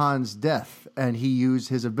sensed Han's death, and he used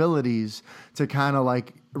his abilities to kind of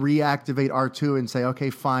like reactivate R2 and say,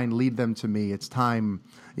 okay, fine, lead them to me. It's time.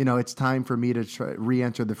 It's time for me to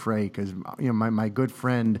re-enter the fray because, my good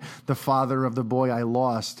friend, the father of the boy I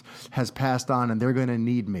lost, has passed on and they're going to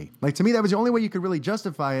need me. Like, to me, that was the only way you could really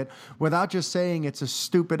justify it without just saying it's a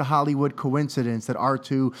stupid Hollywood coincidence that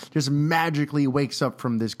R2 just magically wakes up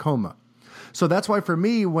from this coma. So that's why for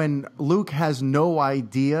me, when Luke has no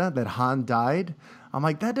idea that Han died, I'm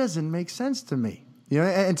like, that doesn't make sense to me.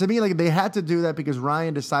 And to me, like, they had to do that because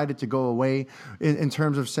Ryan decided to go away in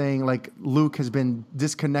terms of saying, like, Luke has been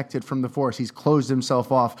disconnected from the Force. He's closed himself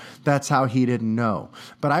off. That's how he didn't know.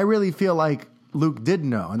 But I really feel like Luke did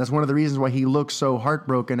know. And that's one of the reasons why he looks so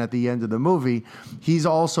heartbroken at the end of the movie. He's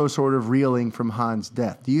also sort of reeling from Han's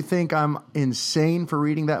death. Do you think I'm insane for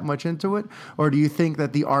reading that much into it? Or do you think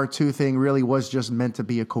that the R2 thing really was just meant to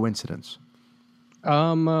be a coincidence?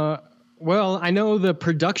 Well, I know the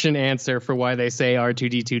production answer for why they say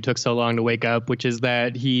R2-D2 took so long to wake up, which is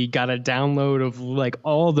that he got a download of like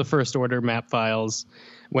all the First Order map files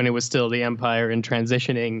when it was still the Empire and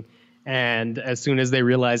transitioning. And as soon as they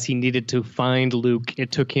realized he needed to find Luke,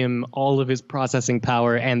 it took him all of his processing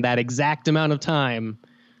power and that exact amount of time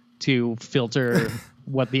to filter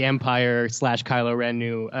what the Empire / Kylo Ren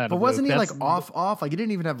knew out But of wasn't Luke. he like off? Like he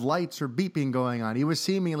didn't even have lights or beeping going on. He was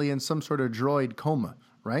seemingly in some sort of droid coma,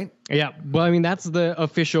 right? Yeah, well, I mean, that's the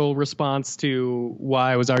official response to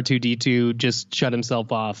why was R2-D2 just shut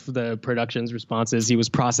himself off. The production's response is he was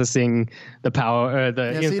processing the power,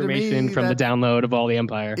 information from the download of all the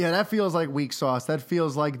Empire. Yeah, that feels like weak sauce. That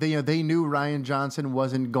feels like they knew Rian Johnson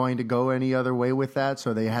wasn't going to go any other way with that,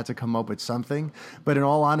 so they had to come up with something. But in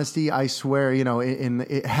all honesty, I swear,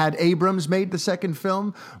 had Abrams made the second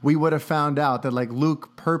film, we would have found out that like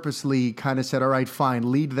Luke purposely kind of said, "All right, fine,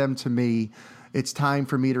 lead them to me. It's time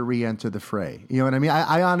for me to re-enter the fray." You know what I mean?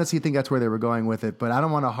 I honestly think that's where they were going with it, but I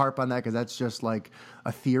don't want to harp on that because that's just like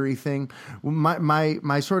a theory thing.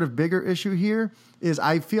 My sort of bigger issue here is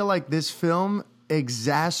I feel like this film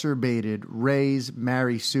exacerbated Rey's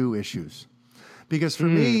Mary Sue issues. Because for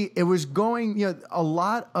me, it was going, a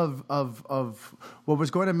lot of what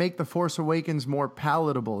was going to make The Force Awakens more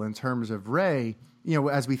palatable in terms of Rey,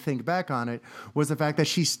 as we think back on it, was the fact that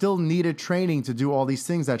she still needed training to do all these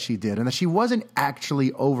things that she did, and that she wasn't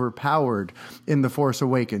actually overpowered in The Force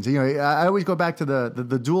Awakens. I always go back to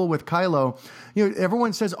the duel with Kylo.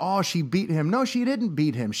 Everyone says, "Oh, she beat him." No, she didn't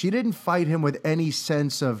beat him. She didn't fight him with any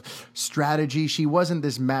sense of strategy. She wasn't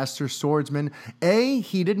this master swordsman. A,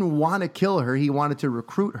 he didn't want to kill her. He wanted to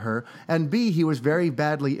recruit her. And B, he was very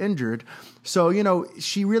badly injured. So,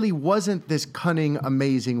 she really wasn't this cunning,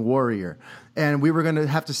 amazing warrior. And we were going to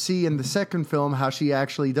have to see in the second film how she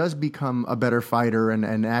actually does become a better fighter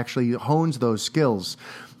and actually hones those skills.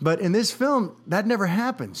 But in this film, that never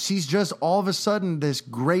happens. She's just all of a sudden this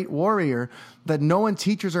great warrior that no one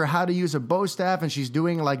teaches her how to use a bow staff, and she's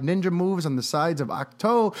doing like ninja moves on the sides of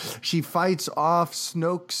Ahch-To. She fights off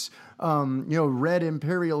Snoke's Red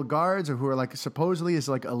Imperial Guards, who are like supposedly is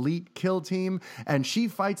like elite kill team, and she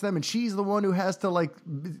fights them, and she's the one who has to like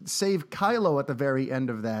save Kylo at the very end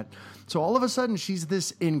of that. So all of a sudden, she's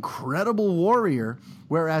this incredible warrior,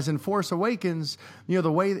 whereas in Force Awakens,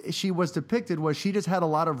 the way she was depicted was she just had a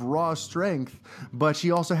lot of raw strength, but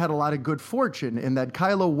she also had a lot of good fortune in that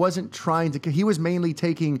Kylo wasn't trying to, he was mainly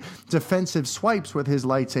taking defensive swipes with his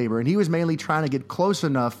lightsaber, and he was mainly trying to get close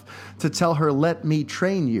enough to tell her, "Let me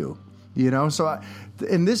train you." So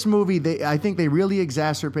in this movie, I think they really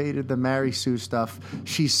exacerbated the Mary Sue stuff.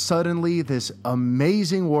 She's suddenly this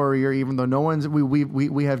amazing warrior, even though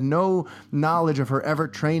we have no knowledge of her ever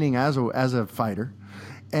training as a fighter.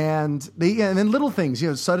 And then little things,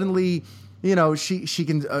 suddenly, she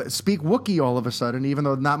can speak Wookiee all of a sudden, even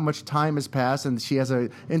though not much time has passed, and she has an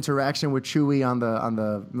interaction with Chewie on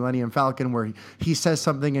the Millennium Falcon where he says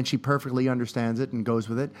something and she perfectly understands it and goes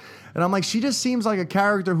with it. And I'm like, she just seems like a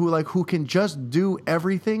character who can just do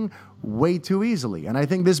everything way too easily. And I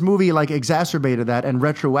think this movie exacerbated that and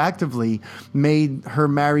retroactively made her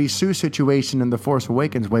Mary Sue situation in The Force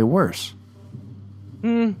Awakens way worse.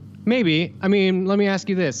 Maybe. I mean, let me ask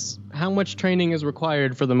you this. How much training is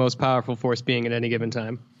required for the most powerful Force being at any given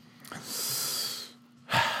time?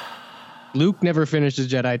 Luke never finished his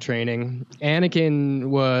Jedi training. Anakin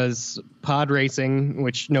was pod racing,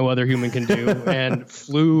 which no other human can do, and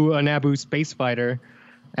flew a Naboo space fighter,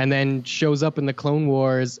 and then shows up in the Clone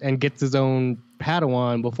Wars and gets his own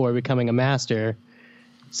Padawan before becoming a master.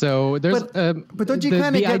 So there's but don't you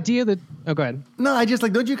kind of get idea that go ahead. No, I just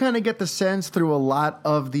don't you kind of get the sense through a lot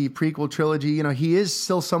of the prequel trilogy, he is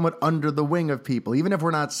still somewhat under the wing of people. Even if we're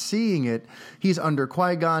not seeing it, he's under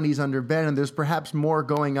Qui-Gon, he's under Ben, and there's perhaps more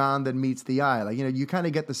going on than meets the eye. You kind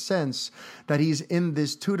of get the sense that he's in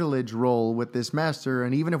this tutelage role with this master,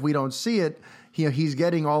 and even if we don't see it, he's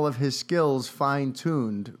getting all of his skills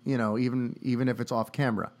fine-tuned, even if it's off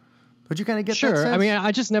camera. But you kind of get that sense? I mean,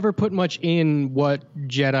 I just never put much in what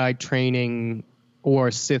Jedi training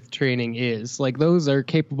or Sith training is. Those are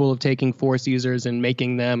capable of taking Force users and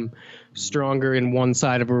making them stronger in one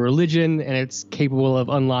side of a religion, and it's capable of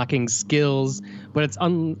unlocking skills, but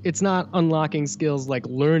it's not unlocking skills like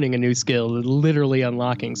learning a new skill, literally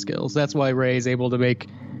unlocking skills. That's why Rey is able to make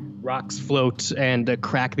rocks float and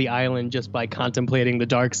crack the island just by contemplating the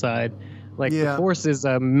dark side. The Force is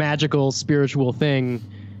a magical, spiritual thing.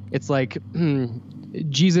 It's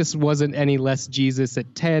Jesus wasn't any less Jesus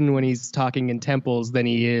at 10 when he's talking in temples than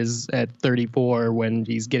he is at 34 when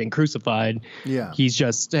he's getting crucified. Yeah. He's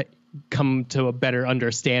just come to a better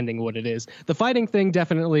understanding what it is. The fighting thing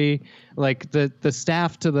definitely, like the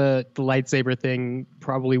staff to the lightsaber thing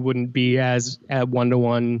probably wouldn't be as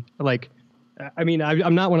one-to-one. Like, I mean,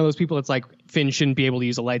 I'm not one of those people that's like, Finn shouldn't be able to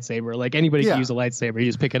use a lightsaber. Like, anybody can use a lightsaber, you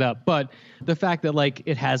just pick it up. But the fact that like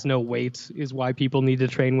it has no weight is why people need to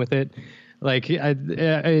train with it. Like,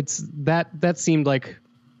 it's that seemed like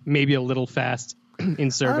maybe a little fast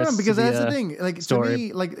in service. I don't know, because that's the thing. Like, story. to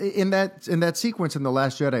me, like in that sequence in The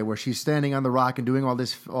Last Jedi where she's standing on the rock and doing all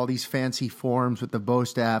these fancy forms with the bow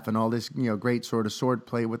staff and all this, great sort of sword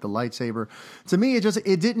play with the lightsaber. To me,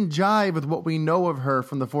 it didn't jive with what we know of her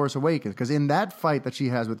from The Force Awakens. Because in that fight that she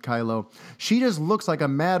has with Kylo, she just looks like a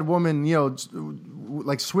mad woman,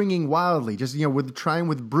 like swinging wildly, just trying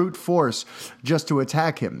with brute force just to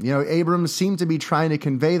attack him. Abrams seemed to be trying to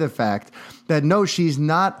convey the fact that no, she's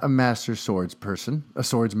not a master swords person, a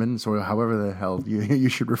swordsman, sort of however the hell you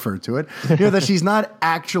should refer to it. That she's not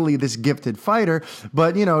actually this gifted fighter,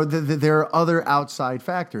 but there are other outside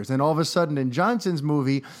factors. And all of a sudden in Johnson's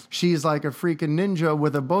movie, she's like a freaking ninja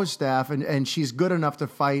with a bow staff, and she's good enough to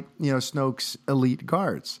fight Snoke's elite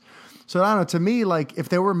guards. So I don't know. To me, like if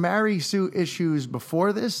there were Mary Sue issues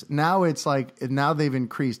before this, now it's like now they've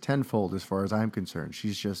increased tenfold as far as I'm concerned.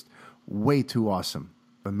 She's just way too awesome.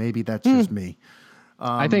 But maybe that's just me.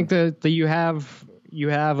 I think that you have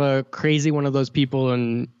a crazy one of those people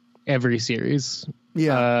in every series.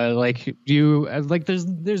 Yeah.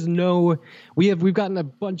 There's no, we've gotten a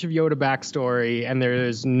bunch of Yoda backstory, and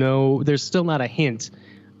there's still not a hint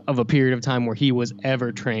of a period of time where he was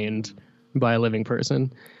ever trained by a living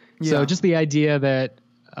person. Yeah. So just the idea that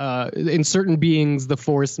in certain beings, the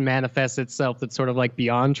Force manifests itself that's sort of like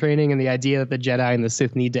beyond training, and the idea that the Jedi and the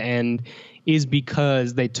Sith need to end is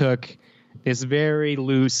because they took this very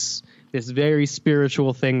loose, this very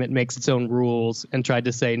spiritual thing that makes its own rules and tried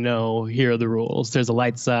to say, no, here are the rules. There's a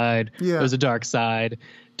light side. Yeah. There's a dark side.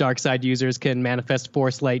 Dark side users can manifest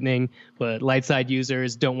Force lightning, but light side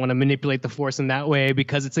users don't want to manipulate the Force in that way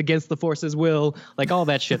because it's against the Force's will. Like, all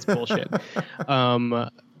that shit's bullshit.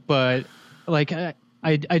 But like,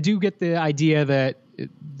 I do get the idea that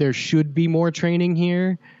there should be more training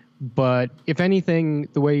here. But if anything,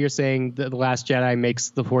 the way you're saying that The Last Jedi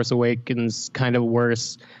makes The Force Awakens kind of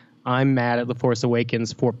worse, I'm mad at The Force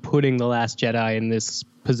Awakens for putting The Last Jedi in this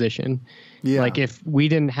position. Yeah. Like, if we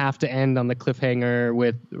didn't have to end on the cliffhanger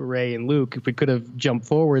with Rey and Luke, if we could have jumped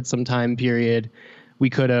forward some time period,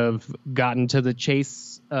 we could have gotten to the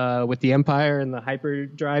chase with the Empire and the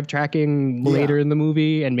hyperdrive tracking later in the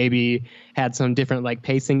movie, and maybe had some different like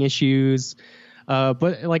pacing issues.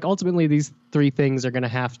 But like ultimately, these three things are going to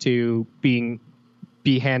have to be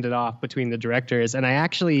handed off between the directors, and I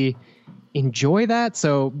actually enjoy that.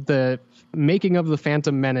 So the making of the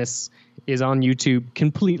Phantom Menace is on YouTube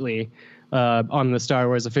completely on the Star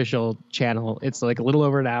Wars official channel. It's like a little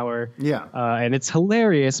over an hour. Yeah. And it's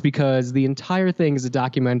hilarious because the entire thing is a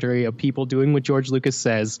documentary of people doing what George Lucas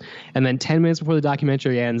says, and then 10 minutes before the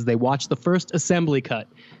documentary ends, they watch the first assembly cut,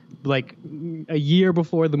 like a year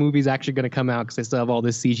before the movie's actually going to come out because they still have all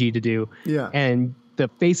this CG to do. Yeah. And the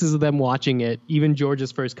faces of them watching it, even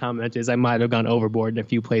George's first comment is, I might have gone overboard in a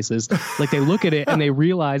few places. Like, they look at it and they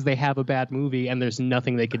realize they have a bad movie and there's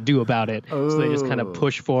nothing they could do about it. Oh. So they just kind of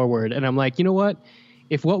push forward. And I'm like, you know what?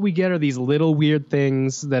 If what we get are these little weird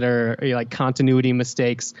things that are like continuity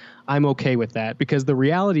mistakes, I'm okay with that. Because the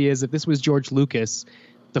reality is, if this was George Lucas,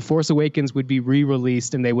 The Force Awakens would be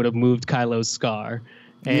re-released and they would have moved Kylo's scar.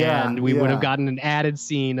 And we would have gotten an added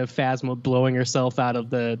scene of Phasma blowing herself out of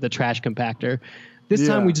the trash compactor. This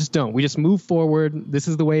time we just don't. We just move forward. This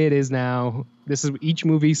is the way it is now. Each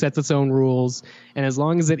movie sets its own rules. And as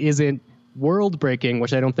long as it isn't world breaking,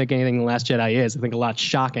 which I don't think anything in The Last Jedi is, I think a lot's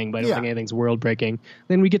shocking, but I don't think anything's world breaking,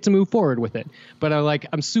 then we get to move forward with it. But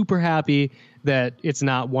I'm super happy that it's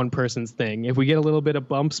not one person's thing. If we get a little bit of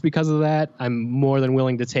bumps because of that, I'm more than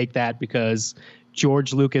willing to take that, because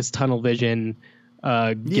George Lucas tunnel vision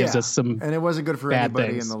gives us some and it wasn't good for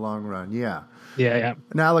anybody things in the long run. Yeah.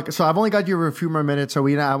 Now, look, so I've only got you for a few more minutes, so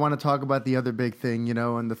I want to talk about the other big thing,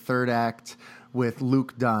 in the third act with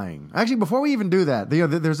Luke dying. Actually, before we even do that,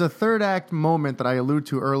 there's a third act moment that I alluded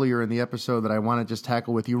to earlier in the episode that I want to just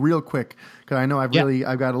tackle with you real quick, because I know I've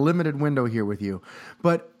got a limited window here with you.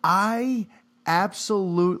 But I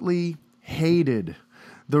absolutely hated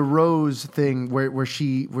the Rose thing where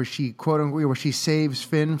she quote unquote where she saves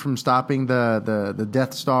Finn from stopping the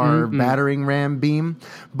Death Star battering ram beam.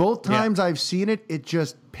 Both times I've seen it, it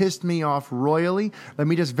just pissed me off royally. Let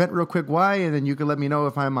me just vent real quick why, and then you can let me know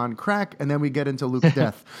if I'm on crack, and then we get into Luke's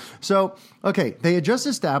death. So, okay, they had just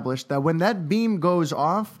established that when that beam goes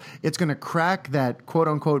off, it's going to crack that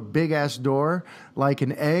quote-unquote big-ass door like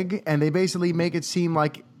an egg, and they basically make it seem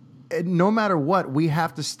like no matter what, we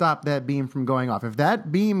have to stop that beam from going off. If that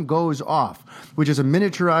beam goes off, which is a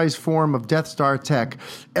miniaturized form of Death Star tech,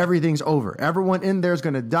 everything's over. Everyone in there is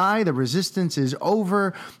going to die. The resistance is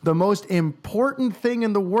over. The most important thing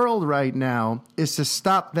in the world right now is to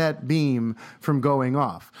stop that beam from going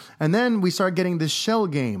off. And then we start getting this shell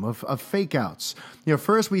game of fake outs. You know,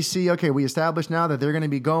 first we see, okay, we establish now that they're going to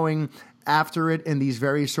be going after it in these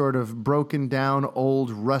very sort of broken down, old,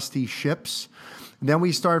 rusty ships. Then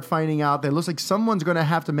we start finding out that it looks like someone's going to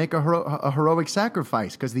have to make a heroic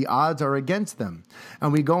sacrifice because the odds are against them.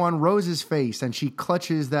 And we go on Rose's face, and she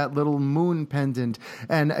clutches that little moon pendant.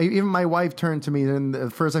 And even my wife turned to me, and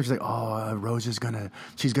the first time she's like, "Oh, Rose is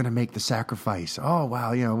she's gonna make the sacrifice. Oh,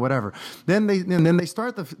 wow, you know, whatever." Then they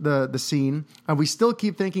start the scene, and we still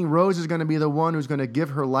keep thinking Rose is going to be the one who's going to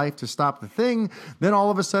give her life to stop the thing. Then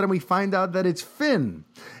all of a sudden we find out that it's Finn,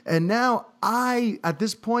 and now at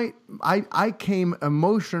this point, I came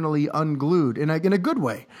emotionally unglued in a good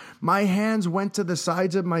way. My hands went to the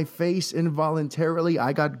sides of my face involuntarily.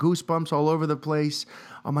 I got goosebumps all over the place.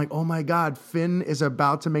 I'm like, oh my God, Finn is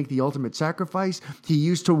about to make the ultimate sacrifice. He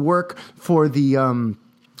used to work for the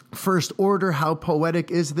First Order. How poetic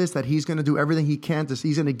is this, that he's going to do everything he can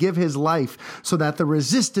he's going to give his life so that the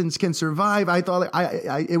resistance can survive. I thought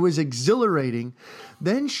it was exhilarating.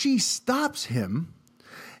 Then she stops him.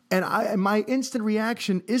 And my instant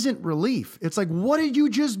reaction isn't relief. It's like, what did you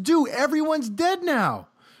just do? Everyone's dead now.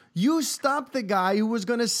 You stopped the guy who was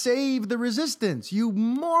going to save the resistance, you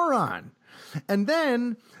moron. And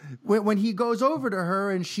then when he goes over to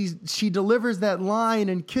her and she delivers that line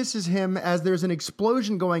and kisses him as there's an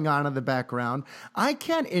explosion going on in the background, I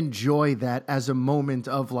can't enjoy that as a moment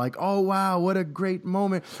of like, oh, wow, what a great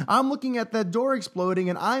moment. I'm looking at that door exploding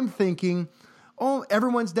and I'm thinking, oh,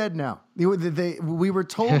 everyone's dead now. We were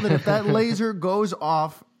told that if that laser goes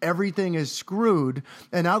off, everything is screwed.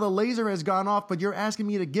 And now the laser has gone off, but you're asking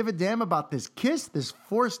me to give a damn about this kiss, this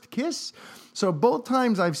forced kiss? So both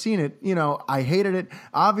times I've seen it, you know, I hated it.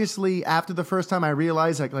 Obviously, after the first time, I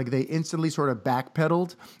realized like they instantly sort of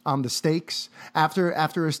backpedaled on the stakes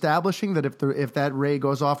after establishing that if that ray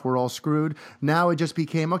goes off, we're all screwed. Now it just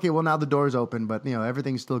became, okay, well, now the door's open, but, you know,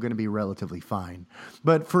 everything's still going to be relatively fine.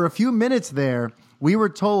 But for a few minutes there, we were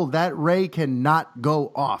told that ray cannot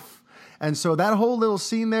go off. And so that whole little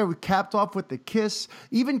scene there capped off with the kiss,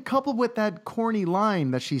 even coupled with that corny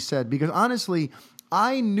line that she said, because honestly,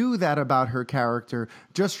 I knew that about her character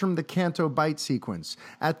just from the Canto Bite sequence.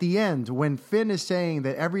 At the end, when Finn is saying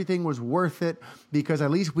that everything was worth it because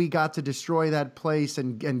at least we got to destroy that place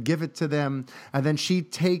and give it to them, and then she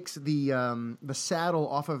takes the saddle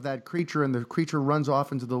off of that creature and the creature runs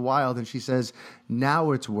off into the wild and she says,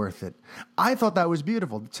 now it's worth it. I thought that was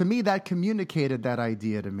beautiful. To me, that communicated that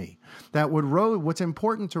idea to me. That what's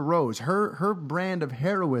important to Rose, her brand of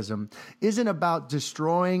heroism isn't about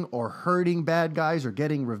destroying or hurting bad guys or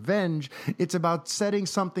getting revenge. It's about setting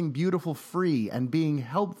something beautiful free and being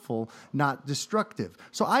helpful, not destructive.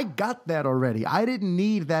 So I got that already. I didn't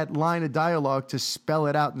need that line of dialogue to spell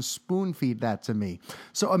it out and spoon feed that to me.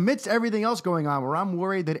 So amidst everything else going on where I'm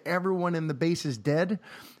worried that everyone in the base is dead,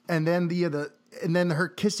 and then and then her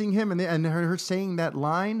kissing him and her saying that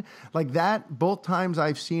line, like that, both times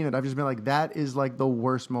I've seen it, I've just been like, that is like the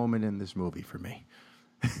worst moment in this movie for me.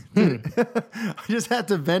 I just had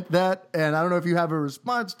to vent that, and I don't know if you have a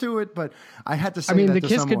response to it, but I had to say that to someone. The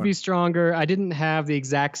kiss could be stronger. I didn't have the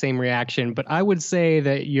exact same reaction, but I would say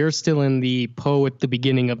that you're still in the Poe at the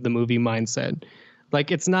beginning of the movie mindset.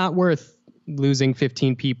 Like, it's not worth losing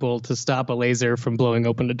 15 people to stop a laser from blowing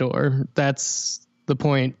open a door. That's the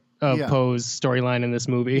point of Poe's storyline in this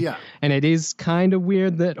movie. Yeah. And it is kind of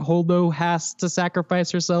weird that Holdo has to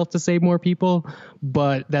sacrifice herself to save more people,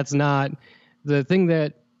 but that's not the thing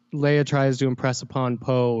that Leia tries to impress upon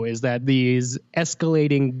Poe is that these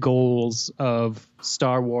escalating goals of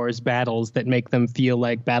Star Wars battles that make them feel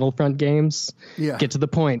like Battlefront games, get to the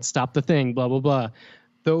point, stop the thing, blah, blah, blah.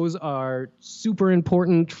 Those are super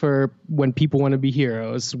important for when people want to be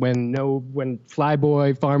heroes, when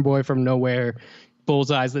Flyboy, Farm Boy from nowhere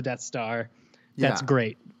bullseyes the Death Star. That's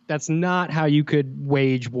great. That's not how you could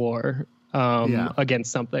wage war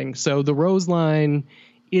against something. So the Rose line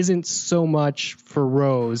isn't so much for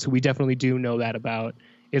Rose, who we definitely do know that about.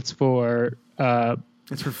 It's for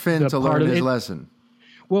It's for Finn to learn his lesson.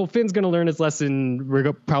 Well, Finn's going to learn his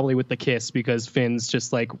lesson probably with the kiss, because Finn's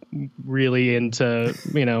just like really into,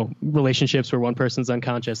 relationships where one person's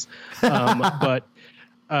unconscious. But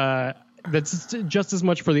that's just as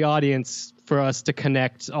much for the audience, for us to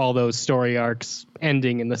connect all those story arcs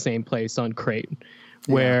ending in the same place on Crate,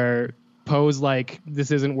 where Poe's like,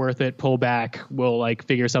 this isn't worth it, pull back, we'll like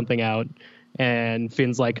figure something out. And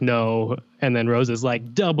Finn's like, no. And then Rose is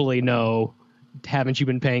like, doubly no. Haven't you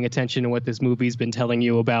been paying attention to what this movie's been telling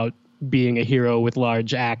you about being a hero with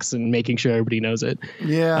large axe and making sure everybody knows it?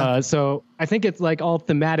 Yeah. So I think it's like all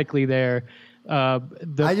thematically there. I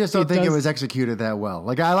just don't think it was executed that well.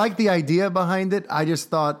 Like, I like the idea behind it. I just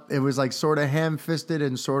thought it was like sort of ham-fisted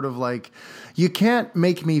and sort of like, you can't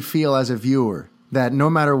make me feel as a viewer that no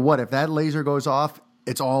matter what, if that laser goes off,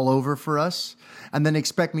 it's all over for us, and then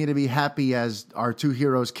expect me to be happy as our two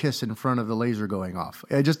heroes kiss in front of the laser going off.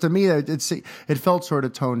 To me, it felt sort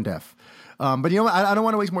of tone deaf. But you know what? I don't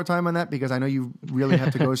want to waste more time on that, because I know you really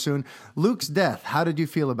have to go soon. Luke's death, how did you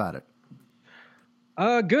feel about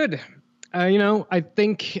it? Good. I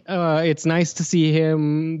think it's nice to see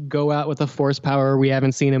him go out with a force power we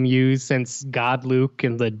haven't seen him use since God Luke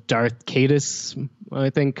and the Darth Cadus, I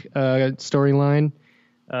think, storyline.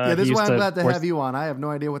 This is why I'm glad to have you on. I have no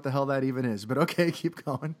idea what the hell that even is, but okay, keep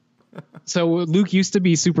going. So Luke used to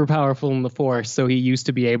be super powerful in the Force, so he used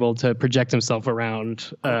to be able to project himself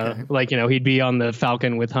around. Okay. He'd be on the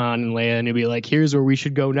Falcon with Han and Leia, and he'd be like, here's where we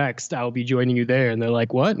should go next. I'll be joining you there. And they're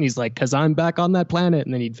like, what? And he's like, because I'm back on that planet.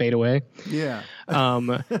 And then he'd fade away. Yeah.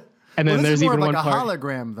 And then there's even one part.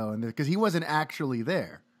 Hologram, though, because he wasn't actually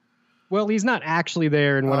there. Well, he's not actually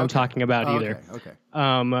there in what I'm talking about either.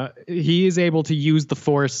 Okay. He is able to use the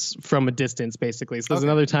Force from a distance, basically. So there's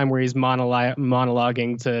another time where he's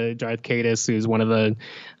monologuing to Darth Cadus, who's one of the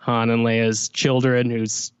Han and Leia's children,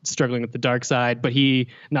 who's struggling with the dark side. But he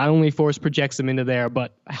not only Force projects him into there,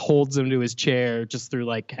 but holds him to his chair just through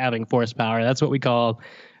like having Force power. That's what we call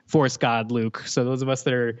Force God Luke. So those of us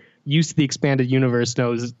that are used to the expanded universe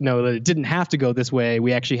know that it didn't have to go this way.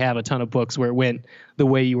 We actually have a ton of books where it went the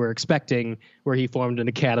way you were expecting, where he formed an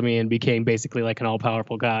academy and became basically like an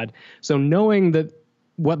all-powerful god. So knowing that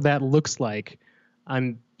what that looks like,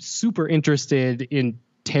 I'm super interested in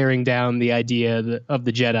tearing down the idea of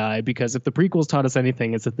the Jedi, because if the prequels taught us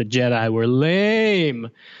anything, it's that the Jedi were lame.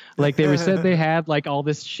 Like they said they had like all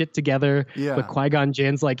this shit together, but Qui-Gon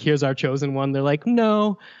Jinn's like, here's our chosen one. They're like,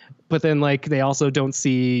 no. But then like they also don't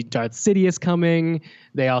see Darth Sidious coming.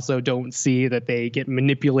 They also don't see that they get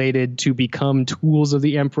manipulated to become tools of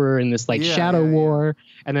the Emperor in this like shadow war.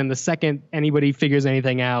 And then the second anybody figures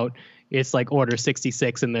anything out, it's like Order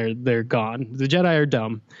 66 and they're gone. The Jedi are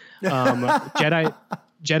dumb.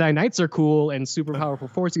 Jedi Knights are cool, and super powerful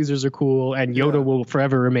Force users are cool, and Yoda will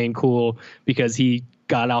forever remain cool because he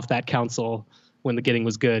got off that council when the getting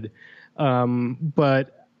was good.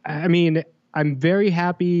 But I mean, I'm very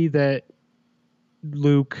happy that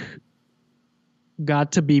Luke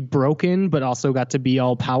got to be broken, but also got to be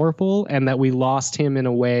all powerful, and that we lost him in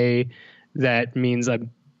a way that means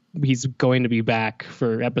he's going to be back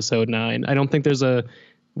for Episode 9. I don't think there's a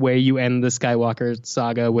way you end the Skywalker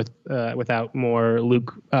saga without more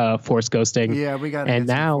Luke Force ghosting. Yeah, we got. And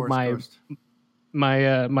now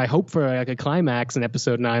my hope for like a climax in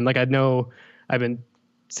Episode 9. Like I know I've been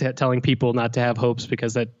telling people not to have hopes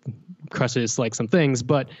because that crushes like some things,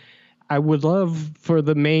 but I would love for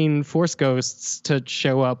the main Force ghosts to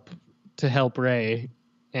show up to help Rey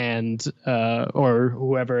and or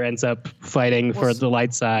whoever ends up fighting for the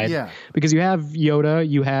light side. Yeah, because you have Yoda,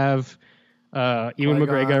 you have Ewan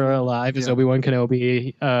McGregor alive as Obi-Wan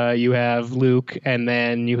Kenobi. You have Luke, and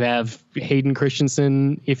then you have Hayden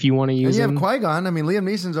Christensen if you want to use him. And you have Qui-Gon. I mean, Liam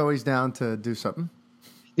Neeson's always down to do something.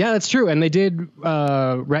 Yeah, that's true. And they did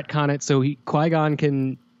retcon it so Qui-Gon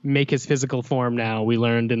can make his physical form now. We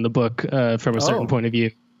learned in the book from a certain point of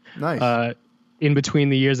view. Nice. In between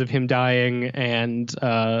the years of him dying and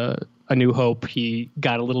A New Hope, he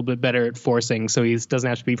got a little bit better at forcing, so he doesn't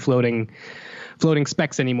have to be floating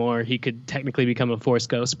specks anymore. He could technically become a Force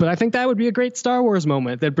ghost. But I think that would be a great Star Wars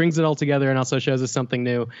moment that brings it all together and also shows us something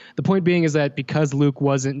new. The point being is that because Luke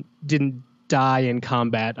didn't die in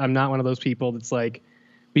combat, I'm not one of those people that's like,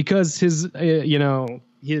 because his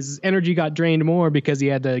energy got drained more because he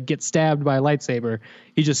had to get stabbed by a lightsaber.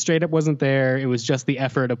 He just straight up wasn't there. It was just the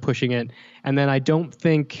effort of pushing it. And then I don't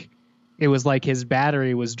think it was like his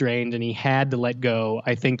battery was drained and he had to let go.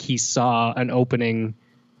 I think he saw an opening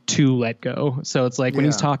to let go. So it's like when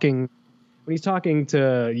he's talking to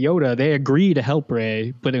Yoda, they agree to help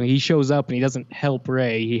Rey, but when he shows up and he doesn't help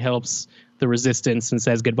Rey, he helps the Resistance and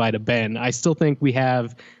says goodbye to Ben. I still think we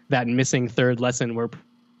have that missing third lesson we're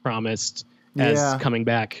promised as coming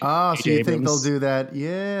back. Oh, so you think they'll do that?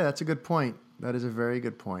 Yeah, that's a good point. That is a very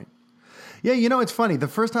good point. Yeah, it's funny. The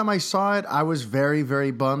first time I saw it, I was very,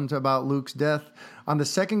 very bummed about Luke's death. On the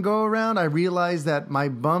second go around, I realized that my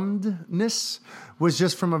bummedness was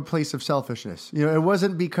just from a place of selfishness. It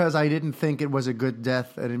wasn't because I didn't think it was a good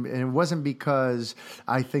death, and it wasn't because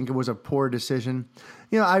I think it was a poor decision.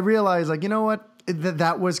 I realized, like, you know what?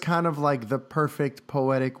 That was kind of like the perfect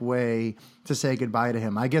poetic way to say goodbye to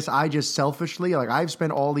him. I guess I just selfishly, like, I've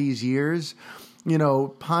spent all these years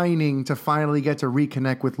pining to finally get to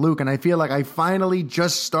reconnect with Luke. And I feel like I finally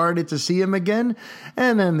just started to see him again,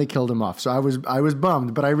 and then they killed him off. So I was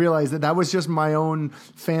bummed, but I realized that was just my own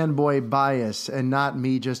fanboy bias and not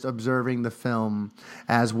me just observing the film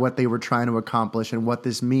as what they were trying to accomplish and what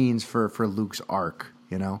this means for Luke's arc.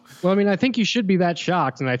 Well, I mean, I think you should be that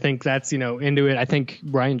shocked. And I think that's, into it. I think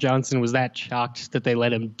Rian Johnson was that shocked that they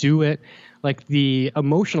let him do it. Like, the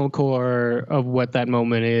emotional core of what that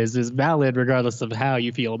moment is valid regardless of how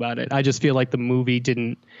you feel about it. I just feel like the movie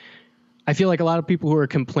didn't. I feel like a lot of people who are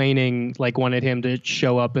complaining, like, wanted him to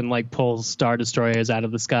show up and, like, pull Star Destroyers out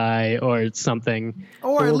of the sky or something.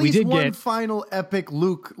 Or at least one final epic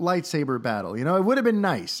Luke lightsaber battle. It would have been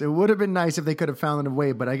nice. It would have been nice if they could have found a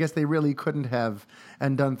way, but I guess they really couldn't have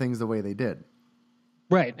and done things the way they did.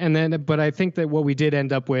 Right. And then, but I think that what we did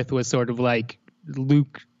end up with was sort of like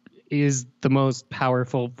Luke is the most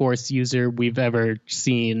powerful Force user we've ever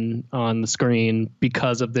seen on the screen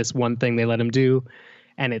because of this one thing they let him do.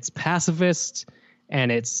 And it's pacifist,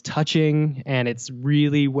 and it's touching, and it's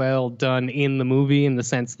really well done in the movie in the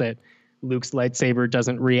sense that Luke's lightsaber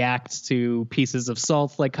doesn't react to pieces of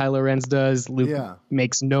salt like Kylo Ren's does. Luke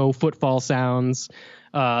makes no footfall sounds.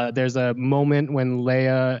 There's a moment when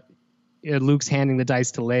Luke's handing the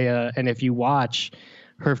dice to Leia, and if you watch,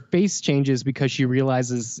 her face changes because she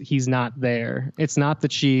realizes he's not there. It's not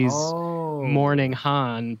that she's mourning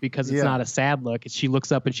Han because it's not a sad look. She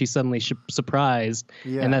looks up and she's suddenly surprised.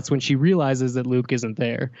 Yeah. And that's when she realizes that Luke isn't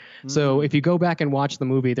there. So if you go back and watch the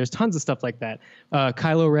movie, there's tons of stuff like that.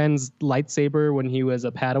 Kylo Ren's lightsaber when he was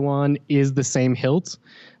a Padawan is the same hilt.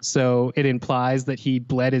 So it implies that he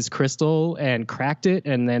bled his crystal and cracked it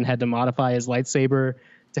and then had to modify his lightsaber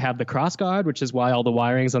to have the crossguard, which is why all the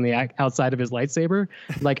wiring's on the outside of his lightsaber.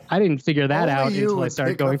 Like, I didn't figure that out until I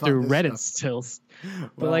started going through Reddit stills.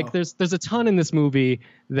 But like, there's a ton in this movie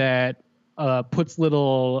that puts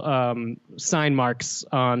little sign marks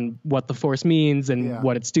on what the Force means and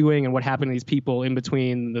what it's doing and what happened to these people in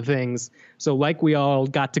between the things. So like we all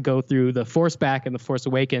got to go through the Force Back and the Force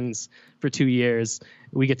Awakens for 2 years,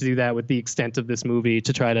 we get to do that with the extent of this movie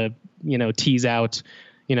to try to, tease out,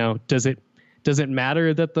 does it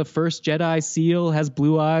matter that the first Jedi seal has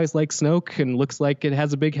blue eyes like Snoke and looks like it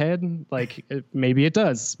has a big head? Like, maybe it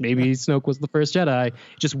does. Maybe Snoke was the first Jedi. It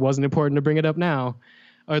just wasn't important to bring it up now.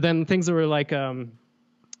 Or then things that were like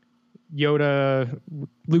Yoda,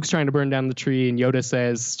 Luke's trying to burn down the tree, and Yoda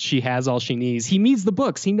says she has all she needs. He needs the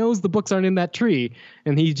books. He knows the books aren't in that tree,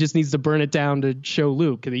 and he just needs to burn it down to show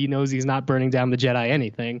Luke that he knows he's not burning down the Jedi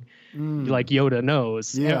anything, like Yoda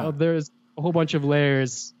knows. Yeah. There's a whole bunch of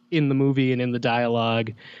layers in the movie and in the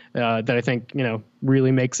dialogue that I think,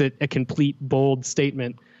 really makes it a complete, bold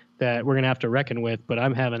statement that we're going to have to reckon with. But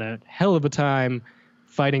I'm having a hell of a time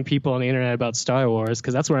fighting people on the internet about Star Wars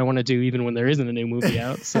because that's what I want to do even when there isn't a new movie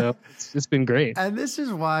out. So it's been great. And this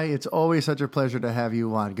is why it's always such a pleasure to have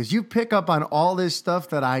you on, because you pick up on all this stuff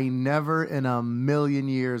that I never in a million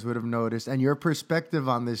years would have noticed. And your perspective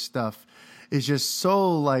on this stuff is just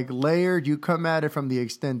so like layered. You come at it from the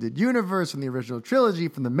extended universe, from the original trilogy,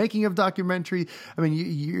 from the making of documentary. I mean,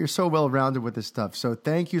 you're so well rounded with this stuff. So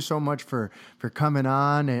thank you so much for coming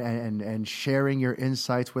on and sharing your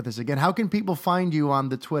insights with us again. How can people find you on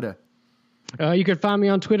the Twitter? You can find me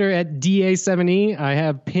on Twitter at Da7e. I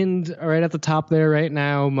have pinned right at the top there right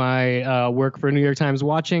now my work for New York Times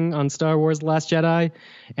Watching on Star Wars The Last Jedi,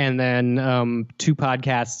 and then 2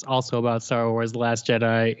 podcasts also about Star Wars The Last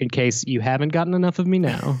Jedi, in case you haven't gotten enough of me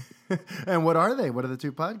now. And what are they? What are the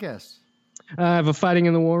 2 podcasts? I have a Fighting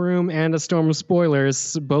in the War Room and a Storm of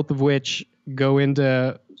Spoilers, both of which go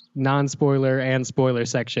into non-spoiler and spoiler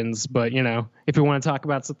sections. But, if we want to talk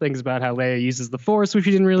about some things about how Leia uses the Force, which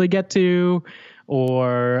we didn't really get to,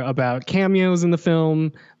 or about cameos in the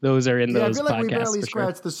film, those are in those podcasts. I feel like we barely for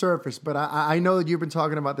scratched sure. the surface, but I know that you've been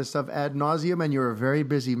talking about this stuff ad nauseum, and you're a very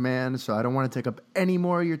busy man, so I don't want to take up any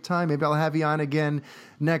more of your time. Maybe I'll have you on again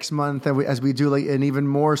next month as we do like an even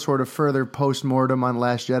more sort of further post-mortem on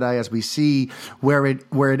Last Jedi, as we see where it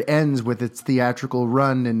ends with its theatrical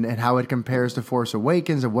run and how it compares to Force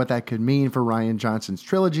Awakens and what that could mean for Rian Johnson's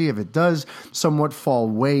trilogy if it does somewhat fall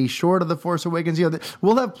way short of The Force Awakens.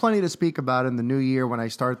 We'll have plenty to speak about in the new year when I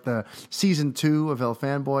start the season 2 of El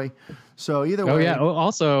Fanboy. So either way. Oh yeah.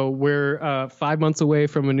 Also, we're 5 months away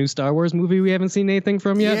from a new Star Wars movie we haven't seen anything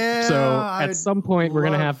from yet. Yeah, so at some point we're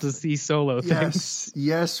gonna have to see Solo things.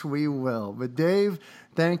 Yes, we will. But Dave,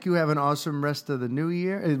 thank you. Have an awesome rest of the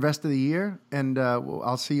year, and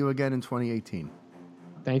I'll see you again in 2018.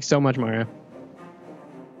 Thanks so much, Mario.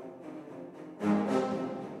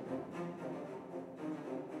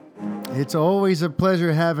 It's always a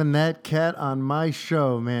pleasure having that cat on my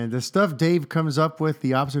show, man. The stuff Dave comes up with,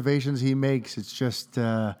 the observations he makes, it's just,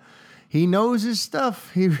 he knows his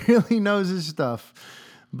stuff. He really knows his stuff.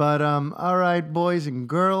 But, all right, boys and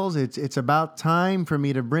girls, it's about time for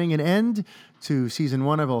me to bring an end to season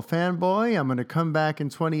 1 of El Fanboy. I'm going to come back in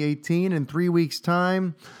 2018 in 3 weeks'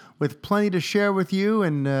 time with plenty to share with you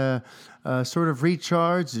and sort of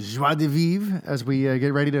recharge joie de vivre as we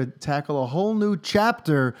get ready to tackle a whole new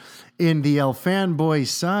chapter in the El Fanboy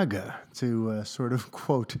saga, to sort of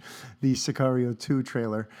quote the Sicario 2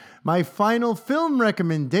 trailer. My final film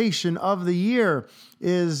recommendation of the year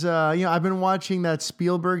is, I've been watching that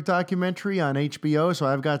Spielberg documentary on HBO, so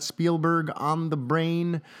I've got Spielberg on the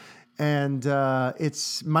brain, and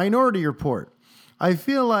it's Minority Report. I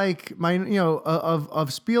feel like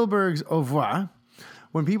of Spielberg's au revoir,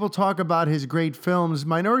 when people talk about his great films,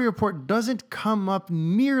 Minority Report doesn't come up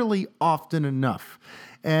nearly often enough.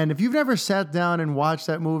 And if you've never sat down and watched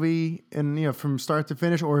that movie and from start to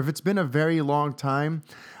finish, or if it's been a very long time,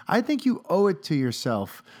 I think you owe it to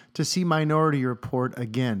yourself to see Minority Report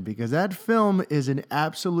again, because that film is an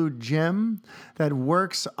absolute gem that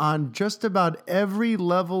works on just about every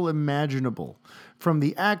level imaginable. From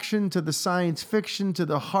the action to the science fiction, to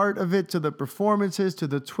the heart of it, to the performances, to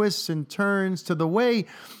the twists and turns, to the way,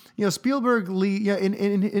 Spielberg,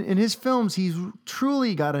 in his films, he's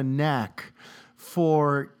truly got a knack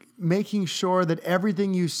for making sure that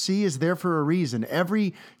everything you see is there for a reason.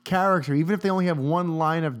 Every character, even if they only have one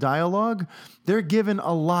line of dialogue, they're given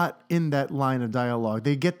a lot in that line of dialogue.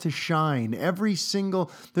 They get to shine.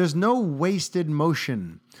 There's no wasted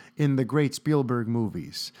motion in the great Spielberg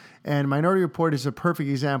movies. And Minority Report is a perfect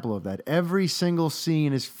example of that. Every single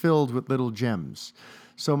scene is filled with little gems.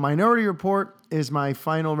 So Minority Report is my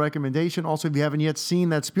final recommendation. Also, if you haven't yet seen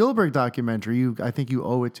that Spielberg documentary, I think you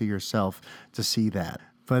owe it to yourself to see that.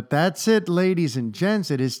 But that's it, ladies and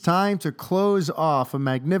gents. It is time to close off a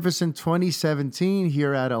magnificent 2017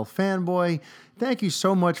 here at El Fanboy. Thank you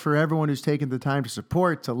so much for everyone who's taken the time to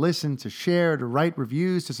support, to listen, to share, to write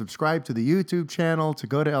reviews, to subscribe to the YouTube channel, to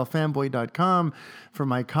go to elfanboy.com for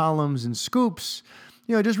my columns and scoops.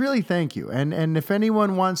 Just really thank you. And if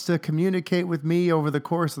anyone wants to communicate with me over the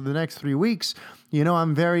course of the next 3 weeks,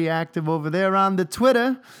 I'm very active over there on the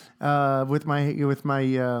Twitter. My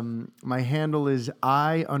handle is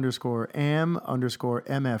I_am_MFR.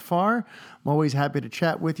 I'm always happy to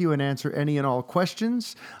chat with you and answer any and all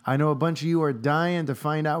questions. I know a bunch of you are dying to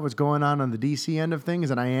find out what's going on the DC end of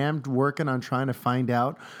things, and I am working on trying to find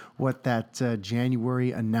out what that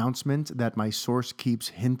January announcement that my source keeps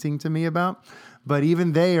hinting to me about. But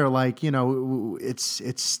even they are like, it's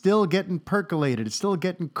still getting percolated. It's still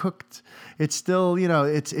getting cooked. It's still,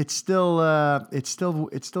 it's still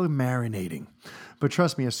marinating. But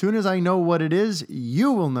trust me, as soon as I know what it is,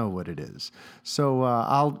 you will know what it is.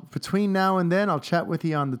 So between now and then, I'll chat with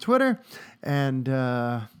you on the Twitter. And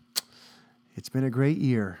it's been a great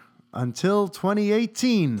year. Until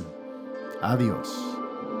 2018, adios.